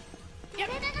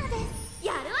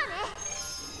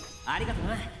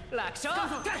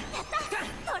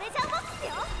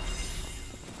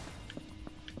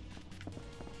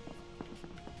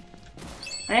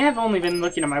 I have only been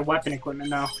looking at my weapon equipment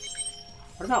now.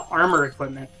 What about armor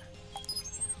equipment?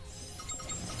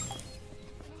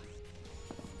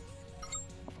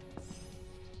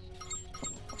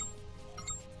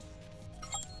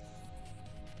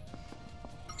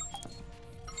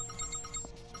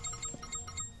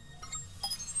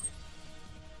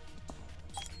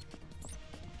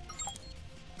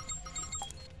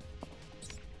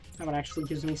 That one actually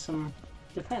gives me some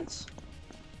defense.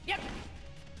 Yep.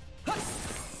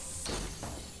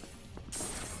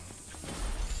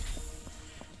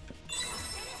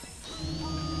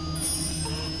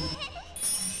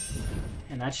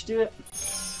 And that should do it.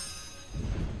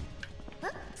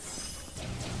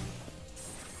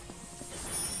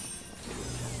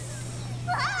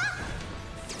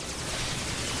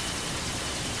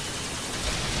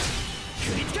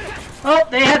 Oh,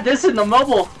 they had this in the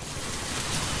mobile.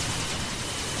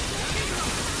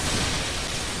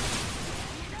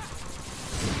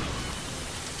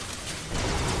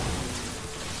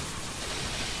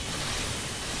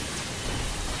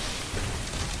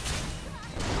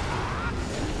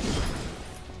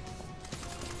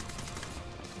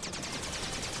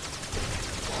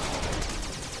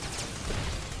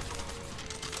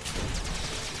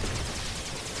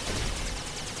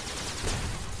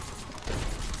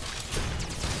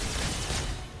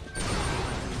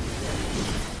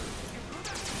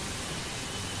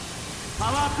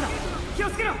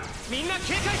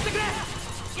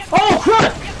 Oh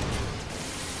crap!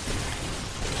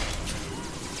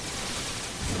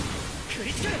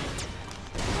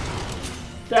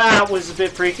 That was a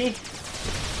bit freaky.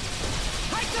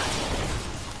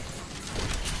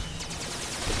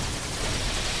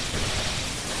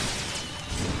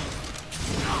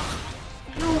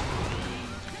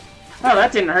 Oh,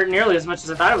 that didn't hurt nearly as much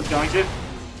as I thought it was going to.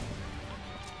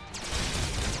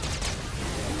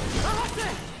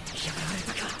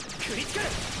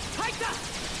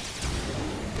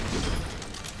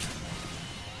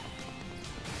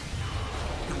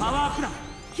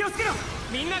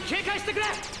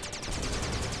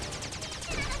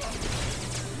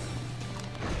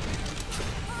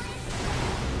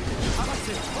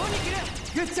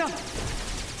 Good job.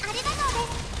 ありがとうで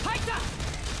す。入った。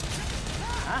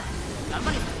あ、頑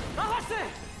張り。アファス。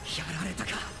やられた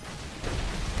か。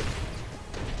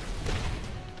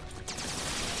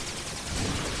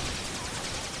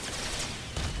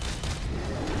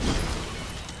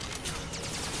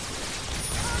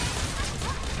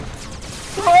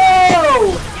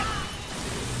Oh!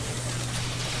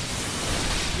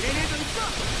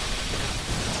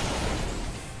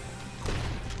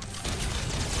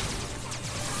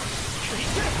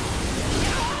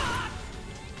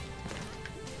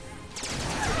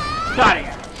 Got it!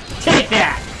 Take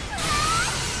that!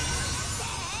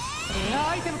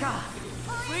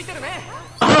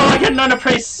 Oh, I got an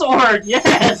unappraised sword!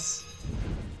 Yes!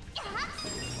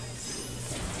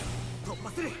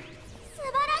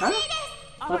 Huh?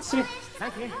 Let's see.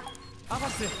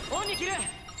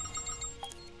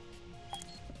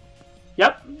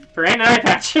 Yep, brain and eye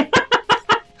patch.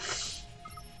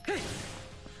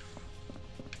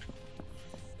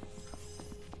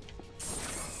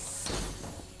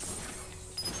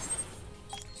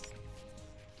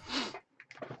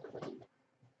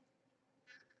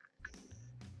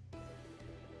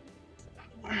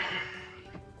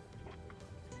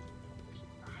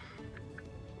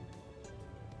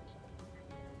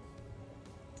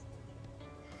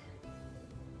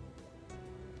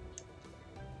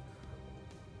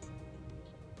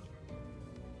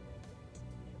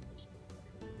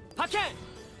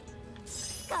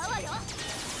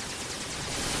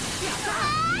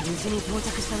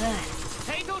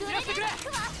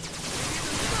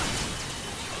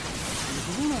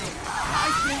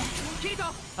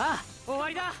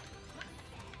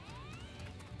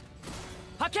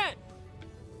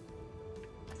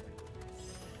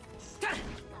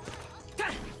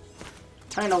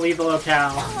 Trying to leave the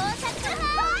locale.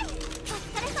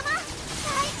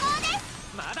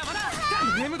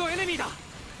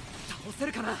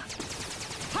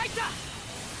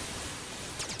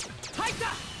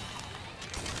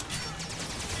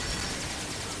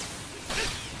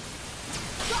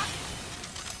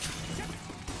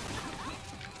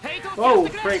 Whoa,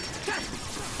 break.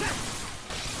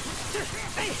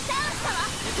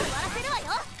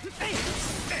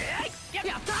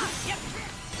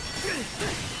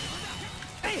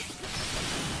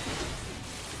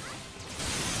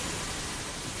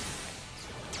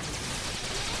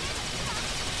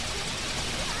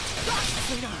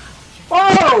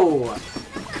 Whoa!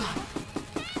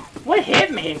 What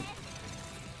hit me?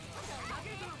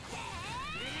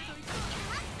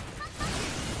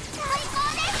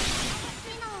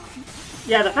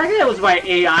 Yeah, the fact that it was my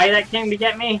AI that came to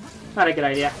get me, not a good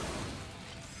idea.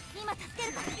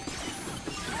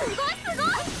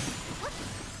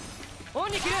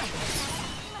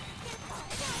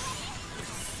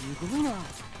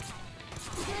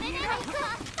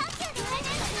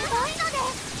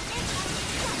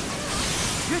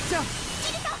 Good job.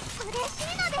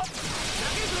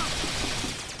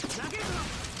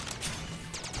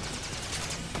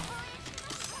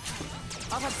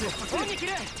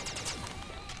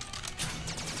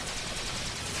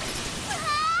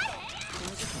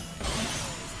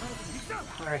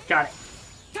 Alright, got it.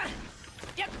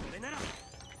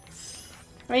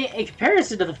 I mean, in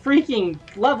comparison to the freaking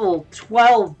level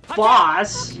 12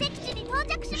 boss,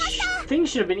 things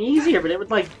should have been easier, but it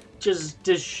would, like, just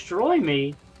destroy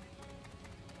me.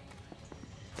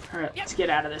 Alright, let's get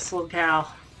out of this locale.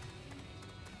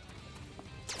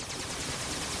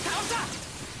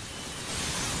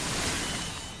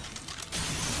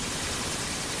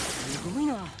 すごい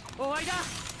な。終わりだ。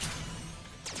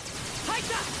入っ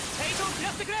た。ヘイトを切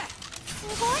らせてくれ。す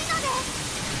ごいので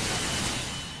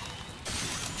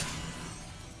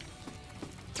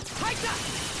す。入った。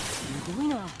すごい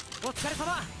な。お疲れ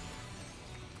様。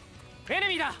エネ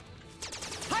ミーだ。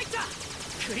入った。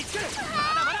クリティカル。ま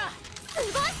だまだ。すご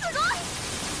いすごい。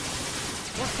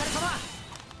お疲れ様。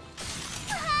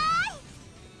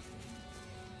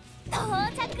到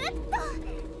着っと。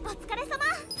お疲れ様。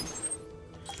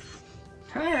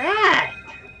Alright!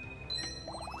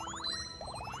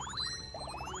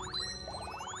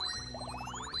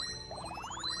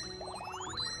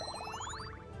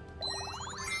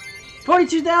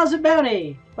 $42,000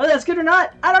 bounty! Whether that's good or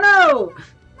not, I don't know!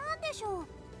 なんでしょう。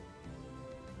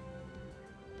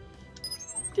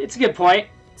 It's a good point.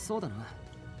 そうだな。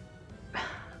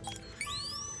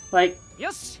Like,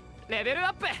 よし、レベルア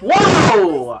ップ。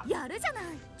 whoa! やるじゃない。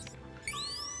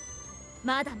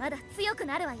まだまだ強く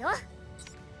なるわよ。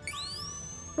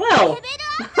 Well,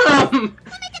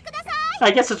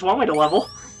 I guess it's one way to level.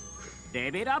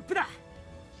 レベルアップだ。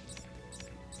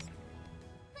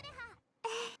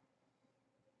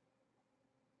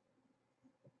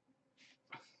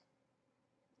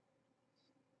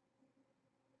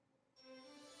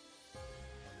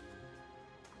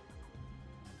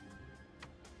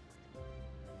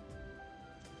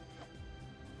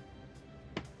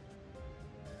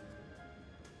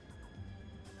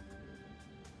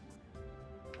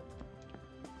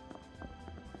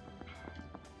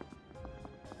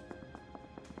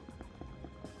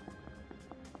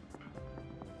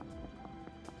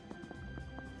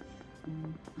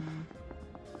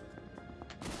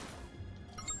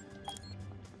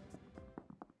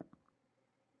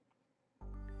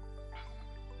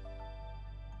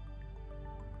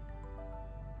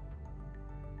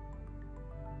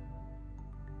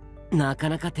なか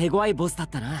なか手強いボスだっ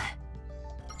たな。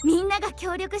みんなが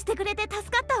協力してくれて助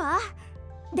かったわ。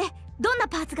で、どんな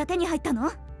パーツが手に入ったの？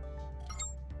頭が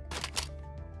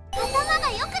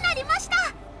良くなりました。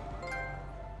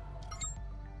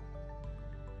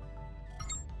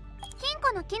金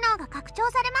庫の機能が拡張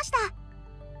されました。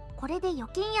これで預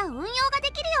金や運用が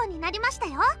できるようになりました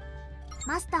よ。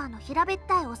マスターの平べっ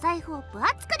たいお財布を分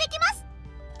厚くできます。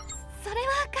それ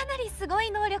はかなりすごい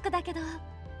能力だけど。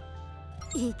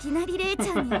いきなりレイち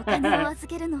ゃんにお金を預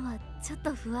けるのはちょっ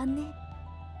と不安ね。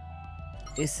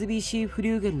SBC フリ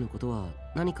ューゲルのことは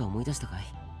何か思い出したかい？は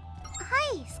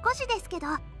い、少しですけど。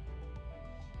あ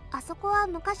そこは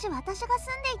昔私が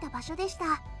住んでいた場所でした。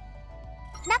だ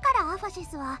からアファシ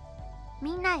スは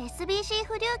みんな SBC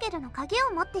フリューゲルの鍵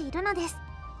を持っているのです。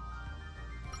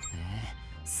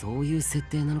そういう設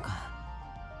定なのか。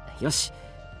よし、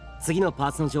次のパ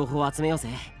ーツの情報を集めようぜ。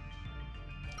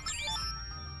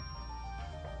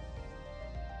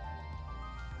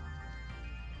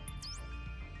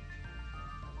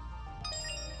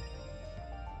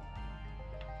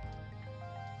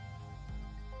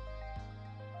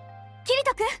キリ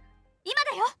ト君、今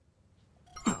だよ。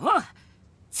おっ、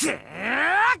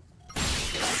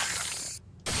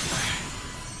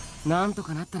なんと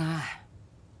かなったな。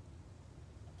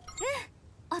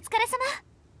お疲れ様。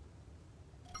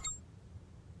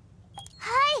は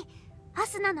い、ア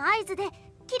スナの合図で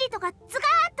キリトがズガ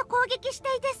ーッと攻撃して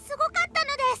いてすごかっ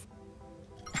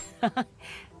たので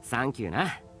す。サンキュー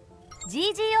な。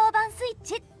 GGO 版スイッ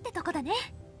チってとこだね。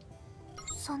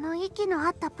その息の合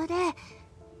ったプレー、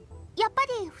やっぱ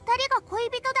り2人が恋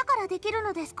人だからできる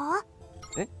のですか？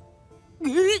え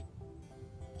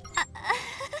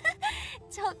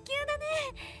直球だね。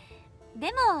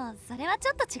でもそれはち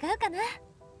ょっと違うかな。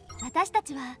私た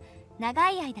ちは長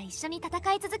い間一緒に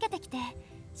戦い続けてきて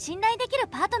信頼できる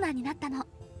パートナーになったの。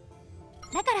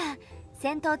だから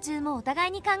戦闘中もお互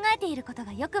いに考えていること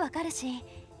がよくわかるし、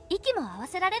息も合わ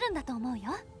せられるんだと思う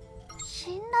よ。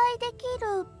信頼でき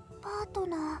るパート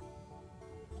ナ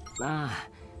ー。ああ、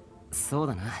そう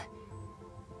だな。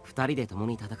二人で共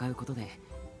に戦うことで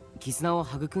絆を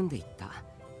育んでいった。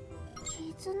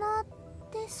絆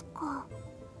ですか。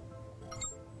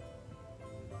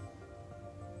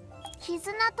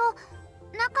絆と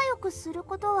仲良くする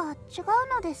ことは違う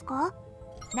のですか？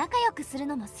仲良くする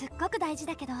のもすっごく大事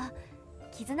だけど、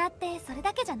絆ってそれ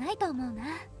だけじゃないと思うな。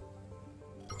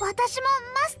私も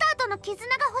マスターとの絆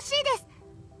が欲しいです。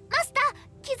マスター、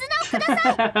絆をくださ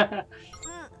い。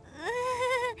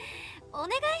お願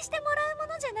いしてもらう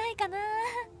ものじゃないかな。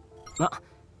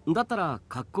だったら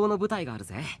格好の舞台がある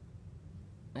ぜ。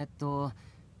確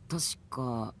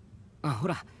かほ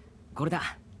らこれだ。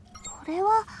ここれ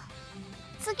は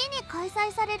次に開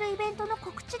催されるイベントの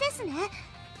告知ですね。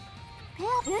ペ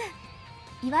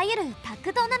ア、いわゆるタッ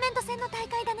グトーナメント戦の大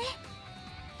会だね。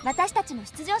私たちも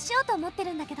出場しようと思って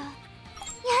るんだけど。やり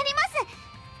ます。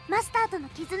マスターとの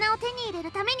絆を手に入れ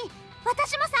るために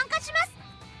私も参加します。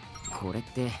これっ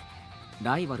て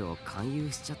ライバルを勧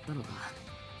誘しちゃったのか。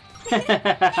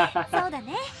そうだ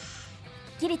ね。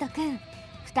キリト君、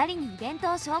2人にイベント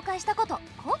を紹介したこと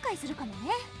後悔するかも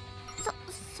ね。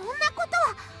そんなこと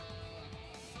は。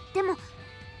でも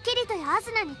キリトやア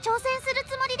スナに挑戦する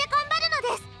つもりで頑張る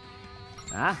ので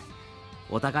す。ああ、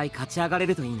お互い勝ち上がれ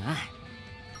るといいな。マ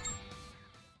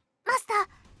スタ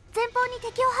ー、前方に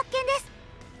敵を発見です。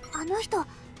あの人、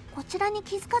こちらに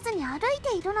気づかずに歩い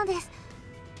ているのです。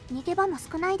逃げ場も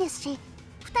少ないですし、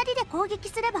2人で攻撃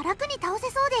すれば楽に倒せ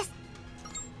そうです。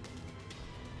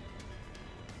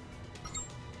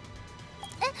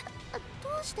ど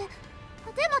うして？で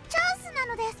もチャンスな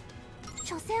のです。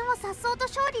初戦を颯爽と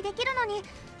勝利できるのに、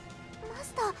マ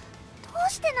スター、ど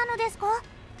うしてなのですか？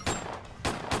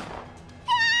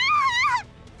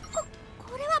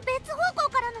これは別方向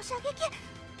からの射撃。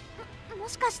も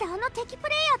しかしてあの敵プ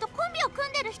レイヤーとコンビを組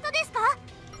んでる人ですか？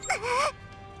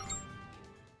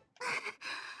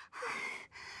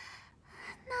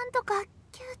なんとか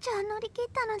キューちゃん乗り切っ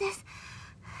たのです。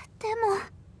でも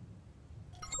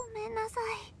ごめんなさ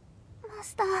いマ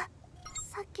スター。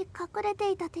さっき隠れて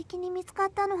いた敵に見つか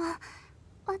ったのは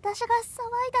私が騒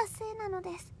いだせいなの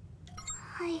です。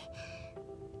はい、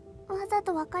わざ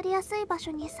と分かりやすい場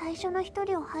所に最初の一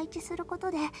人を配置するこ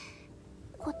とで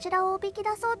こちらをおびき出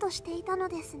そうとしていたの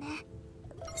ですね。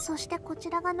そしてこち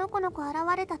らがのこのこ現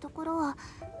れたところを隠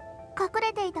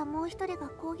れていたもう一人が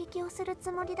攻撃をするつ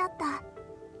もりだった。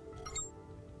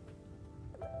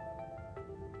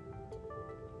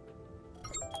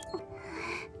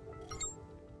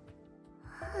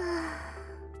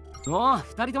おお、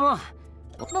2人とも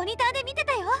モニターで見て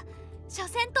たよ。初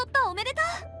戦突破おめでと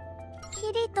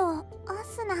う。キリとア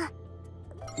スナ、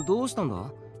どうしたん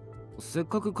だ？せっ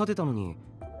かく勝てたのに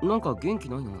なんか元気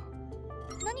ないな。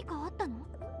何かあったの？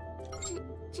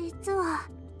実は。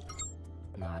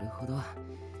なるほど、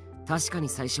確かに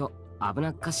最初危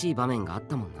なっかしい場面があっ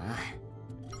たもんな。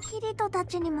キリトた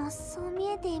ちにもそう見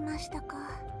えていましたか？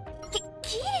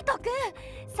キリト君、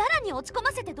さらに落ち込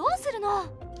ませてどうするの？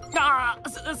あ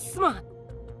あ、すまん。レ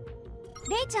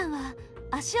イちゃんは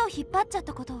足を引っ張っちゃっ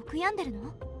たことを悔やんでる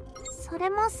の？それ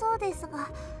もそうですが、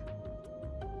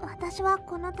私は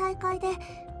この大会で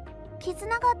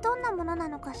絆がどんなものな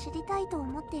のか知りたいと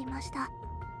思っていました。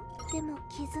でも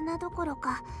絆どころ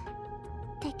か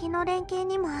敵の連携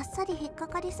にもあっさり引っか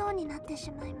かりそうになって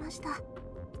しまいました。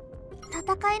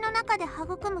戦いの中で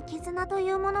育む絆とい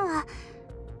うものは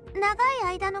長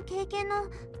い間の経験の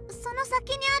その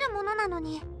先にあるものなの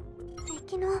に、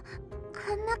敵のあん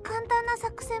な簡単な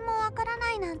作戦もわから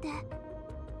ないなんて、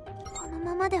この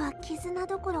ままでは絆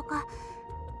どころか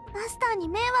マスターに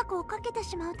迷惑をかけて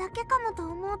しまうだけかもと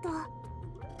思う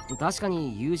と。確か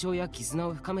に友情や絆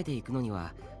を深めていくのに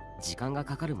は時間が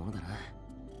かかるものだな。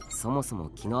そもそも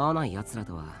気の合わない奴ら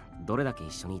とはどれだけ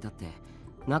一緒にいたって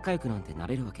仲良くなんてな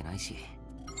れるわけないし。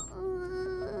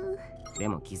で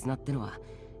も絆ってのは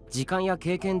時間や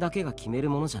経験だけが決める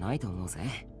ものじゃないと思うぜ。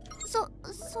そ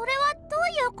れはどう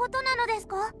いうことなのです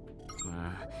か？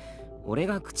俺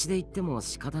が口で言っても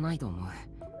仕方ないと思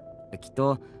う。きっ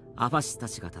とアファシスた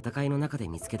ちが戦いの中で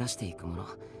見つけ出していくもの。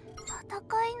戦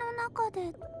いの中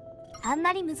で？あん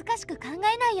まり難しく考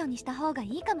えないようにした方が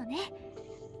いいかもね。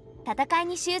戦い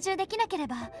に集中できなけれ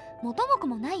ば元も子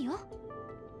もないよ。は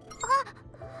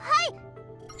い、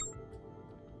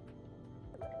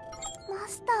マ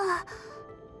スタ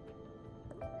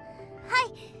ー。はい、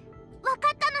わか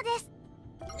ったのです。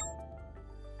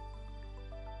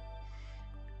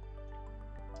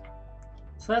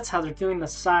So that's how they're doing the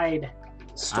side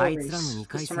あいつ stories らの2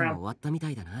回 this 戦 time も around. 終わったみた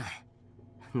いだな。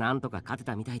なんとか勝て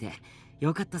たみたいで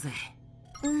よかったぜ。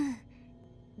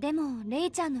でもレ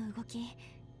イちゃんの動き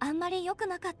あんまり良く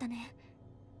なかったね。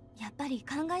やっぱり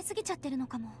考えすぎちゃってるの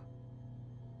かも。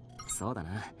そうだ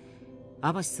な。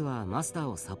アバシスはマスター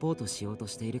をサポートしようと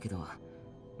しているけど、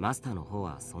マスターの方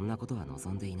はそんなことは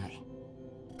望んでいない。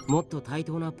もっと対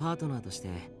等なパートナーとして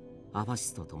アバシ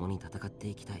スと共に戦って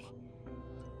いきたい。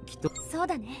きっとそう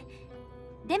だね。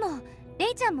でも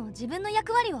レイちゃんも自分の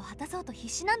役割を果たそうと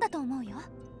必死なんだと思うよ。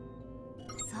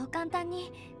そう簡単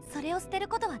にそれを捨てる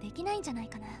ことはできないんじゃない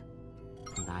かな。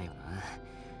だよな。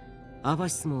アバ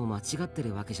シスも間違って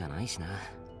るわけじゃないしな。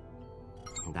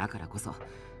だからこそ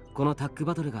このタッグ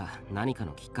バトルが何か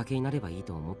のきっかけになればいい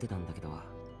と思ってたんだけど。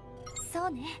そ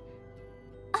うね。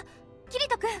あ、キリ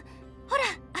ト君、ほら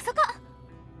あそこ。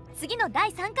次の第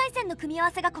3回戦の組み合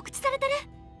わせが告知されてる。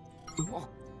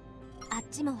あっ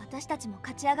ちも私たちも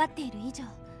勝ち上がっている以上、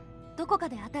どこか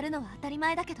で当たるのは当たり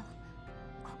前だけど、こ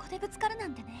こでぶつかるな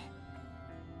んてね。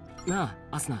な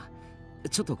あアスナ、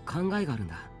ちょっと考えがあるん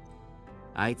だ。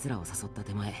あいつらを誘った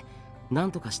手前、な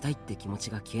んとかしたいって気持ち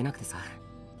が消えなくてさ。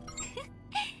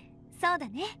そうだ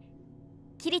ね。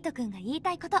キリト君が言い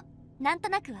たいことなんと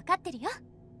なく分かってるよ。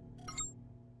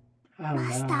マ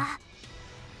スター、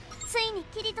ついに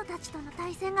キリトたちとの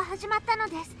対戦が始まったの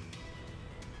です。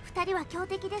2人は強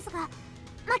敵ですが、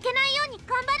負けないように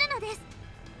頑張るのです。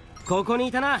ここに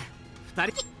いたな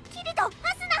2人。キリト、アス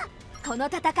ナ、この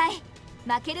戦い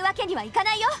負けるわけにはいか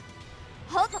ないよ。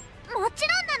もちろんな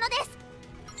ので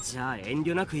す。じゃあ遠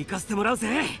慮なく行かせてもらう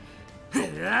ぜ。さ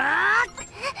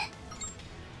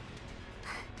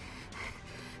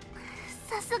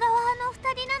すがはあの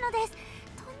2人なのです。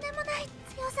とんでもない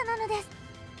強さなのです。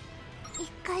1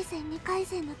回戦2回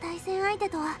戦の対戦相手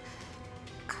とは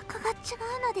格が違う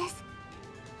のです。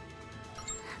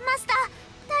マスター、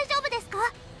大丈夫ですか？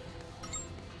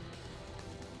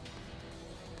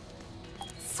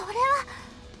それは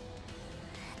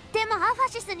でもアフ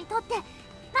ァシスにとって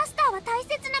マスターは大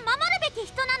切な守るべき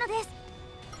人なのです。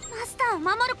マスターを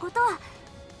守ることは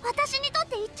私にとっ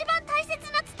て一番大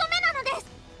切な務めなのです。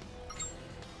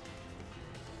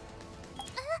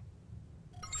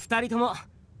2人とも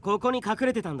ここに隠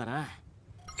れてたんだな。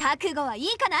覚悟はい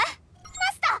いかな？マス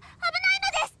ター、危ない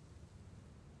のです。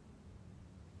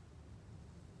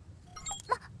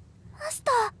マス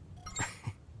タ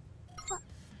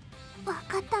ーわ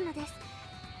かったのです。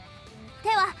で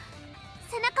は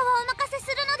背中はお任せす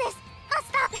るのです、マ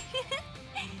スタ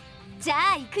ー。じ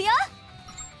ゃあ行くよ。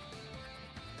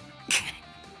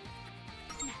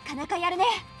なかなかやるね。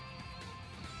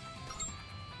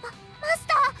マス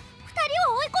ター、2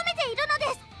人を追い込めているので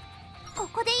す。こ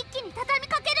こで一気に畳み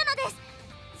かけるのです。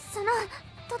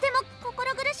とても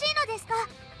心苦しいのですが、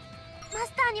マ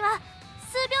スターには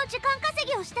数秒時間稼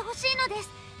ぎをしてほしいのです。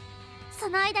そ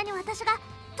の間に私が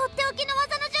とっておきの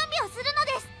技の準備をするの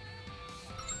です。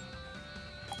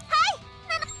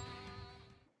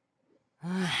はあ、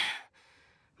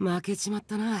負けちまっ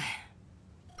たな。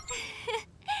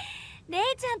レイ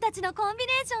ちゃんたちのコンビ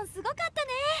ネーションすごかった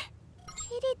ね。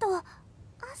キリとア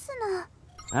ス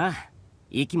ナ。ああ、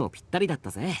息もぴったりだっ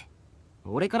たぜ。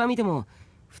俺から見ても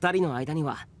2人の間に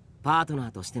はパートナ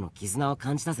ーとしての絆を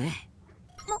感じたぜ。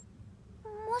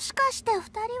もしかして2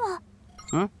人は？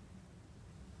いえ、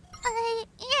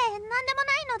なんでも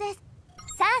ないのです。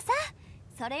さあさあ、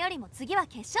それよりも次は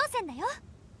決勝戦だよ。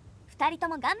2人と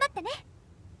も頑張ってね。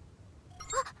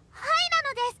はいな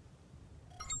のです。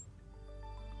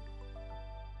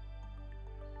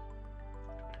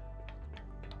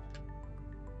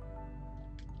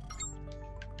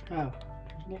Oh,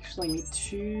 next I need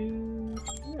to...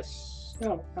 Yes.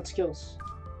 No, not skills.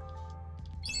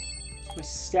 My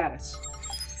status.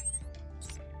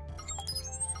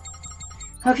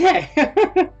 Okay!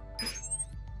 That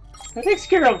takes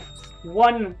care of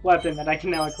one weapon that I can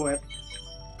now equip.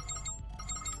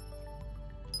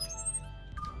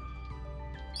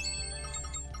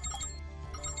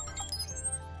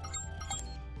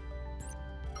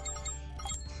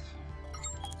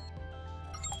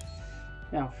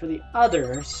 Now, for the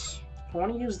others, if I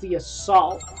want to use the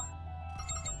assault,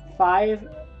 5,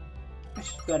 which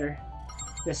is better,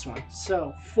 this one.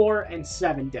 So, 4 and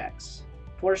 7 dex.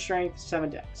 4 strength, 7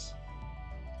 dex.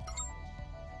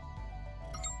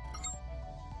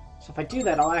 So if I do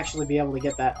that, I'll actually be able to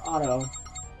get that auto.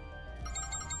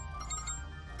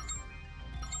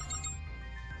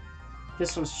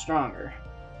 This one's stronger.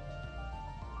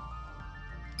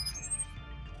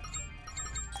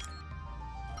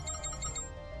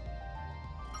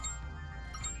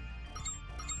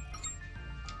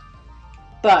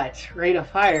 But rate of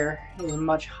fire is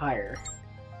much higher.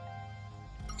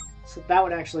 So that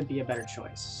would actually be a better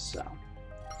choice. So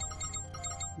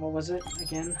what was it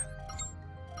again?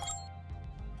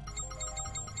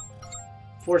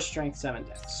 4 strength, 7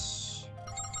 dex.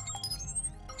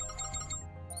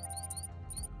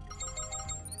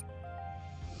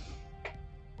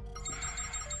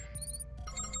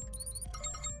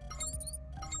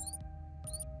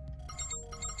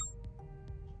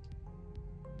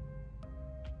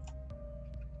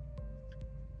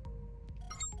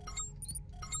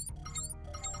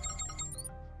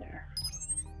 There.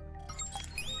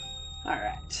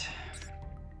 Alright.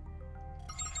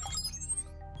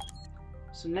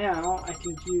 So now I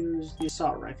can use the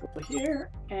assault rifle here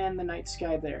and the night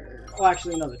sky there. Oh,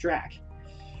 actually, no, the Drac.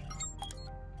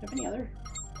 Have any other?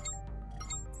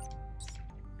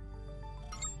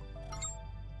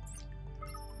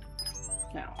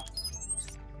 Now,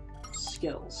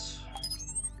 skills.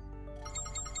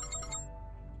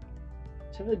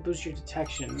 To really boost your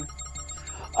detection.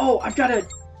 Oh, I gotta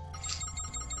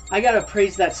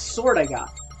praise that sword I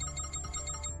got.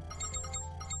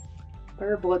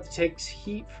 Fire bullet takes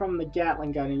heat from the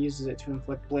Gatling gun and uses it to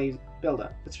inflict blaze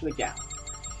buildup. That's for the Gatling.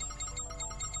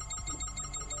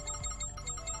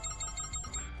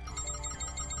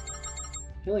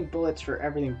 Healing bullets for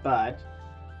everything but.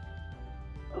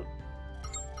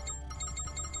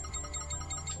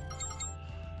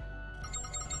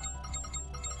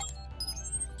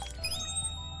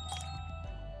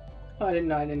 Oh, I didn't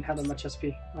know I didn't have that much SP.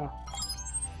 Oh.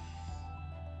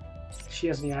 She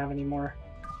doesn't even have any more.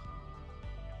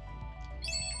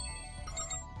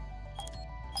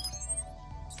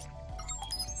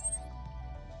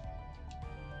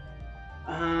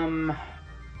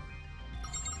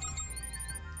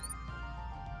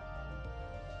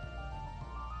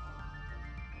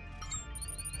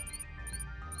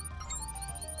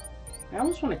 I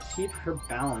almost want to keep her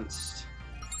balanced.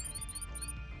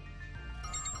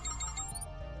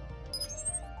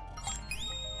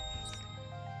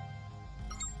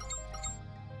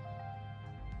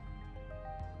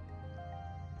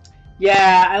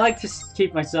 Yeah, I like to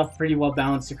keep myself pretty well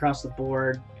balanced across the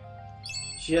board.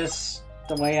 Just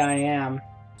the way I am.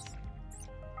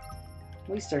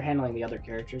 At least they're handling the other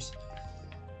characters.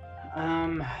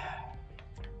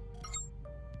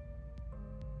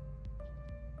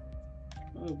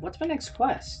 What's my next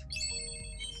quest?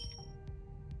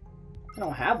 I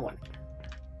don't have one.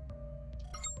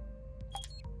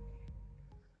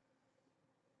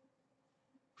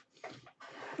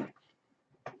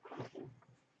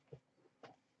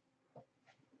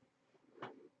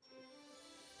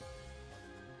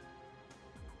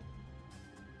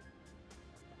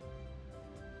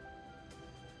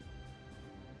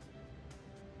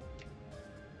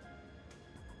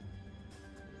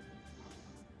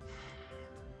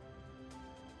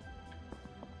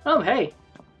 Oh, hey.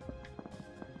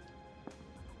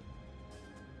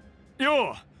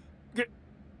 よ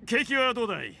う、景気はどう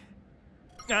だい？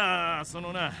ああ、そ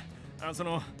のな、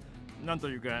なんと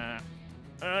いうか、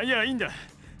いや、いいんだ。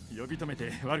呼び止め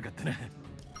て悪かったな。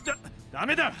ダ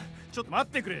メだ。ちょっと待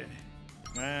ってくれ。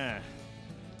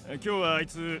今日はあい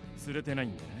つ連れてない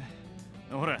んだ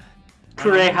な。ほら。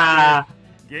クレハ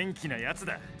ー。元気なやつ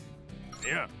だ。い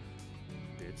や、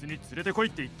別に連れてこい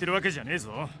って言ってるわけじゃねえ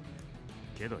ぞ。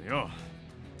けどよ、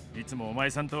いつもお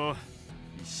前さんと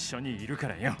一緒にいるか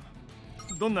らよ。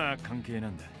どんな関係な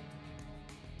んだ？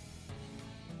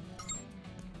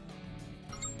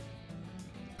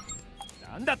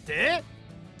なんだって？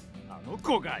あの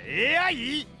子が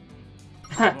AI？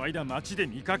 この間街で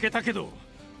見かけたけど、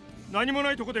何も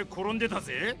ないとこで転んでた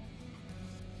ぜ。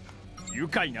愉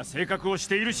快な性格をし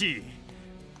ているし、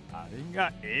あれ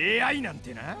が AI なん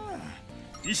てな。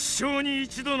一生に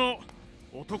一度の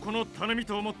男の頼み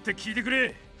と思って聞いてく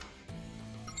れ。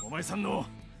お前さんの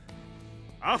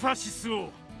アファシスを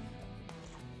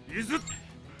譲って、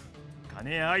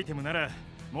金やアイテムなら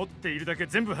持っているだけ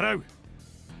全部払う。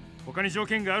他に条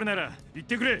件があるなら言っ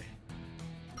てくれ。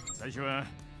最初は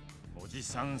おじ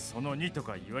さんその2と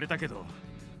か言われたけど、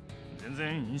全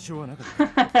然印象はなかっ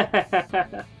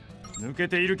た。抜け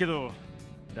ているけど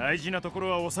大事なとこ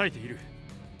ろは抑えている。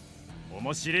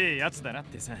面白いやつだなっ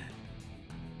てさ。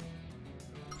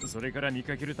それから見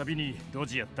かけるたびにド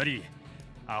ジやったり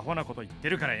アホなこと言って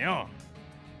るからよ。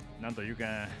なんという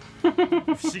か不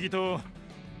思議と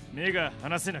目が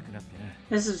離せなくなって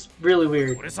な。This is really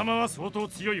weird. 俺様は相当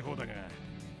強い方だが、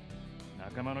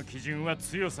仲間の基準は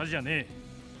強さじゃねえ。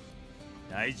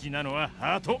大事なのは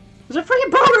ハート。There's a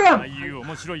freaking program! ああいう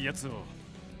面白いやつを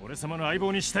俺様の相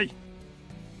棒にしたい。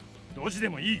ドジで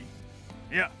もいい。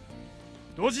いや、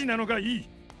ドジなのがいい。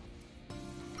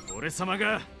俺様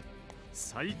が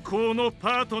最高の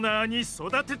パートナーに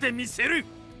育ててみせる。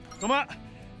とま、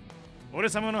俺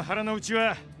様の腹の内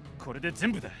はこれで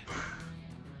全部だ。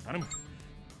頼む。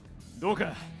どう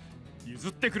か譲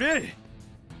ってくれ。はい、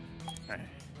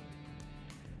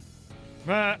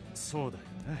まあそうだよ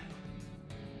な。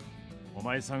お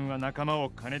前さんは仲間を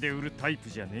金で売るタイプ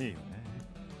じゃねえよ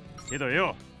な。けど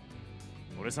よ、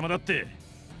俺様だって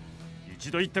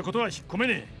一度言ったことは引っ込め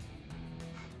ねえ。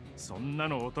そんな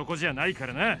の男じゃないか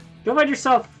らな。Go find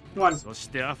yourself one. そし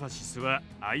てアファシスは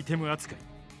アイテム扱い。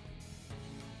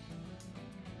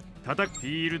叩くフ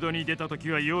ィールドに出た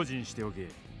時は用心しておけ。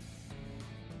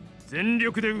全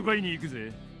力で奪いに行く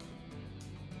ぜ。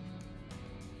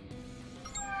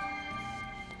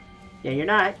Yeah, you're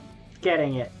not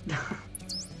getting it.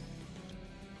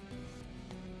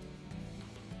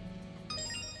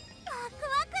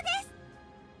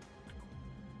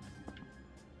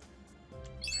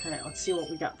 Alright, let's see what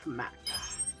we got from Matt.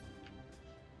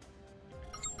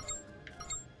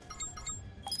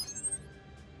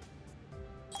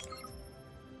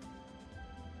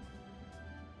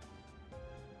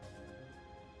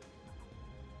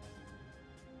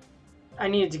 I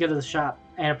needed to go to the shop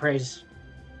and appraise,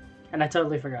 and I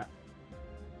totally forgot.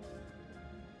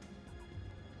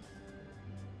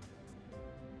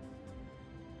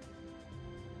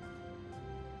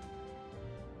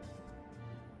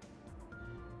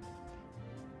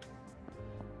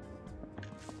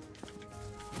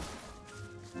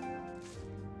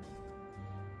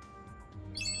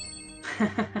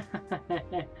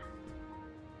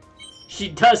 She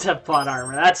does have plot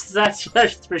armor.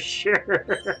 That's for sure.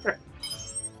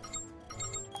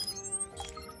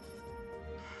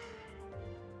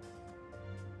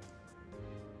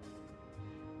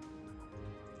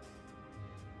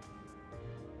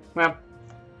 Well,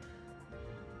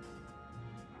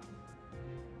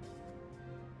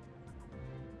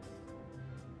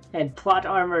 and plot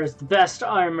armor is the best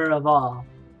armor of all.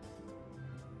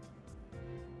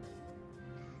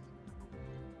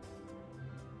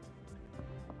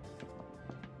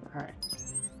 Alright.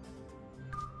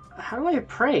 How do I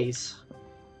appraise?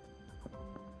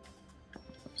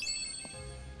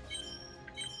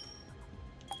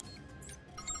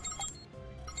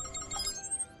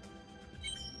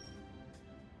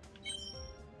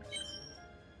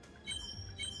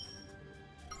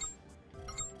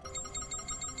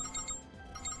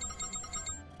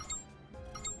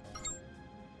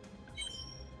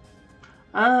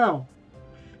 Oh.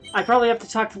 I probably have to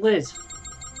talk to Liz.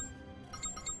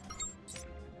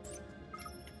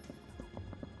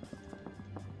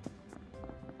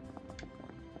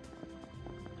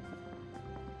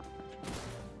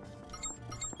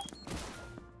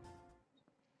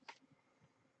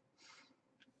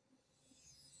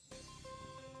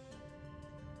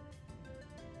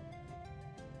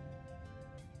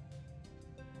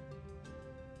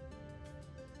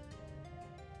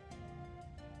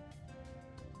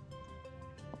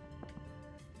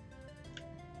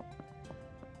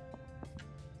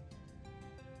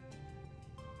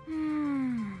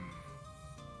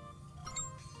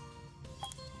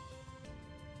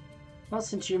 Well,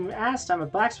 since you asked, I'm a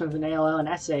blacksmith in ALO and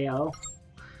SAO.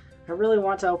 I really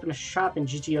want to open a shop in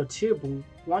GGO too, but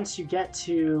once you get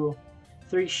to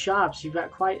 3 shops, you've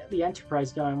got quite the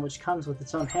enterprise going, which comes with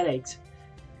its own headaches.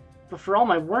 But for all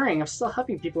my worrying, I'm still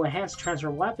helping people enhance and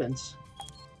transfer weapons.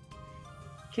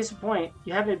 Case in point,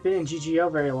 you haven't been in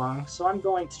GGO very long, so I'm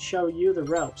going to show you the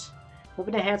ropes.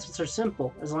 Weapon enhancements are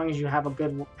simple, as long as you have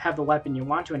the weapon you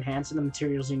want to enhance and the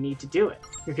materials you need to do it.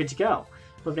 You're good to go.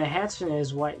 Weapon enhancement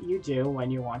is what you do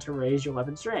when you want to raise your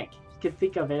weapon's rank. You can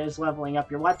think of it as leveling up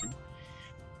your weapon.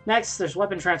 Next, there's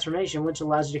weapon transformation, which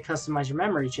allows you to customize your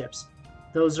memory chips.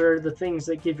 Those are the things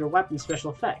that give your weapon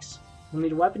special effects. You'll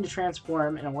need a weapon to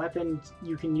transform, and a weapon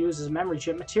you can use as memory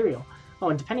chip material. Oh,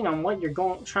 and depending on what you're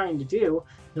trying to do,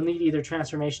 you'll need either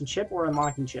transformation chip or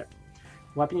unlocking chip.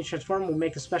 The weapon you transform will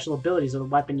make the special abilities of the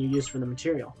weapon you use for the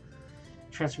material.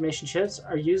 Transformation chips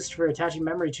are used for attaching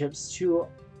memory chips to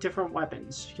different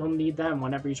weapons. You'll need them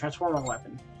whenever you transform a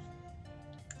weapon.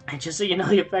 And just so you know,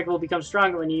 the effect will become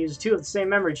stronger when you use 2 of the same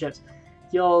memory chips.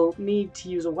 You'll need to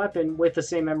use a weapon with the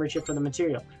same memory chip for the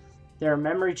material. There are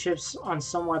memory chips on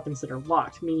some weapons that are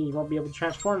locked, meaning you won't be able to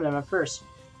transform them at first.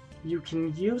 You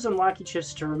can use unlocking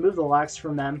chips to remove the locks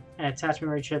from them and attach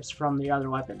memory chips from the other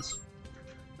weapons.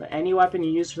 But any weapon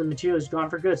you use for the material is gone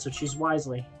for good, so choose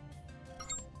wisely.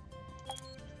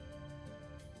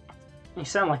 You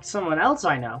sound like someone else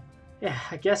I know. Yeah,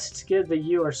 I guess it's good that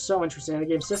you are so interested in the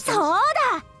game systems. Oh,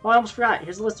 I almost forgot.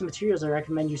 Here's a list of materials I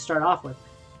recommend you start off with.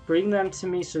 Bring them to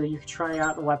me so that you can try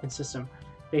out the weapon system.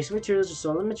 Basic materials are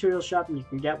sold in the material shop, and you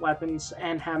can get weapons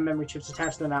and have memory chips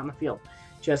attached to them out in the field.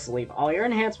 Just leave all your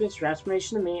enhancements,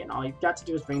 transformation to me, and all you've got to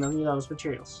do is bring them those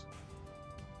materials.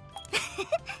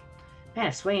 Man,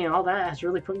 explaining all that has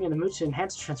really put me in the mood to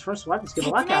enhance and transform some weapons. Good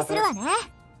luck out there.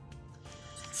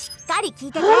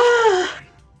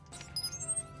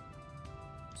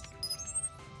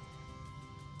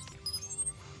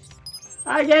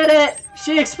 I get it!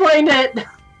 She explained it!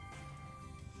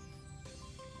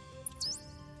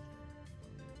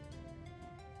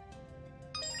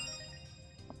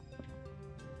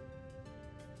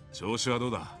 Oh,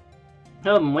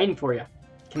 I'm waiting for you.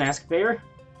 Can I ask a favor?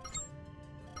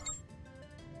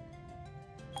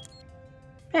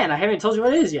 Man, I haven't told you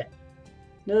what it is yet.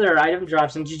 Another item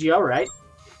drops in GGO, right?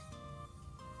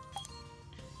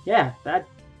 Yeah,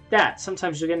 that.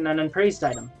 Sometimes you'll get an unappraised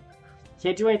item. You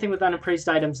can't do anything with unappraised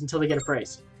items until they get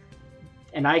appraised.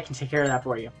 And I can take care of that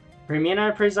for you. Bring me any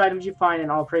unappraised items you find, and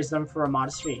I'll appraise them for a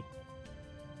modest fee.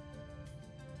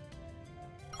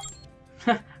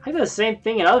 I do the same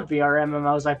thing in other VR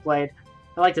MMOs I've played.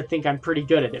 I like to think I'm pretty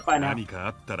good at it by now.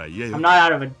 I'm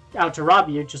not out to rob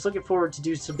you, just looking forward to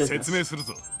do some business. It's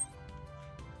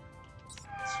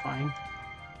fine.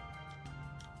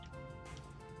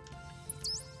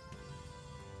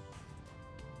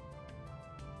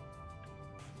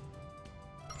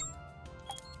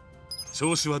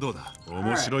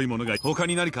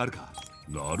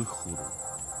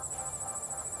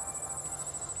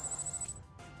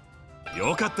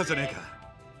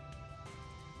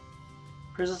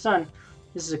 Crystal Sun,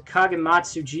 this is a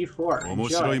Kagematsu G4.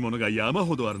 Enjoy.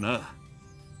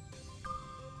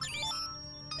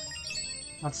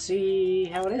 Let's see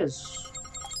how it is.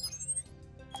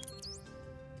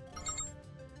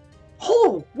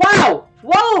 Oh, wow!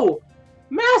 Whoa!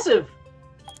 Massive!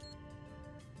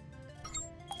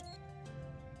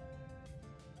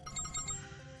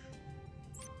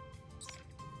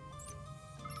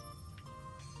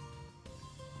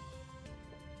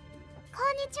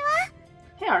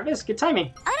 Hey, Arvis, good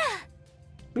timing.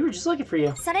 We were just looking for you.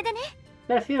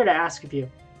 Got a favor to ask of you.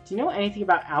 Do you know anything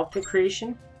about outfit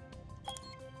creation?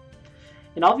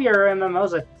 In all VR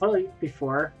MMOs I've played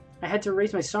before, I had to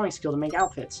raise my sewing skill to make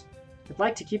outfits. I'd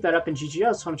like to keep that up in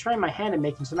GGO, so I'm trying my hand at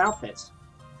making some outfits.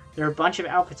 There are a bunch of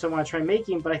outfits I want to try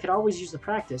making, but I could always use the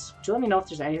practice. Would you let me know if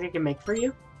there's anything I can make for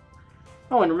you?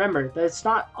 Oh, and remember that it's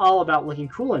not all about looking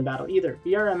cool in battle either.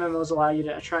 VR MMOs allow you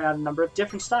to try out a number of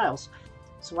different styles.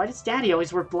 So why does Daddy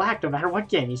always wear black no matter what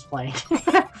game he's playing?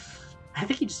 I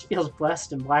think he just feels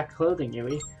blessed in black clothing,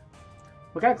 Yui.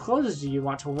 What kind of clothes do you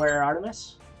want to wear,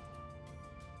 Artemis?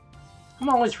 I'm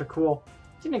always for cool.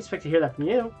 Didn't expect to hear that from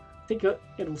you. I think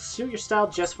it'll suit your style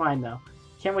just fine, though.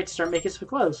 Can't wait to start making some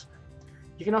clothes.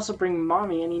 You can also bring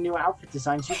Mommy any new outfit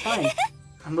designs you find.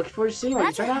 I'm looking forward to seeing what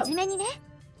you turn out.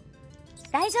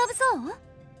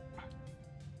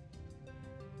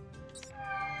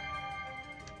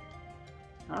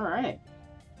 Alright.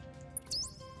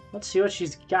 Let's see what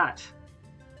she's got.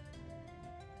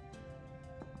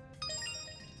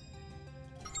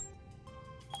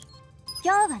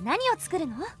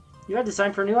 You have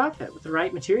designed for a new outfit. With the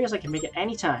right materials, I can make it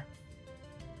anytime.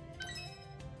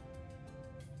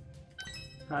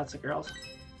 Oh, that's a girl's.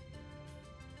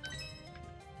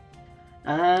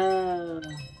 Oh.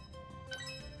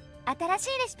 新しい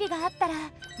レシピがあったら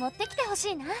持ってきてほし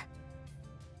いな。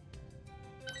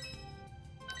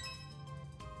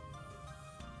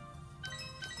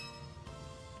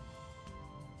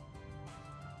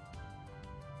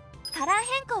カラー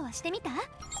変更はしてみた？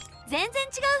全然違う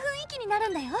雰囲気になる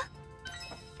んだよ。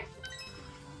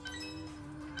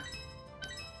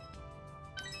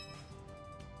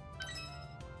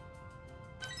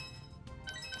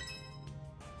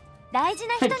大事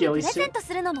な人にプレゼント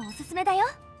するのもおすすめだよ。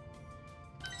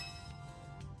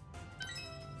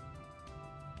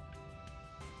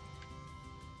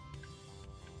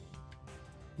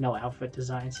No outfit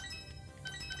designs.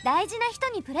 大事な人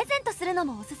にプレゼントするの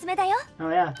もおすすめだよ。Oh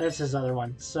yeah, there's his other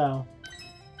one. So.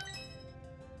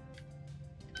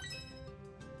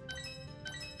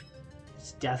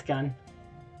 It's death gun.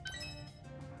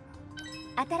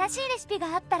 新しいレシピ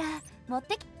があったら持っ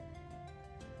てき。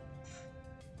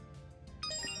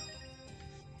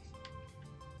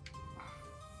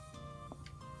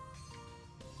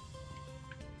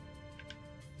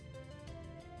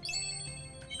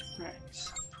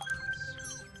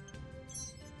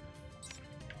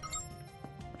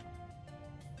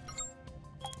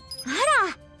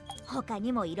他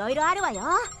にもいろいろあるわよ。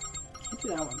Can't do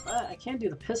that one, but I can't do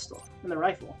the pistol and the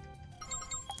rifle.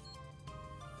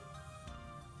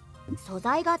 素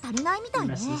材が足りないみたい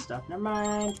ね。Messing stuff. Never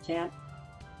mind. Can't.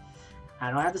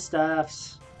 I don't have the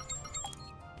stuffs.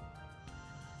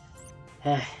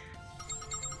 Hey.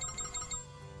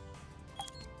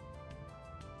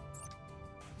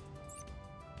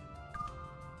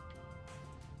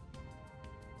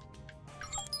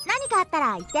 何かあった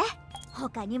ら言って。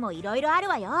他にもいろいろある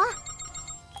わよ。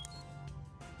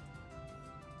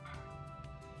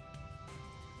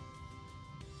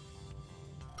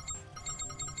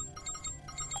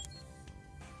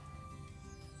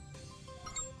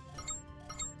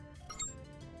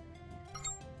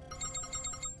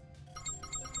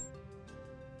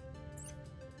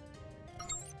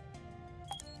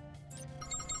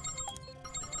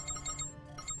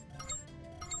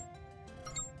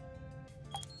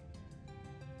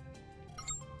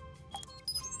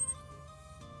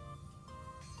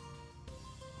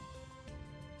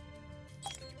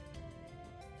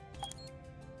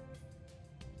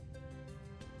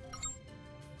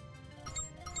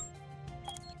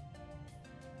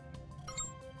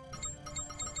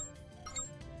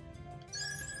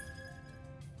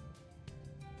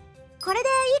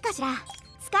かしら。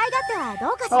使い勝手は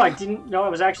どうかし Oh, ら。 I didn't know I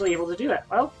was actually able to do that.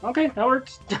 Well, okay, that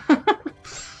works.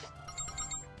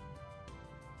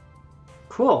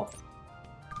 Cool.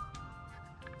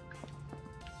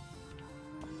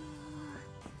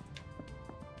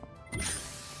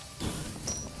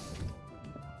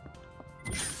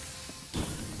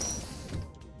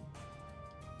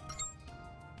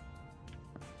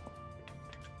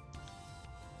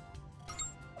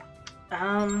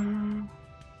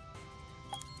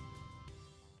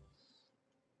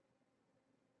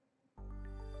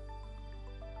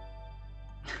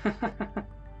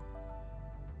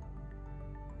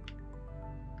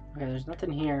 Okay, there's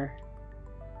nothing here.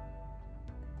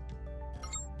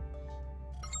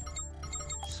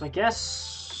 So I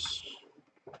guess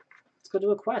let's go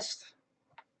do a quest.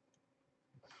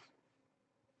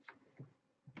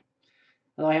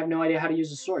 Although I have no idea how to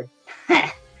use a sword.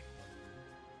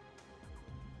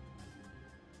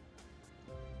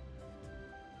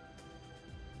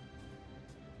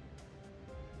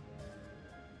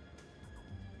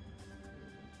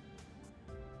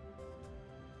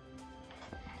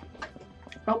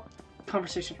 Oh,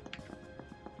 conversation.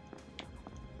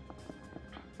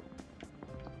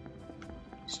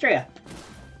 Straya.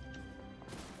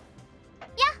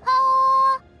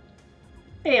 Yahoo!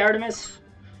 Hey, Artemis.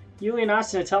 Yuli and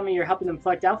Austin tell me you're helping them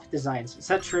collect outfit designs. Is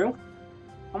that true?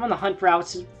 I'm on the hunt for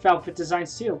outfit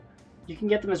designs too. You can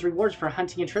get them as rewards for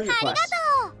hunting and treasure quests.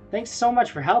 Thanks so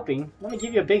much for helping. Let me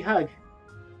give you a big hug.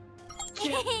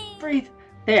 Breathe.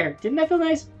 There. Didn't that feel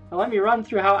nice? Now let me run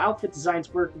through how outfit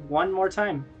designs work one more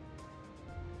time.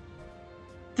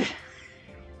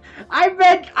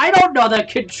 I don't know the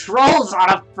controls on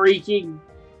a freaking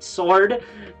sword. If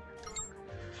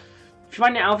you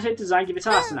find an outfit design, give it to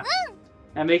Asuna.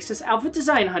 That makes us outfit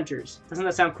design hunters. Doesn't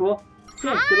that sound cool?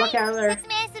 Good luck out there.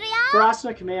 For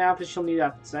Asuna, command outfit, she'll need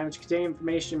outfit design, which contain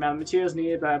information about the materials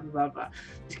needed, blah, blah, blah, blah.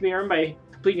 This can be earned by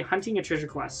completing hunting and treasure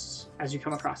quests as you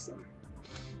come across them.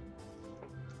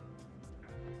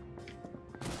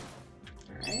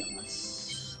 Alright,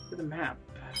 let's look at the map.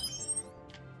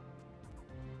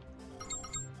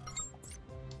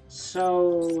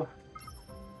 So,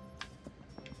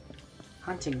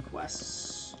 hunting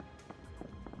quests.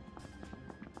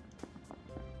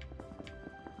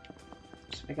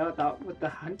 So I got that with the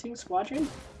hunting squadron.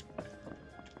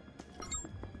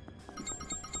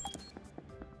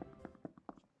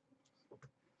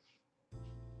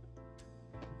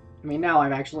 I mean, now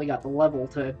I've actually got the level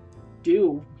to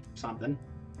do something.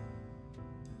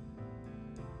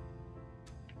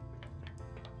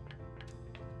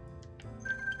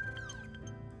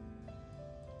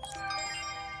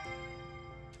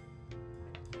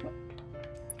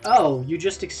 Oh, you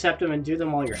just accept them and do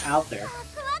them while you're out there.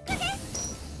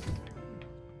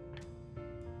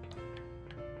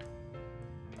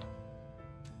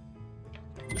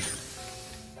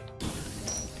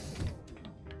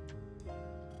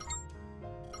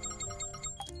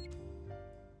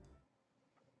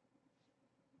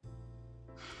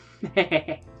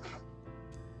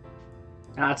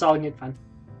 Nah, it's all good fun.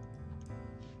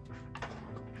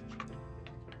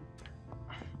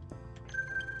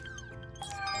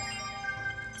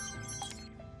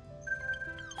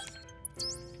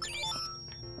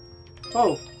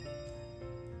 Oh.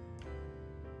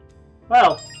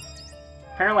 Well,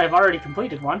 apparently I've already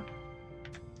completed one.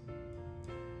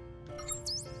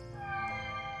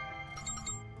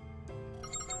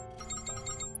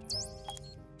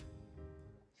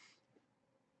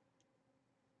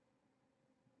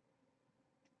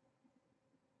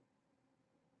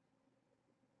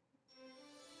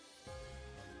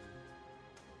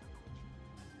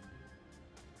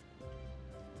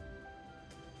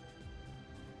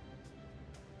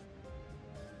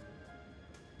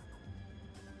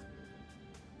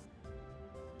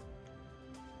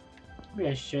 Maybe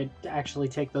I should actually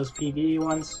take those PvE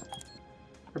ones.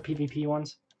 Or PvP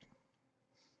ones.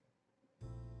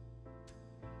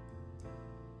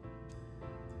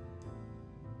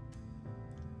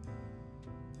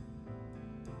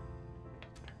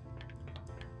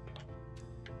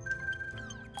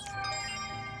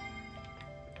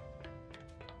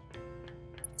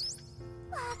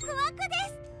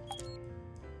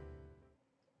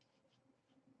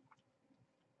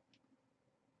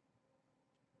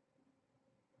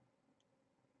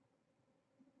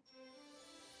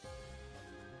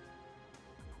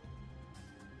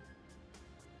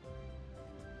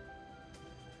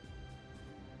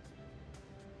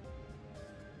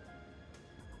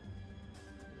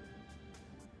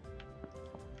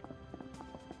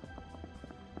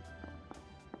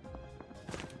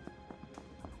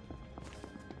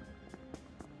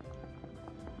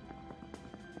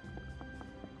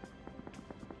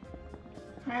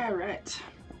 All right.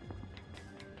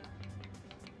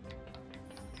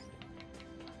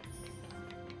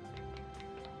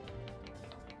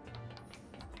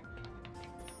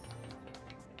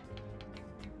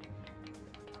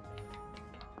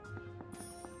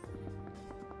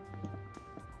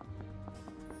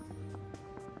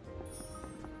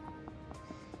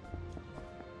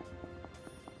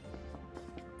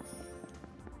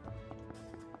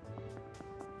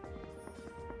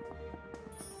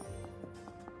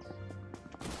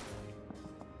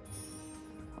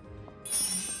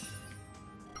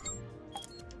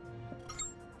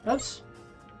 Oops.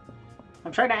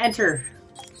 I'm trying to enter.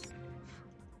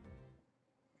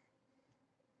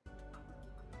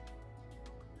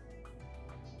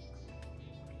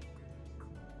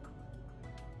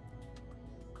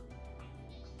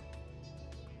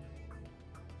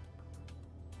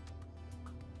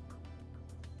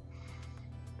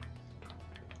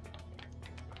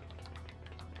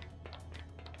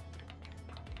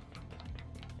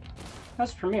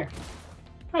 That's Premiere.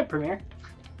 Hi, Premiere.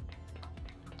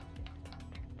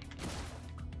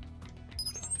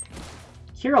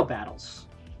 Hero battles.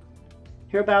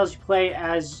 Hero battles you play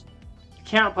as... You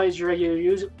cannot play as your regular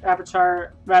user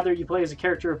avatar. Rather, you play as a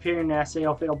character appearing in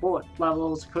SAO Fatal Bullet.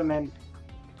 Levels, equipment...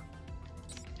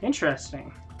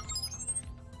 Interesting.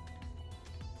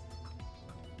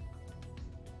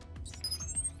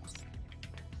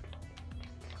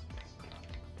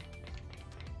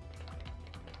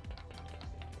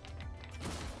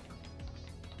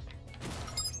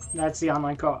 That's the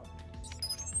online co-op.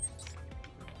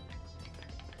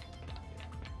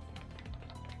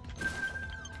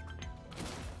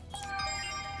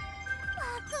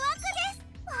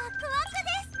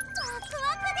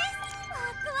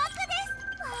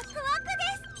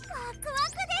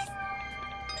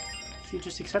 So you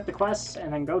just accept the quests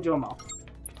and then go do them all.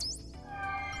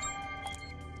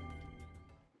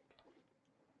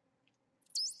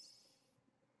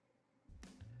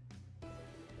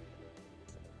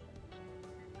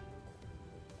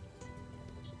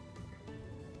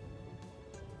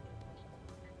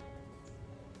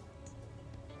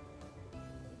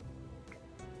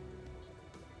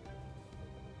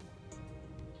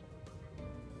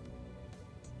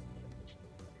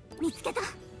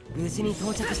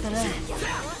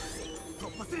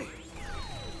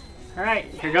 Alright,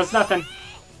 here goes nothing.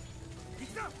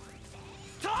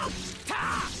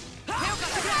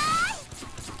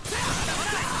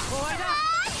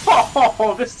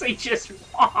 Oh, this thing just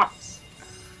rocks.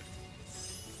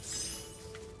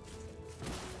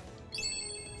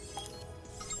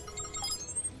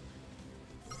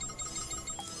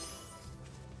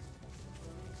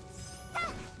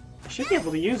 I should be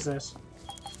able to use this.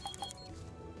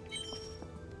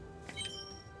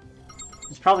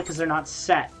 It's probably because they're not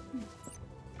set.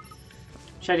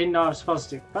 Which I didn't know I was supposed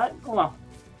to, but oh well.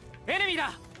 Enemy da!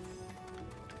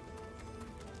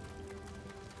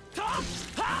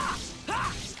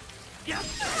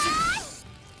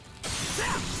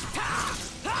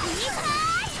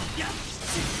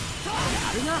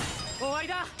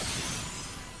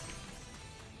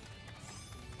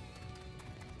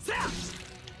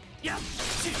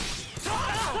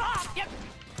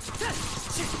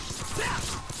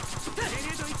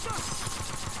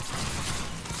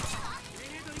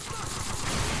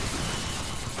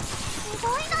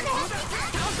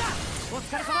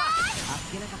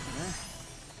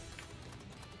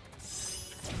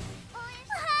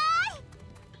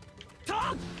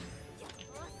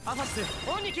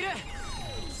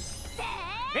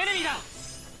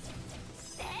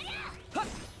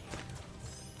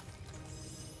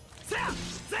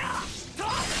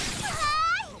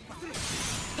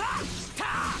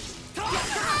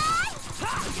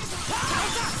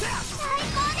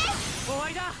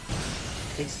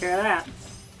 Takes care of that.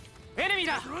 Enemy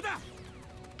da!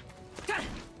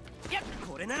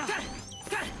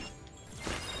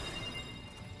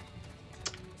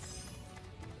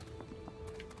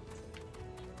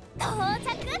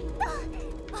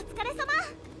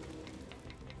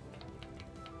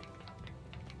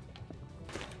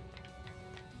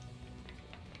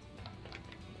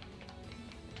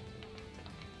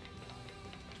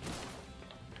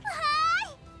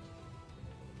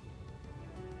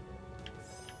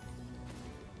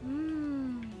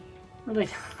 Really?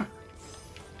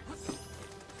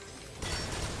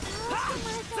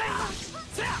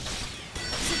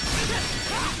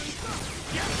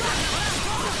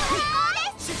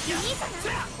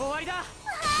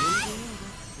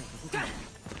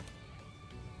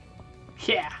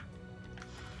 Yeah.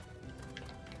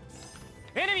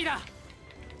 Enemy da!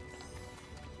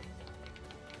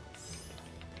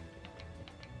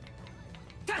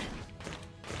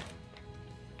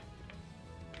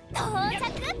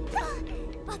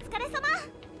 疲れ様。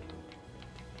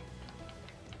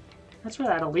 That's where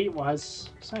that elite was.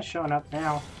 It's not showing up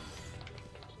now.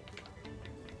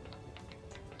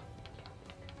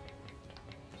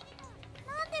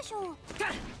 なんでしょう。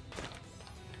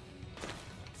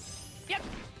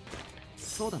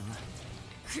そうだな。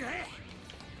くらえ。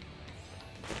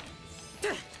逃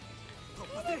げ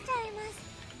ちゃいます。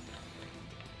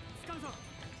使うぞ。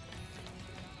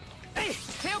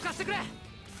手を貸してくれ。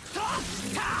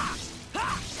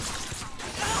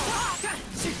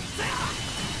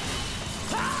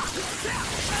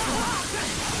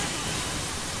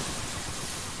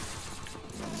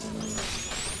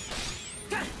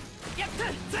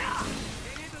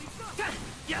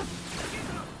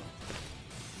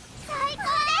最高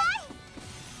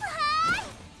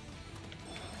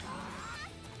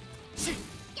です。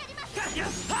やります。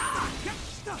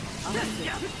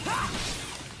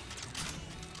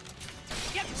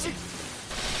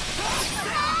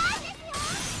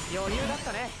余裕だっ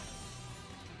たね。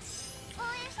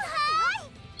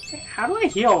 How do I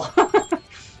heal? ア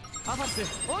ファシ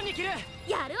ス、オンに切る。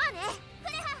やるわね。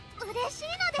フレハ、嬉しい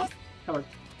のです。 That worked.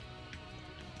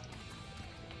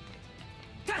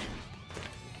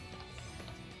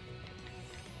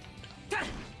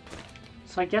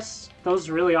 So I guess those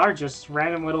really are just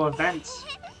random little events.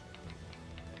 "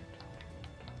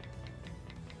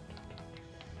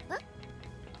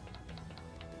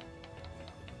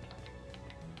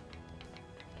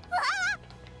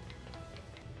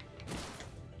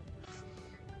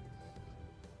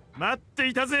待って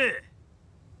いたぜ。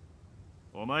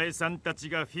お前さんたち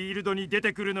がフィールドに出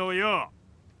てくるのをよ。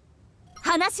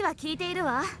話は聞いている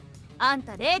わ。あん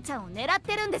たレイちゃんを狙っ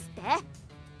てるんですって。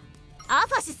ア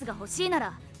ファシスが欲しいな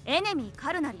らエネミー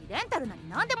狩るなりレンタルなり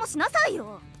何でもしなさい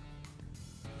よ。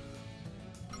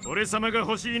俺様が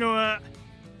欲しいのは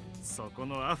そこ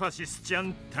のアファシスちゃ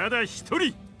んただ一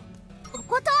人。お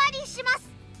断りします。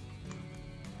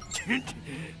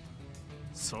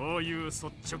そういう率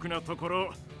直なとこ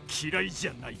ろ嫌いじ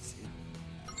ゃないぜ。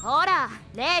ほら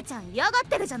レイちゃん嫌がっ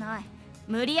てるじゃない。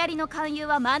無理やりの勧誘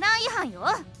はマナー違反よ。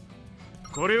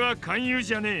これは勧誘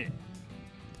じゃねえ。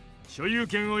所有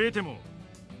権を得ても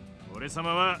俺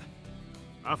様は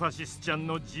アファシスちゃん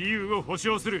の自由を保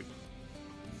証する。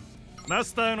マ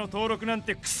スターの登録なん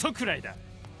てクソくらいだ。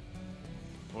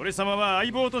俺様は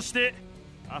相棒として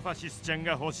アファシスちゃん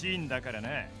が欲しいんだからな。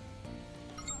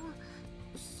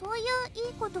そういう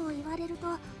いいことを言われると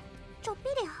ちょっぴ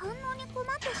り反応に困っ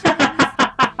てしまい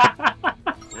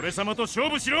ます。俺様と勝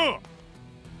負しろ。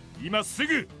今す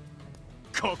ぐ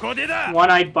ここでだ。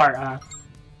 One-eyed Bart,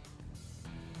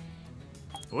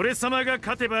 俺様が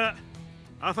勝てば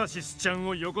アファシスちゃん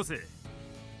をよこせ。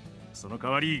その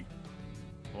代わり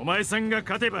お前さんが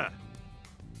勝てば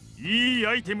いい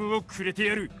アイテムをくれて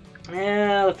やる。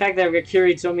 Yeah, the fact that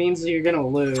Kirito means you're gonna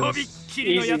lose. とびっき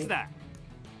りのやつだ。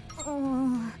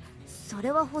そ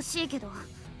れは欲しいけど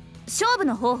勝負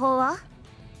の方法は？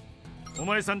お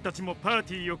前さんたちもパー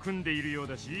ティーを組んでいるよう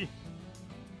だし、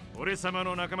俺様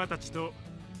の仲間たちと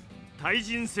対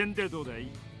人戦でどうだい？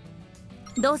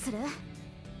どうする？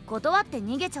断って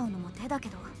逃げちゃうのも手だけ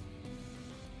ど。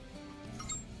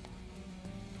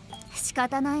仕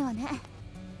方ないわね。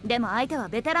でも相手は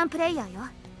ベテランプレイヤーよ。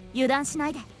油断しな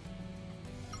いで。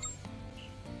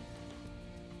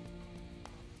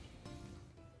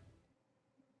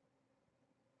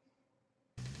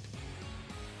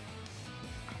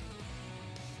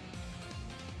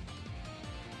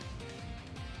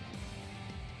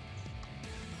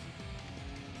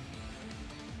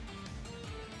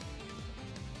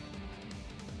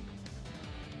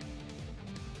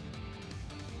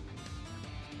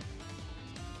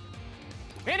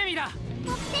エネミーだ。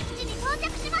目的地に到着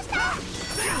しました。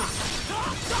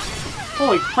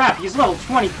 Holy crap, he's level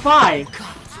 25!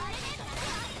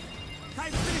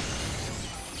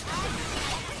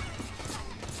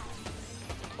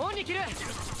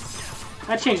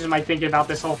 That changes my thinking about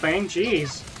this whole thing,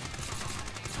 jeez.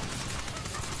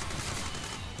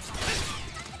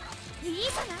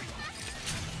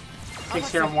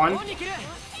 Takes care of one.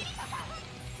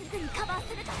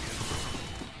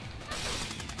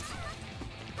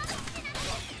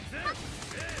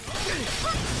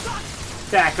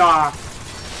 Back off.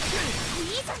 い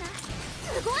いじゃない。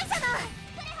すごいじゃない。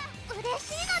嬉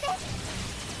しいのです。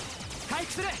回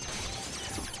復する。回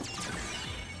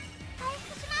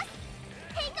復します。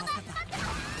ヘイトが集まってま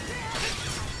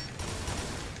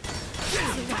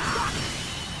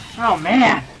す。 Oh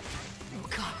man.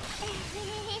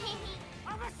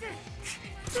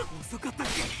 遅かったっ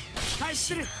け。回復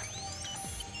する。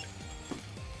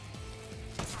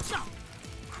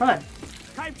Crud.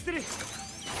 回復する。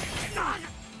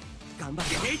Come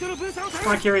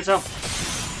on, Kirito.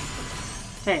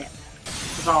 Dang it.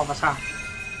 It's all of us, huh?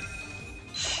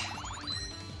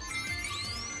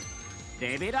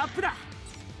 レベルアップだ。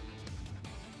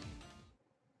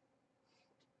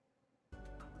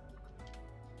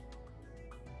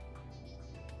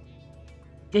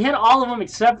 They had all of them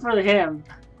except for him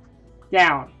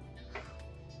down.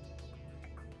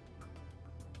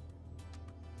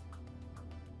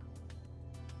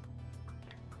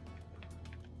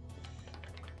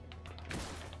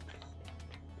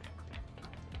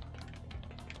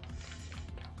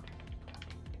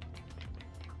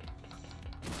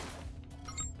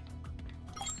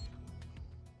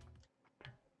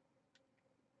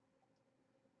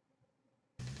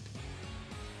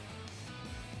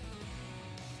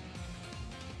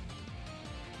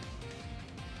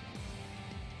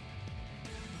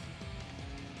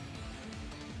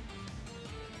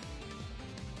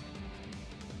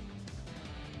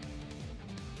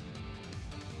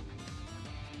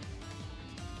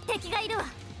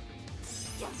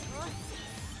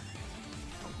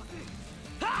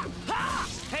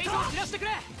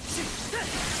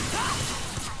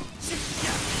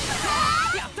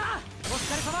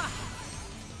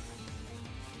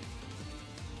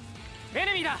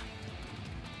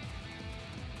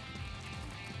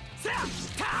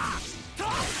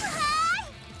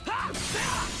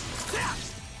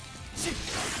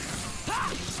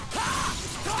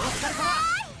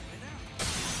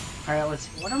 Alright, let's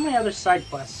see. What are my other side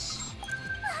quests?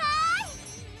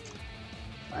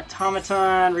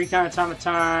 Automaton, Recon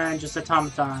Automaton, just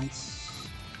automatons.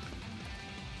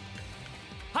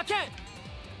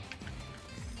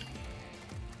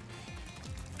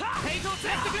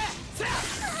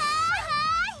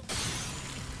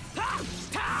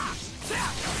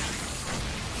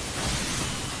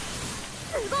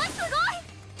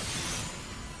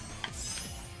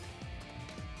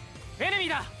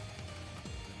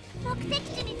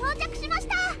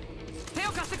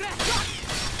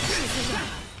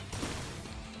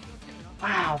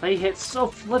 Wow, they hit so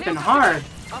flippin' hard.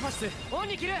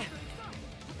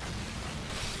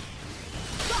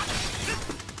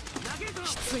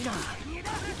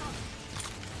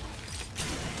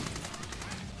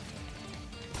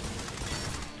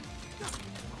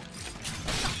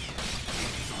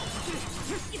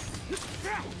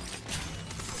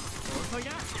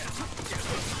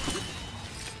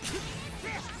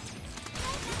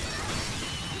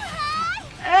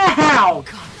 Ow!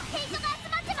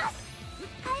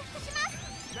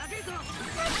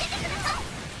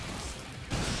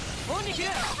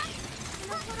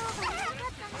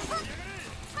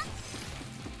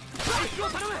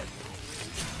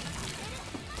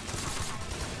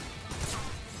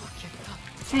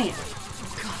 Dang it.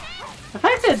 The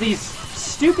fact that these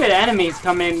stupid enemies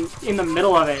come in the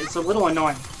middle of it is a little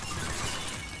annoying.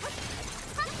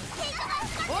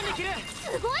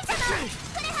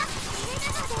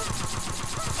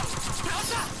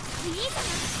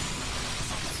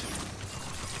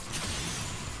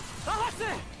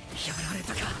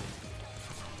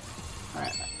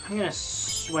 Alright, I'm gonna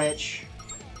switch.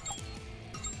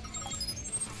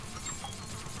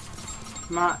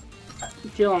 Not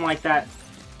feeling like that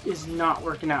is not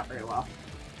working out very well.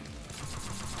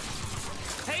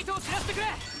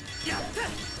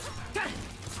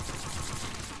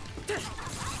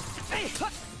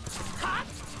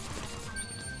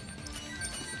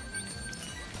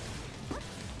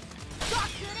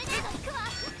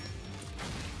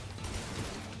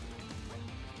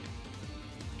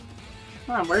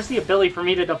 Come on, where's the ability for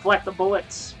me to deflect the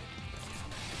bullets?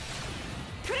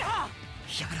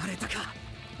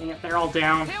 Dang it, they're all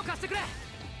down.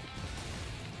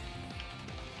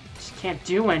 Just can't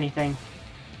do anything.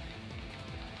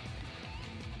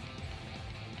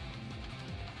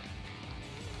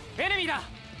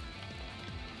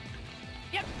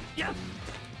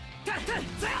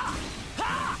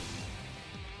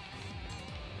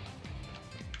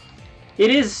 It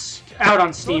is out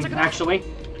on Steam, actually.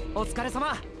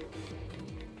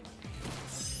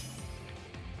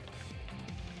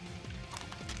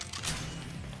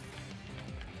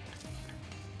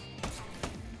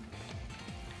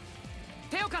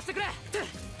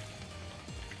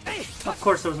 Of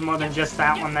course, there was more than just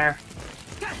that one there.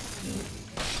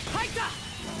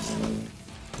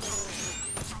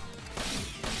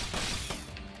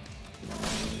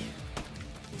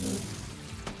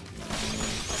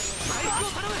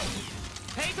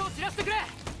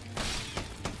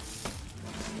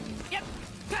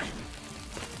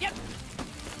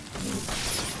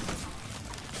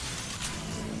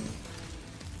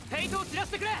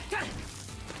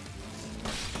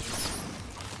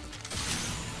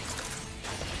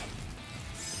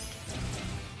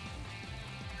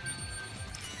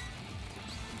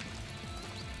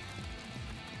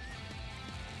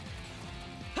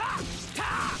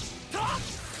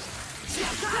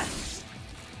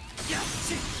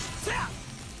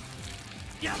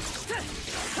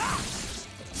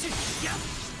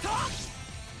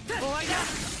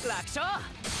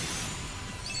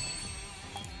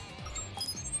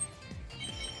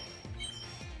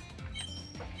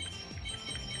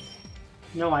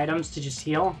 No items to just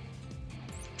heal.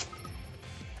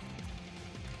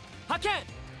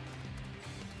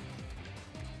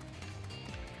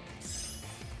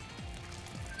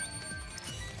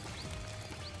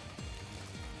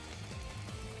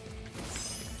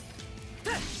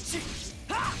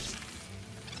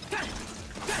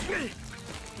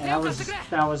 Yeah,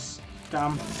 that was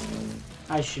dumb.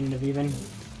 I shouldn't have even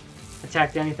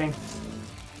attacked anything.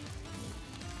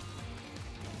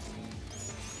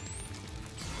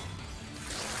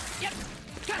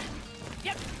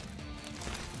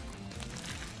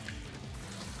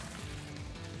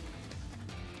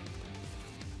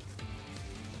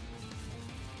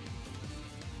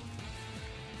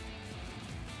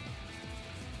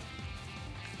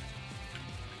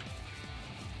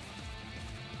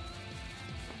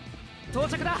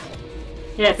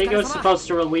 Yeah, I think it was supposed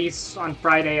to release on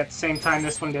Friday at the same time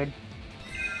this one did.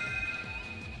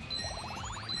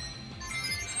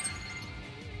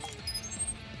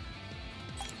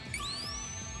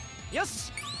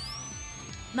 Yes.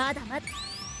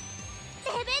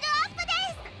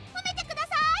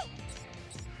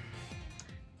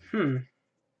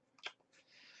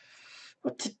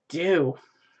 What to do?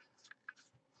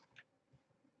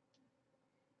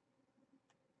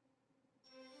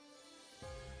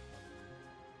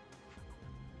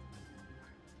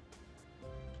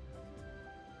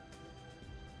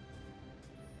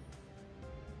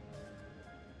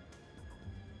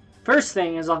 First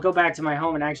thing is I'll go back to my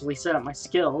home and actually set up my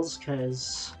skills,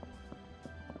 because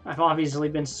I've obviously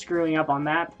been screwing up on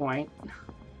that point.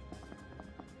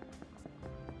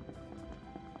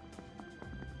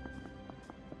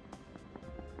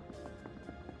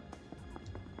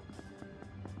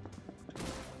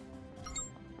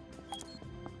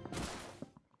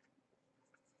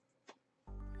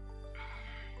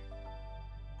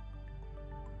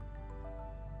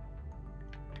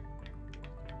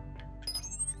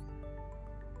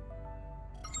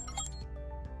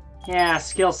 Yeah,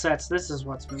 skill sets. This has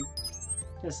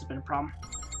been a problem.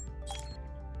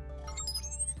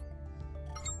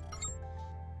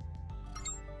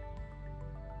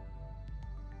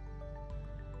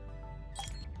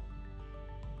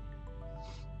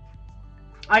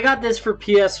 I got this for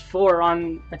PS4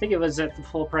 on, I think it was at the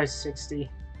full price 60.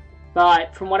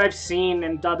 But from what I've seen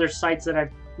and other sites that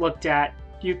I've looked at,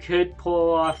 you could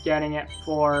pull off getting it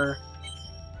for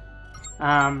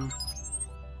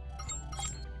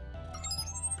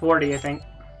 40, I think.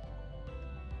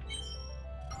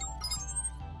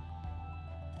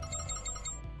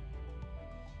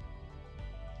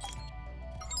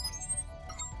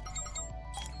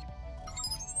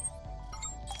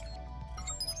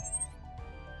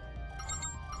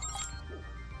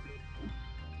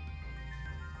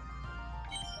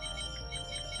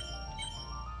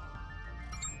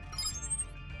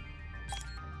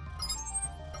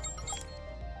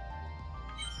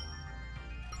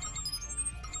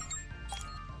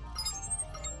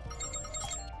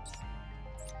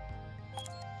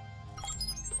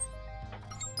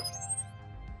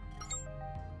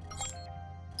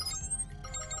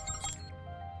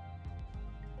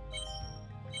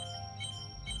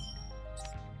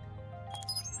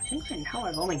 I think right now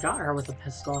I've only got her with a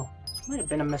pistol. Might have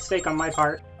been a mistake on my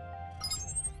part.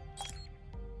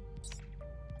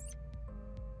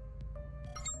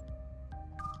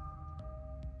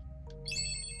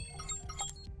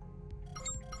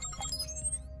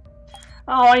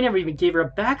 Oh, I never even gave her a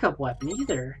backup weapon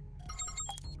either.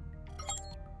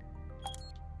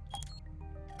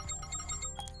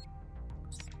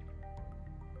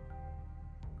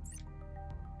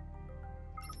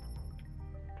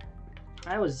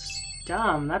 I was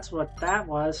dumb, that's what that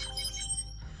was.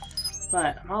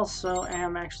 But I also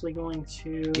am actually going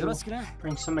to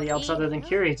bring somebody else other than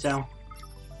Kirito.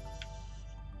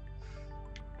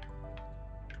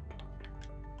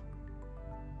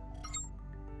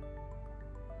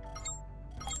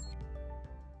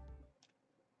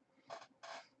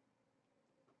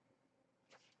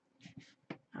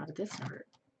 How did this hurt?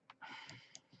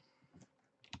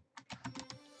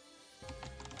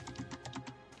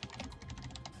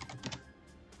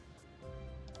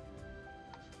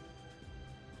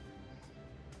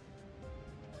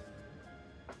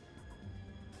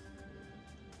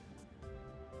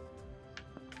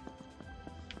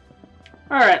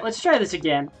 Alright, let's try this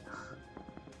again.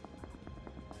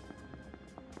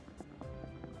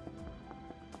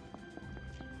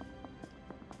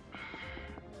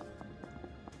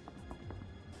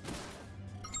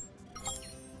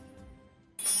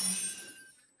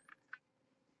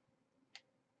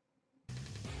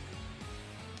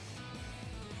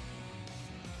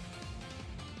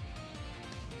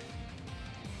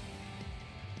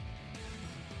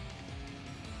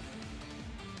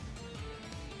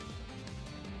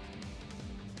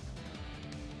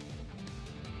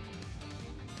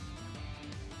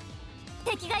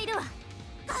 敵がいるわ。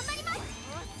頑張ります。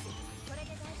これ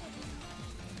で大丈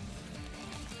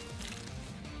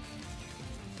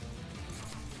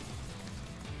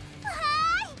夫。は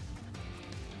ーい。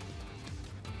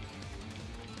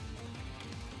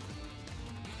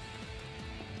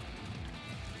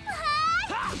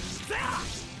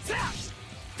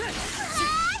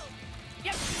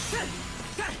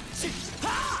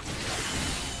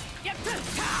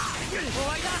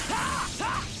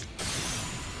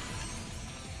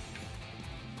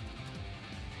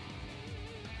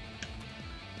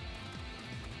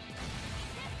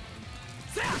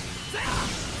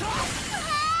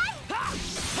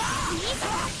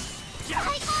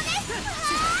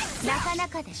なかな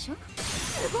かでしょ。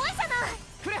すごいじゃない。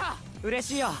クレハ嬉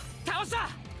しいよ。倒した。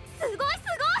すごいす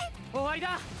終わり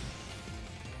だ。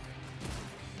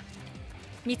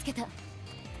見つけた。回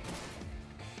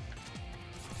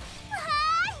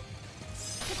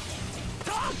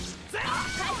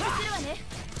復するわね。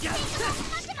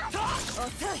遅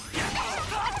い。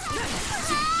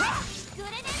グレ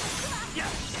ネー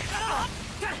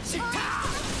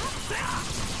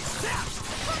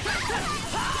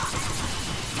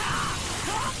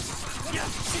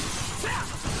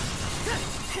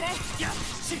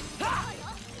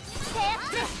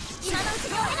今のうち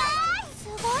にお願い。す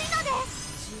ごいのです。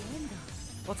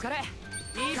お疲れ。い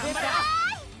いペースだ。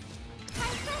回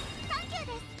復サンキュー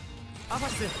です。アファ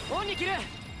シスオンに切る。こ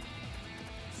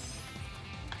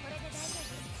れで大丈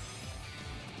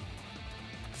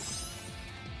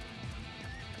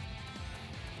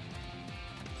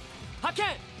夫。発見。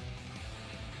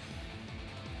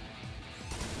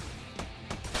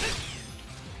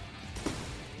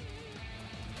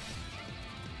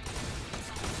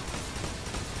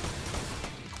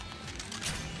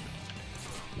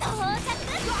到着。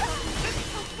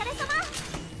お疲れ様。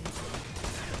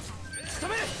仕留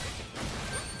める。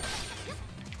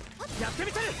やって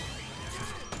みせる。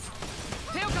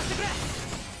手を貸してくれ。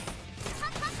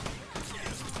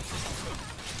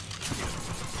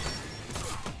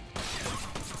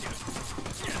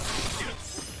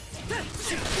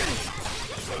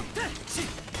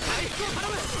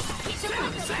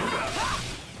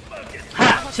Ha!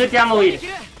 Took down the lead.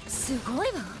 すごい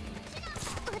わ。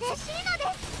嬉しいので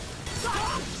す。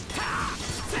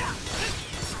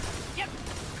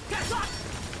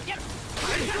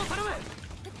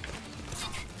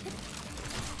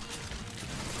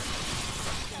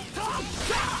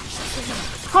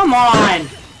Come on!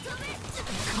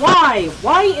 Why?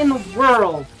 Why in the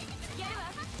world?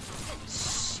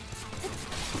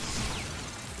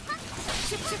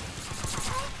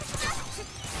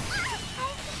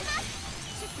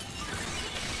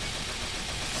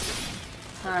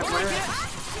 Alright,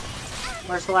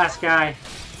 where's the last guy?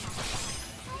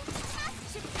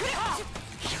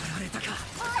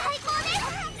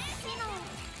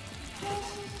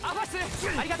 アファシ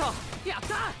スありがとう。やっ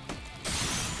た。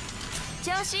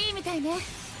調子いいみたいね。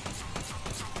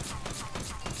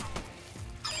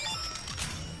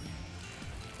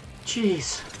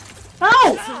Jeez.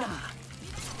 Oh!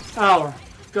 Oh,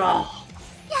 God.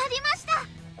 やりました。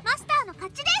マスターの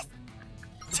勝ちです。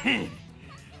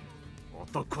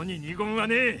男に二言は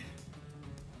ねえ。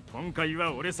今回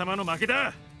は俺様の負け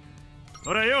だ。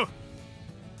ほらよ、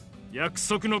約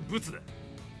束のブツだ。ね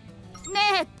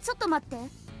え、ちょっと待って。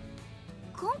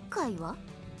今回は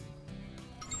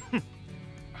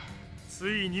つ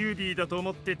いニュービーだと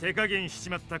思って手加減しち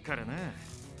まったからな。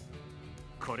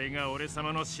これが俺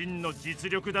様の真の実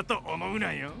力だと思う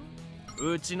なよ。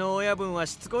うちの親分は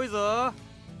しつこいぞ。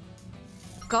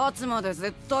勝つまで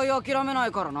絶対諦めな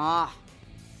いからな。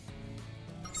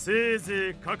せいぜ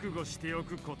い覚悟してお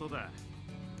くことだ。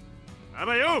あ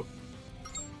ばよ。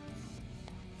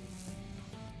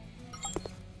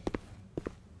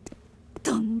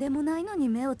とんでもないのに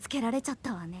目をつけられちゃっ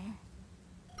たわね。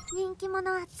人気者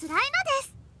は辛いので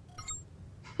す。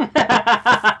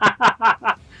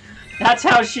That's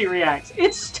how she reacts.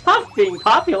 It's tough being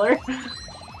popular.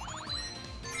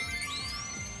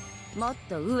 もっ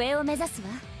と上を目指すわ。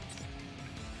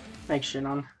Thanks,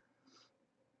 Shinon.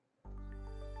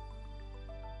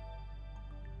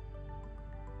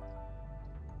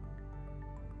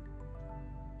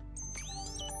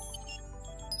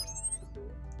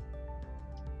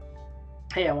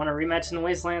 Hey, I want a rematch in the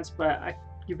Wastelands, but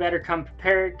you better come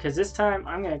prepared, because this time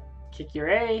I'm going to kick your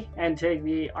A and take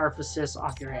the Arphasis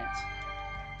off your hands.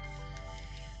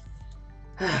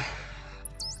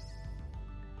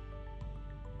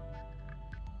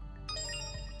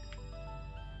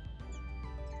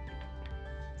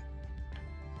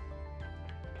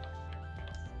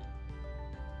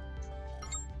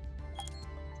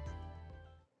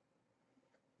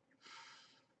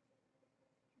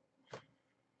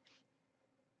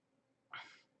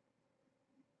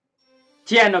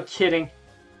 Yeah, no kidding.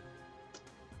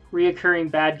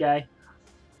 Reoccurring bad guy.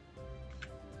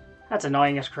 That's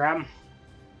annoying as crap.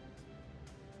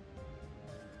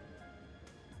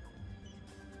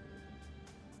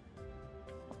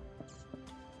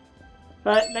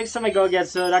 But next time I go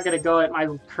against it, I'm not going to go at my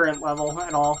current level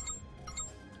at all.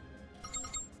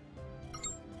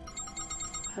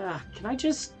 Can I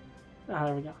just... Oh,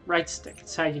 there we go. Right stick.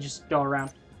 That's how you just go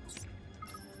around.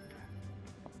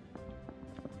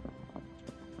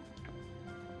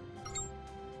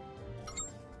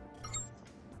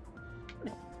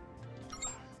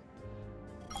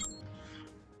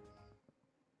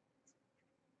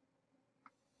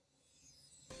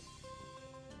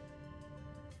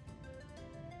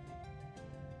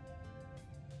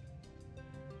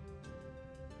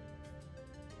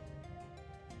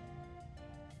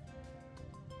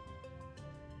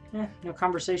 Yeah, no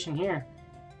conversation here.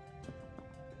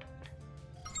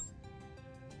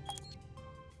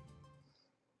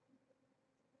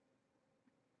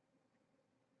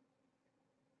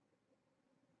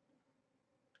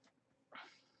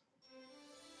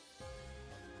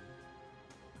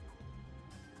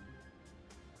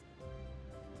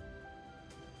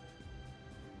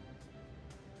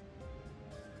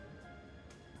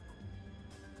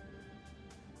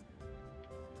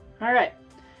 Alright.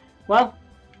 Well,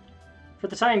 for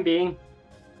the time being,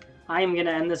 I am going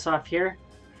to end this off here.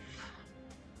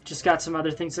 Just got some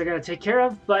other things I got to take care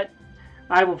of, but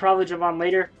I will probably jump on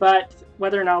later. But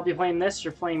whether or not I'll be playing this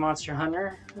or playing Monster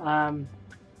Hunter,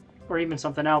 or even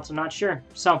something else, I'm not sure.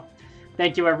 So,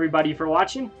 thank you everybody for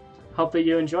watching. Hope that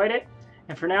you enjoyed it.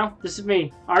 And for now, this is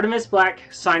me, Artemis Black,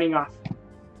 signing off.